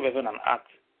creator of heaven and earth.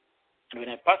 And when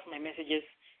I pass my messages,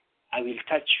 I will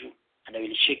touch you and I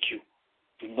will shake you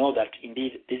to know that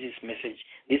indeed this message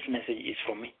is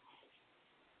from me.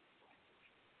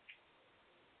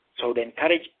 So to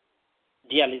encourage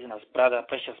dear listeners,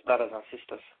 precious brothers and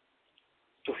sisters,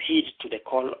 to heed to the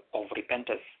call of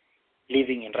repentance,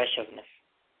 living in righteousness,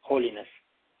 holiness,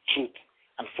 truth,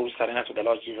 and full surrender to the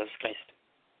Lord Jesus Christ.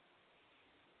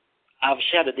 I've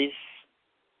shared these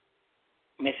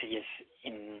messages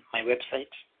in my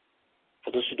website. For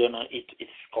those who don't know it,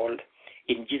 it's called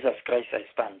In Jesus Christ I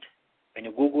Stand. When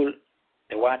you Google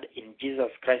the word In Jesus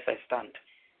Christ I Stand,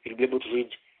 you'll be able to read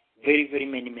very, very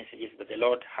many messages that the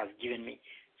Lord has given me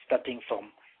starting from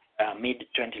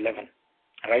mid-2011.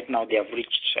 Right now they have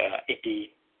reached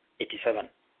 87.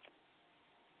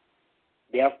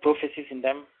 They have prophecies in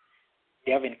them.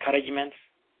 They have encouragements.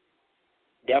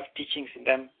 They have teachings in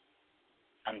them.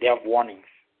 And they have warnings.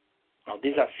 Now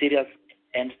these are serious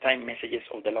end-time messages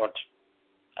of the Lord.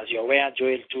 As you're aware,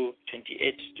 Joel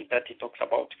 2:28-30 talks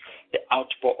about the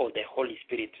outpour of the Holy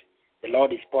Spirit. The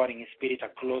Lord is pouring His Spirit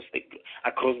across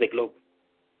the globe.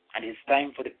 And it's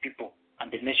time for the people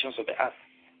and the nations of the earth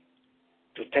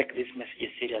to take these messages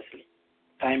seriously.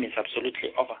 Time is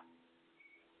absolutely over.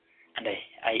 And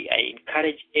I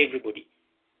encourage everybody.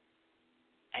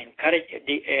 I encourage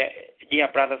dear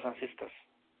brothers and sisters,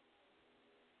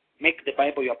 make the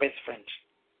Bible your best friend.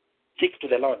 Seek to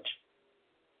the Lord.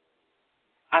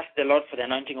 Ask the Lord for the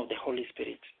anointing of the Holy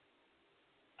Spirit.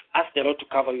 Ask the Lord to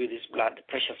cover you with His blood,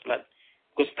 precious blood,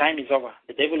 because time is over.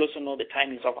 The devil also knows the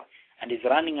time is over and is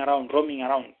running around, roaming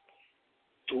around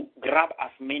to grab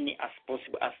as many as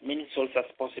possible, as many souls as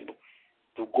possible,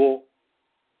 to go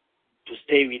to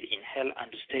stay with in hell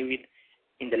and to stay with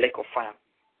in the lake of fire.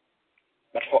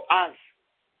 But for us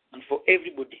and for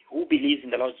everybody who believes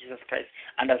in the Lord Jesus Christ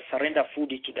and has surrendered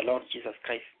fully to the Lord Jesus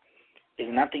Christ,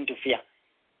 there's nothing to fear.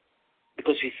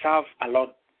 Because we serve a Lord,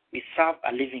 we serve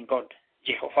a living God,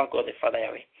 Jehovah God the Father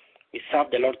Yahweh. We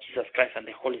serve the Lord Jesus Christ and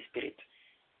the Holy Spirit.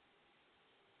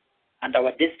 And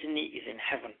our destiny is in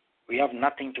heaven. We have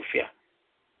nothing to fear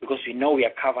because we know we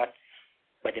are covered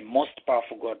by the most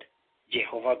powerful God,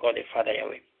 Jehovah God the Father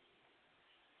Yahweh.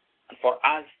 And for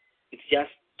us, it's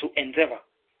just to endeavor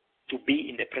to be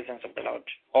in the presence of the Lord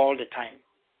all the time,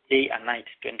 day and night,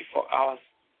 24 hours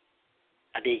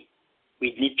a day.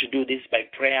 We need to do this by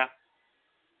prayer.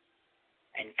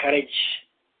 I encourage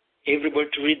everybody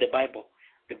to read the Bible.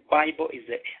 The Bible is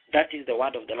that is the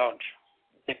word of the Lord.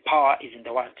 The power is in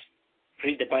the word.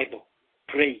 Read the Bible.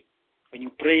 Pray. When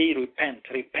you pray, repent.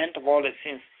 Repent of all the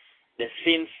sins. The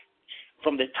sins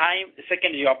from the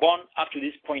second you are born up to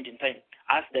this point in time.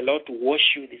 Ask the Lord to wash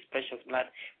you with His precious blood,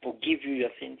 forgive you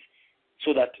your sins,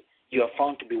 so that you are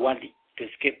found to be worthy to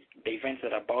escape the events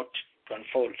that are about to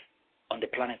unfold on the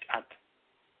planet Earth.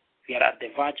 We are at the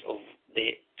verge of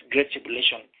the great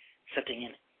tribulation setting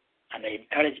in. And I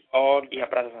encourage all dear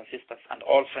brothers and sisters and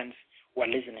all friends who are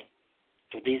listening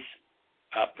to this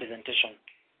presentation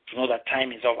to know that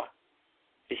time is over.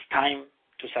 It's time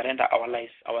to surrender our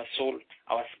lives, our soul,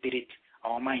 our spirit,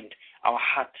 our mind, our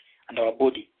heart, and our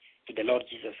body to the Lord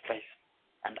Jesus Christ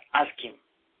and ask Him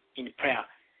in prayer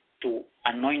to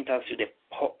anoint us with the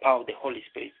power of the Holy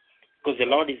Spirit, because the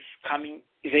Lord is coming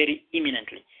very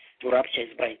imminently to rapture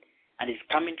His bride, and is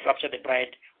coming to rapture the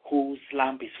bride whose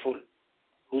lamp is full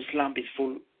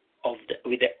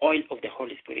with the oil of the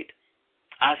Holy Spirit.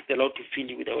 Ask the Lord to fill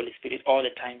you with the Holy Spirit all the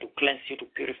time, to cleanse you, to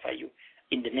purify you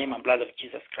in the name and blood of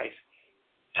Jesus Christ.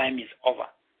 Time is over.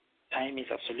 Time is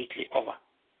absolutely over.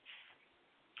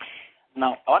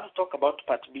 Now, I want to talk about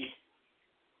part B,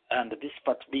 and this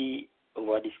part B of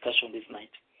our discussion this night.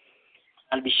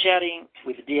 I'll be sharing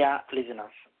with dear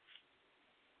listeners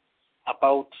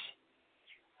about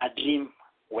a dream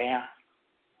where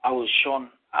I was shown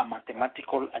a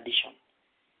mathematical addition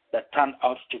that turned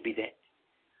out to be the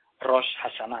Rosh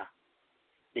Hashanah,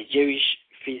 the Jewish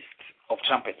Feast of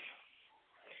Trumpets.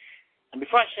 And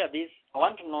before I share this, I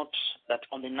want to note that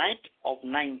on the night of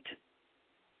 9th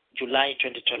July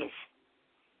 2012,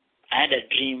 I had a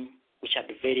dream which had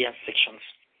various sections,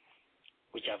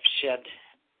 which I've shared.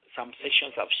 Some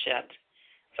sections I've shared,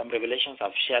 some revelations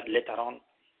I've shared later on.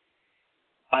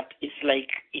 But it's like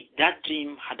that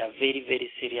dream had a very,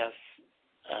 very serious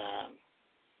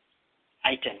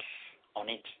items on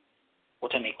it,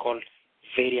 what I may call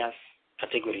various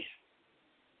categories.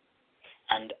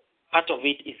 And part of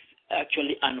it is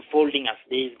actually unfolding as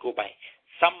days go by.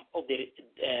 Some of the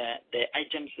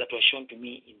items that were shown to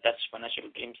me in that supernatural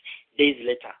dreams, days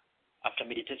later, after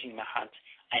meditating in my heart,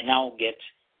 I now get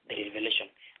the revelation.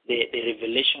 The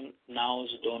revelation now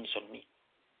dawns on me.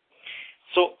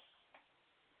 So,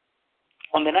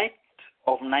 on the night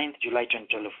of 9th July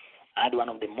 2012, I had one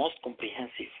of the most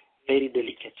comprehensive, very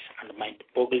delicate, and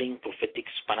mind-boggling prophetic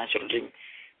supernatural dream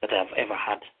that I have ever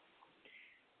had.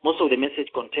 Most of the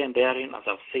message contained therein, as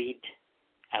I've said,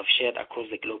 I've shared across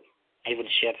the globe. I even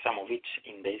shared some of it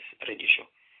in this radio show.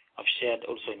 I've shared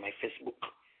also in my Facebook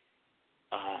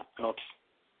notes.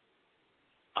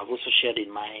 I've also shared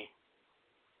in my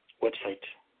website.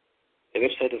 The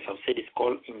website, as I've said, is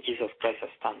called In Jesus Christ I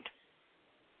Stand.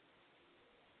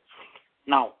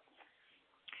 Now,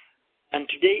 and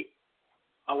today,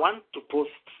 I want to post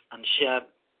and share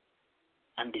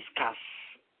and discuss.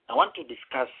 I want to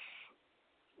discuss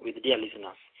with dear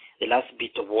listeners the last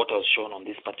bit of what was shown on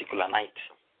this particular night,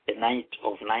 the night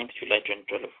of 9th July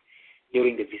 2012,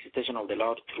 during the visitation of the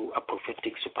Lord through a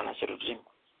prophetic supernatural dream.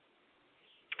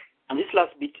 And this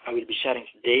last bit I will be sharing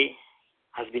today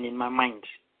has been in my mind.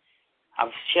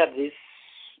 I've shared this,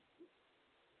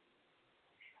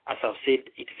 as I've said,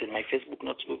 it is in my Facebook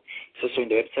notebook. It's also in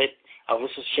the website. I've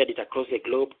also shared it across the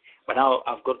globe, but now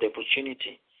I've got the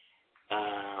opportunity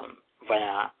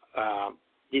via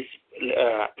this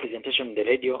presentation in the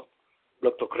radio,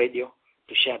 Blog Talk Radio,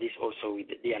 to share this also with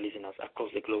the dear listeners across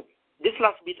the globe. This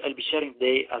last bit I'll be sharing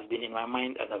today has been in my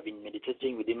mind as I've been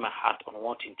meditating within my heart on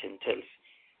what it entails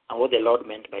and what the Lord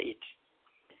meant by it.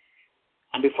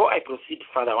 And before I proceed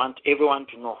further, I want everyone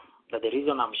to know that the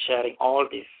reason I'm sharing all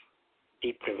this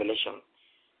deep revelation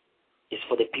is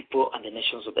for the people and the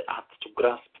nations of the earth to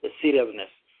grasp the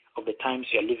seriousness of the times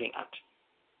we are living at,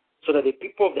 so that the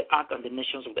people of the earth and the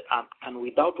nations of the earth can,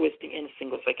 without wasting any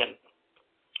single second,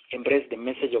 embrace the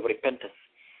message of repentance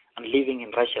and living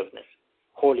in righteousness,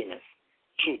 holiness,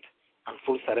 truth, and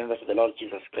full surrender to the Lord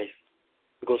Jesus Christ.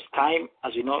 Because time,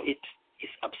 as we know it, is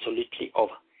absolutely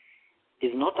over.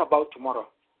 It's not about tomorrow.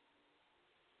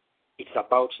 It's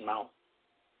about now.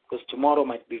 Because tomorrow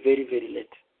might be very, very late.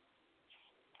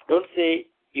 Don't say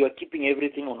you are keeping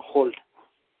everything on hold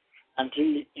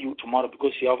until you tomorrow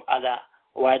because you have other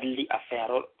worldly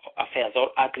affairs or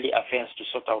earthly affairs to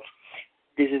sort out.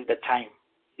 This is the time.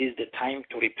 This is the time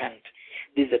to repent.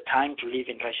 This is the time to live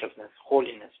in righteousness,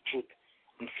 holiness, truth,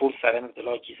 and full surrender to the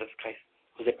Lord Jesus Christ.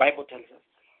 Because the Bible tells us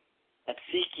that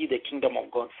seek ye the kingdom of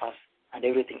God first, and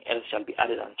everything else shall be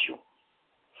added unto you.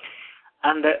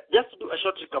 And just to do a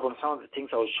short recap on some of the things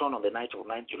I was shown on the night of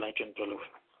 9th July 2012.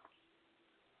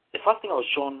 The first thing I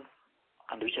was shown,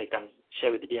 and which I can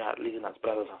share with dear listeners,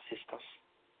 brothers and sisters,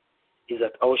 is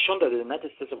that I was shown that the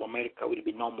United States of America will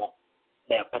be normal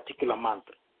by a particular month,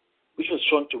 which was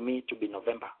shown to me to be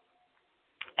November.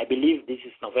 I believe this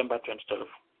is November 2012.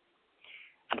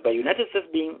 And by United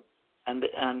States being, and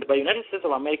by United States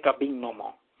of America being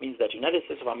normal, means that United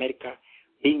States of America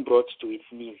being brought to its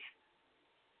knees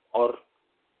or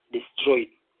destroyed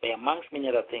by, amongst many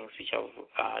other things which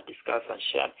I've discussed and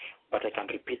shared, but I can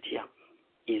repeat here,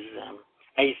 is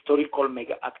a historical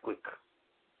mega earthquake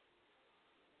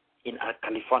in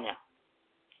California,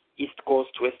 East Coast,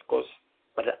 West Coast,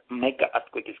 but a mega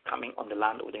earthquake is coming on the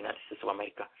land of the United States of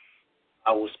America.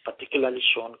 I was particularly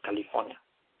shown California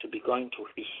to be going to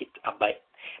be hit by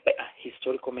a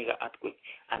historical mega earthquake,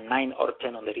 a 9 or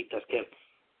 10 on the Richter scale.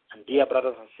 And dear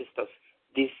brothers and sisters,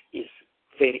 this is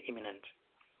very imminent.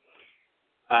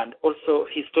 And also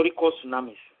historical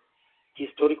tsunamis,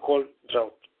 historical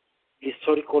drought,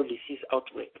 historical disease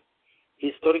outbreak,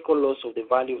 historical loss of the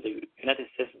value of the United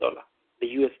States dollar, the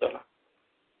US dollar,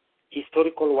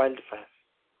 historical wildfires,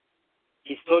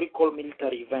 historical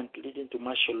military event leading to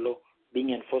martial law being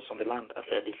enforced on the land, as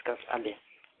I discussed earlier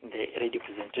in the radio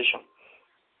presentation.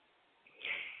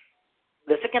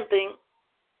 The second thing,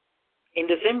 in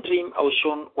the same dream, I was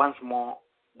shown once more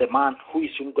the man who is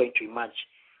soon going to emerge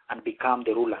and become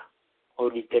the ruler or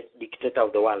the dictator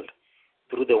of the world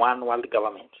through the one world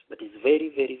government that is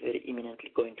very, very, very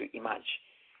imminently going to emerge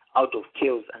out of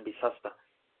chaos and disasters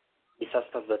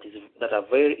that are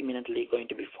very imminently going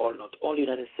to befall not only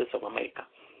the United States of America,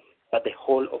 but the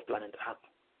whole of planet Earth.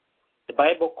 The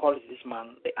Bible calls this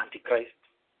man the Antichrist,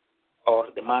 or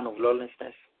the man of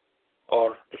lawlessness,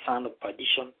 or the son of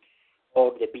perdition,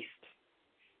 or the beast.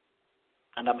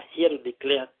 And I'm here to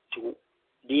declare to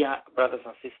dear brothers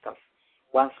and sisters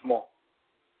once more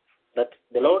that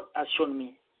the Lord has shown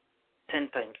me 10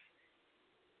 times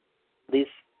this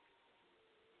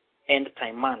end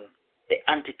time man, the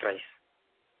Antichrist.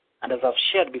 And as I've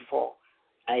shared before,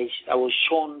 I was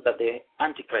shown that the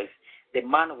Antichrist, the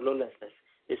man of lawlessness,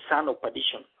 the son of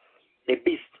perdition, the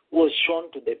beast, was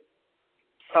shown to the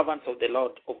servants of the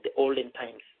Lord of the olden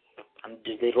times, and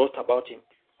they wrote about him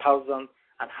thousands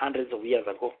and hundreds of years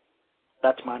ago.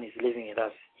 That man is living with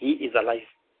us. He is alive,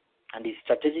 and is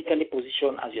strategically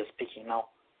positioned as you're speaking now,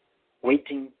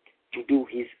 waiting to do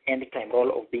his end-time role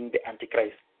of being the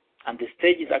Antichrist. And the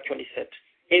stage is actually set.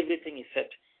 Everything is set.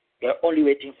 We are only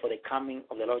waiting for the coming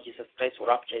of the Lord Jesus Christ to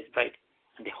rapture his bride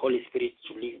and the Holy Spirit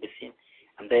to leave the scene.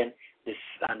 And then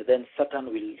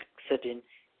Satan will set in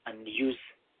and use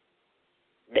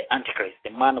the Antichrist,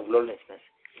 the man of lawlessness,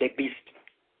 the beast,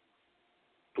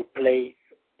 to play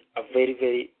a very,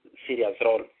 very serious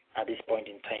role at this point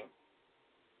in time.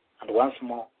 And once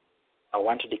more, I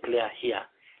want to declare here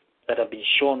that I've been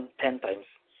shown 10 times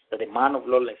that the man of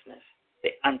lawlessness,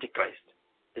 the Antichrist,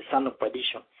 the son of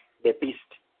perdition, the beast,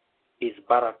 is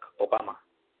Barack Obama.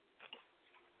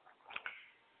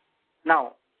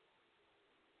 Now,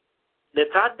 the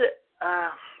third thing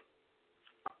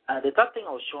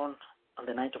I was shown on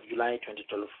the 9th of July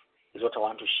 2012 is what I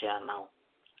want to share now.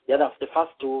 The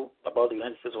first two about the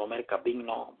United States of America being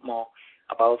no more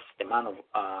about the man of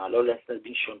lawlessness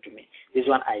being shown to me. This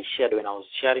one I shared when I was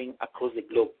sharing across the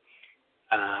globe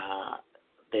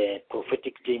the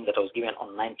prophetic dream that I was given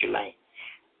on 9th July.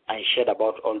 I shared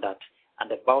about all that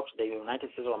and about the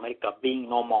United States of America being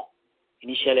no more.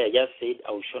 Initially, I just said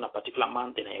I was shown a particular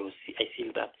month, and I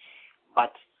sealed that.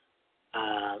 But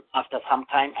after some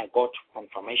time, I got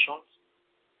confirmations.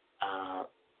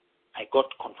 I got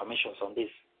confirmations on this.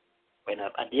 When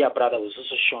a dear brother was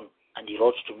also shown, and he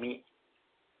wrote to me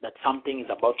that something is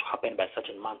about to happen by a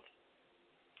certain month.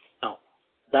 Now,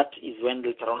 that is when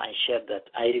later on I shared that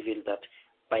I revealed that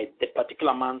by the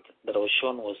particular month that I was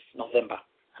shown was November,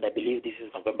 and I believe this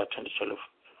is November 2012.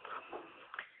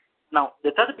 Now,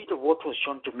 the third bit of what was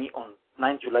shown to me on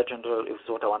 9th July 2012 is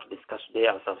what I want to discuss today,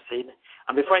 as I've said.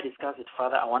 And before I discuss it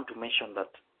further, I want to mention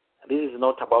that this is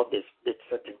not about this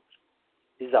setting.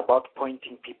 This is about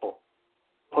pointing people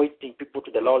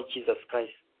to the Lord Jesus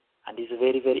Christ, and He's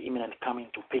very, very imminent coming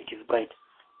to pick His bride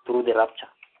through the rapture.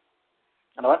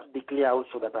 And I want to declare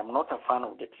also that I'm not a fan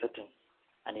of that setting,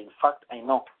 and in fact I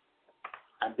know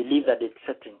and believe that that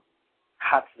setting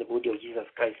hurts the body of Jesus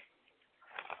Christ.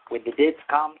 When the dates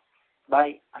come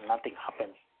by and nothing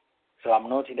happens, so I'm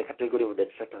not in the category of dead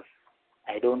setters.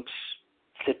 I don't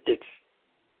set dates.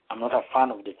 I'm not a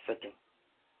fan of that setting.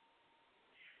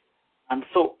 And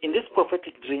so in this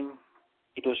prophetic dream,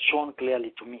 it was shown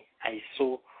clearly to me. I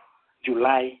saw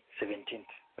July 17th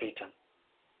written.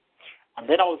 And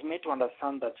then I was made to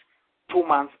understand that 2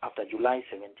 months after July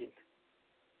 17th,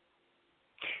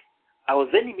 I was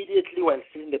then immediately, while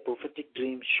seeing the prophetic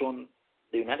dream, shown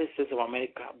the United States of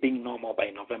America being no more by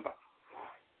November.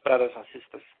 Brothers and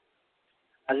sisters,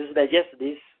 as you digest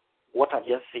this, what I've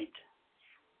just said,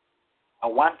 I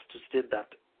want to state that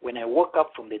when I woke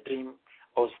up from the dream,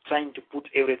 I was trying to put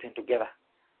everything together.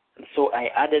 And so I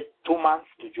added 2 months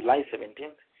to July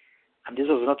 17th, and this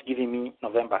was not giving me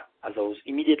November, as I was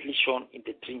immediately shown in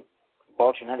the dream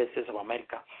about United States of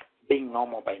America being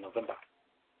normal by November.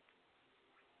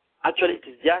 Actually, it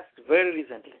is just very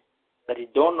recently that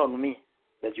it dawned on me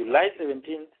that July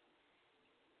 17th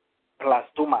plus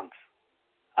 2 months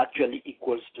actually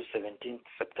equals to 17th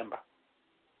September.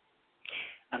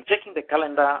 And checking the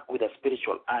calendar with a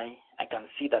spiritual eye, I can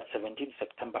see that 17th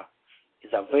September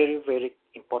is a very, very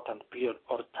important period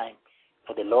or time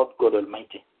for the Lord God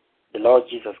Almighty, the Lord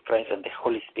Jesus Christ, and the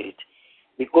Holy Spirit.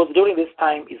 Because during this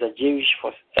time is a Jewish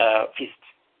feast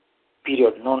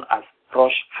period known as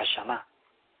Rosh Hashanah.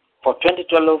 For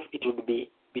 2012, it would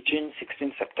be between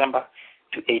 16th September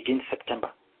to 18th September.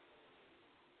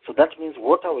 So that means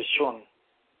what I was shown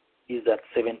is that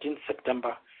 17th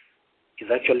September is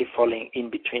actually falling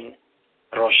in between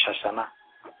Rosh Hashanah.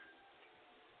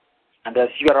 And as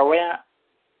you are aware,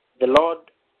 the Lord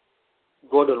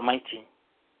God Almighty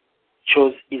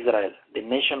chose Israel, the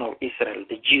nation of Israel,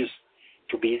 the Jews,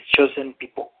 to be His chosen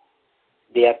people.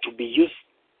 They are to be used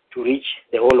to reach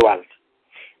the whole world.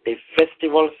 The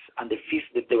festivals and the feasts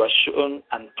that they were shown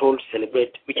and told to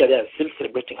celebrate, which they are still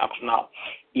celebrating up to now,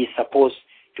 is supposed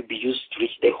to be used to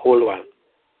reach the whole world.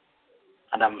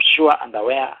 And I'm sure and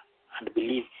aware and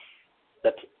believe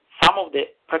that some of the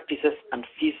practices and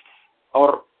feasts,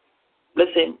 or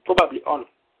let's say probably all,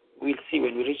 we'll see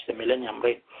when we reach the millennium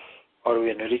reign or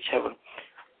when we reach heaven.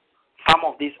 Some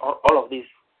of these or all of these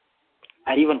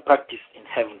are even practiced in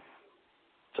heaven.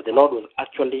 So the Lord was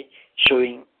actually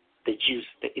showing the Jews,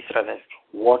 the Israelites,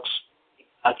 what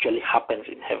actually happens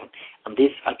in heaven. And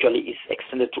this actually is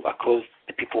extended to across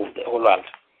the people of the whole world.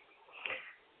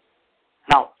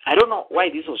 Now, I don't know why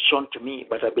this was shown to me,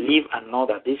 but I believe and know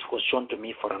that this was shown to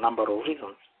me for a number of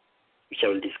reasons, which I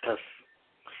will discuss.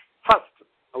 First,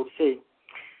 I would say,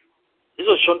 this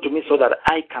was shown to me so that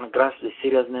I can grasp the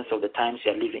seriousness of the times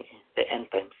we are living in, the end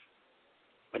times,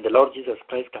 when the Lord Jesus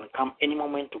Christ can come any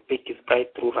moment to pick his bride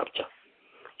through rapture.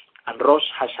 And Rosh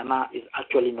Hashanah is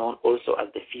actually known also as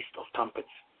the Feast of Trumpets,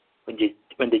 when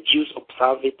the Jews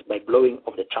observe it by blowing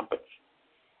of the trumpets.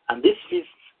 And this feast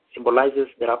symbolizes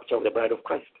the rapture of the bride of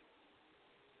Christ.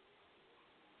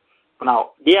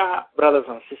 Now, dear brothers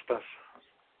and sisters,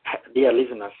 dear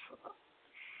listeners,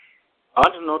 I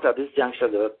want to note at this juncture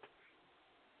that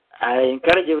I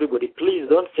encourage everybody, please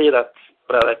don't say that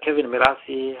Brother Kevin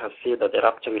Mirasi has said that the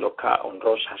rapture will occur on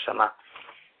Rosh Hashanah.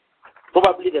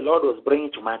 Probably the Lord was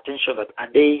bringing to my attention that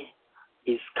a day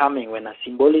is coming when a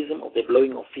symbolism of the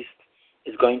blowing of feast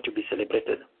is going to be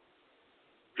celebrated.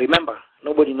 Remember,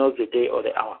 nobody knows the day or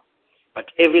the hour, but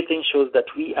everything shows that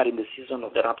we are in the season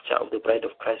of the rapture of the bride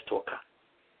of Christ to occur.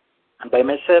 And by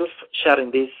myself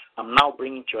sharing this, I'm now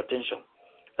bringing to your attention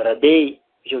that a day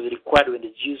which was required when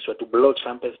the Jews were to blow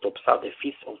trumpets to observe the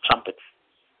Feast of Trumpets,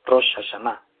 Rosh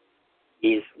Hashanah,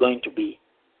 is going to be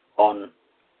on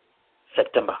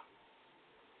September,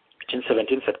 between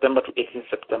 17 September to 18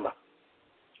 September.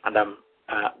 And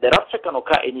the rapture can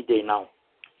occur any day now,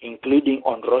 including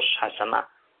on Rosh Hashanah,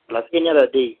 plus any other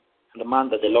day and the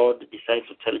month that the Lord decides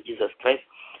to tell Jesus Christ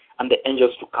and the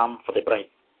angels to come for the bride.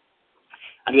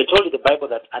 And we are told in the Bible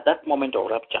that at that moment of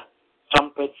rapture,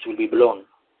 trumpets will be blown.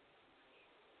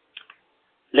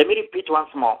 Let me repeat once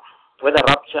more, whether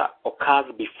rapture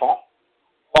occurs before,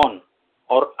 on,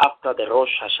 or after the Rosh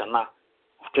Hashanah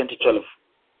of 2012,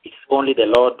 it's only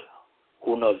the Lord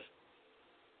who knows.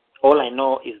 All I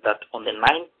know is that on the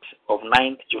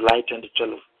 9th July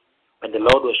 2012, when the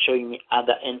Lord was showing me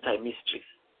other end-time mysteries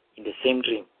in the same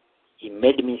dream, he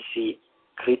made me see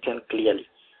written clearly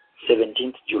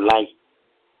 17th July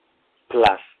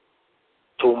plus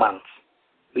 2 months,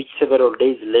 which several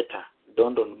days later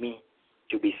dawned on me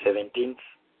to be 17th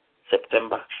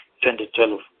September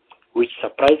 2012, which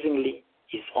surprisingly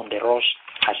is on the Rosh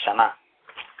Hashanah.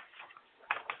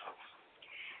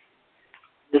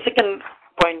 The second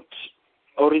point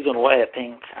or reason why I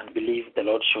think and believe the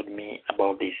Lord showed me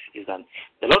about this is that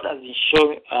the Lord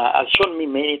has shown me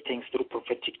many things through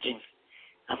prophetic dreams.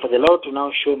 And for the Lord to now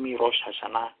show me Rosh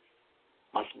Hashanah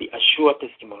must be a sure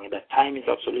testimony that time is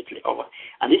absolutely over.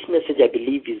 And this message, I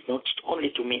believe, is not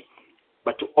only to me,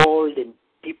 but to all the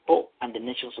people and the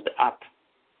nations of the earth,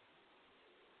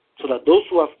 so that those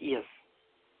who have ears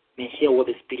may hear what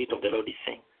the Spirit of the Lord is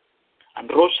saying. And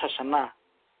Rosh Hashanah,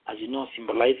 as you know,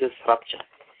 symbolizes rapture.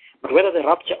 But whether the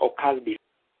rapture occurs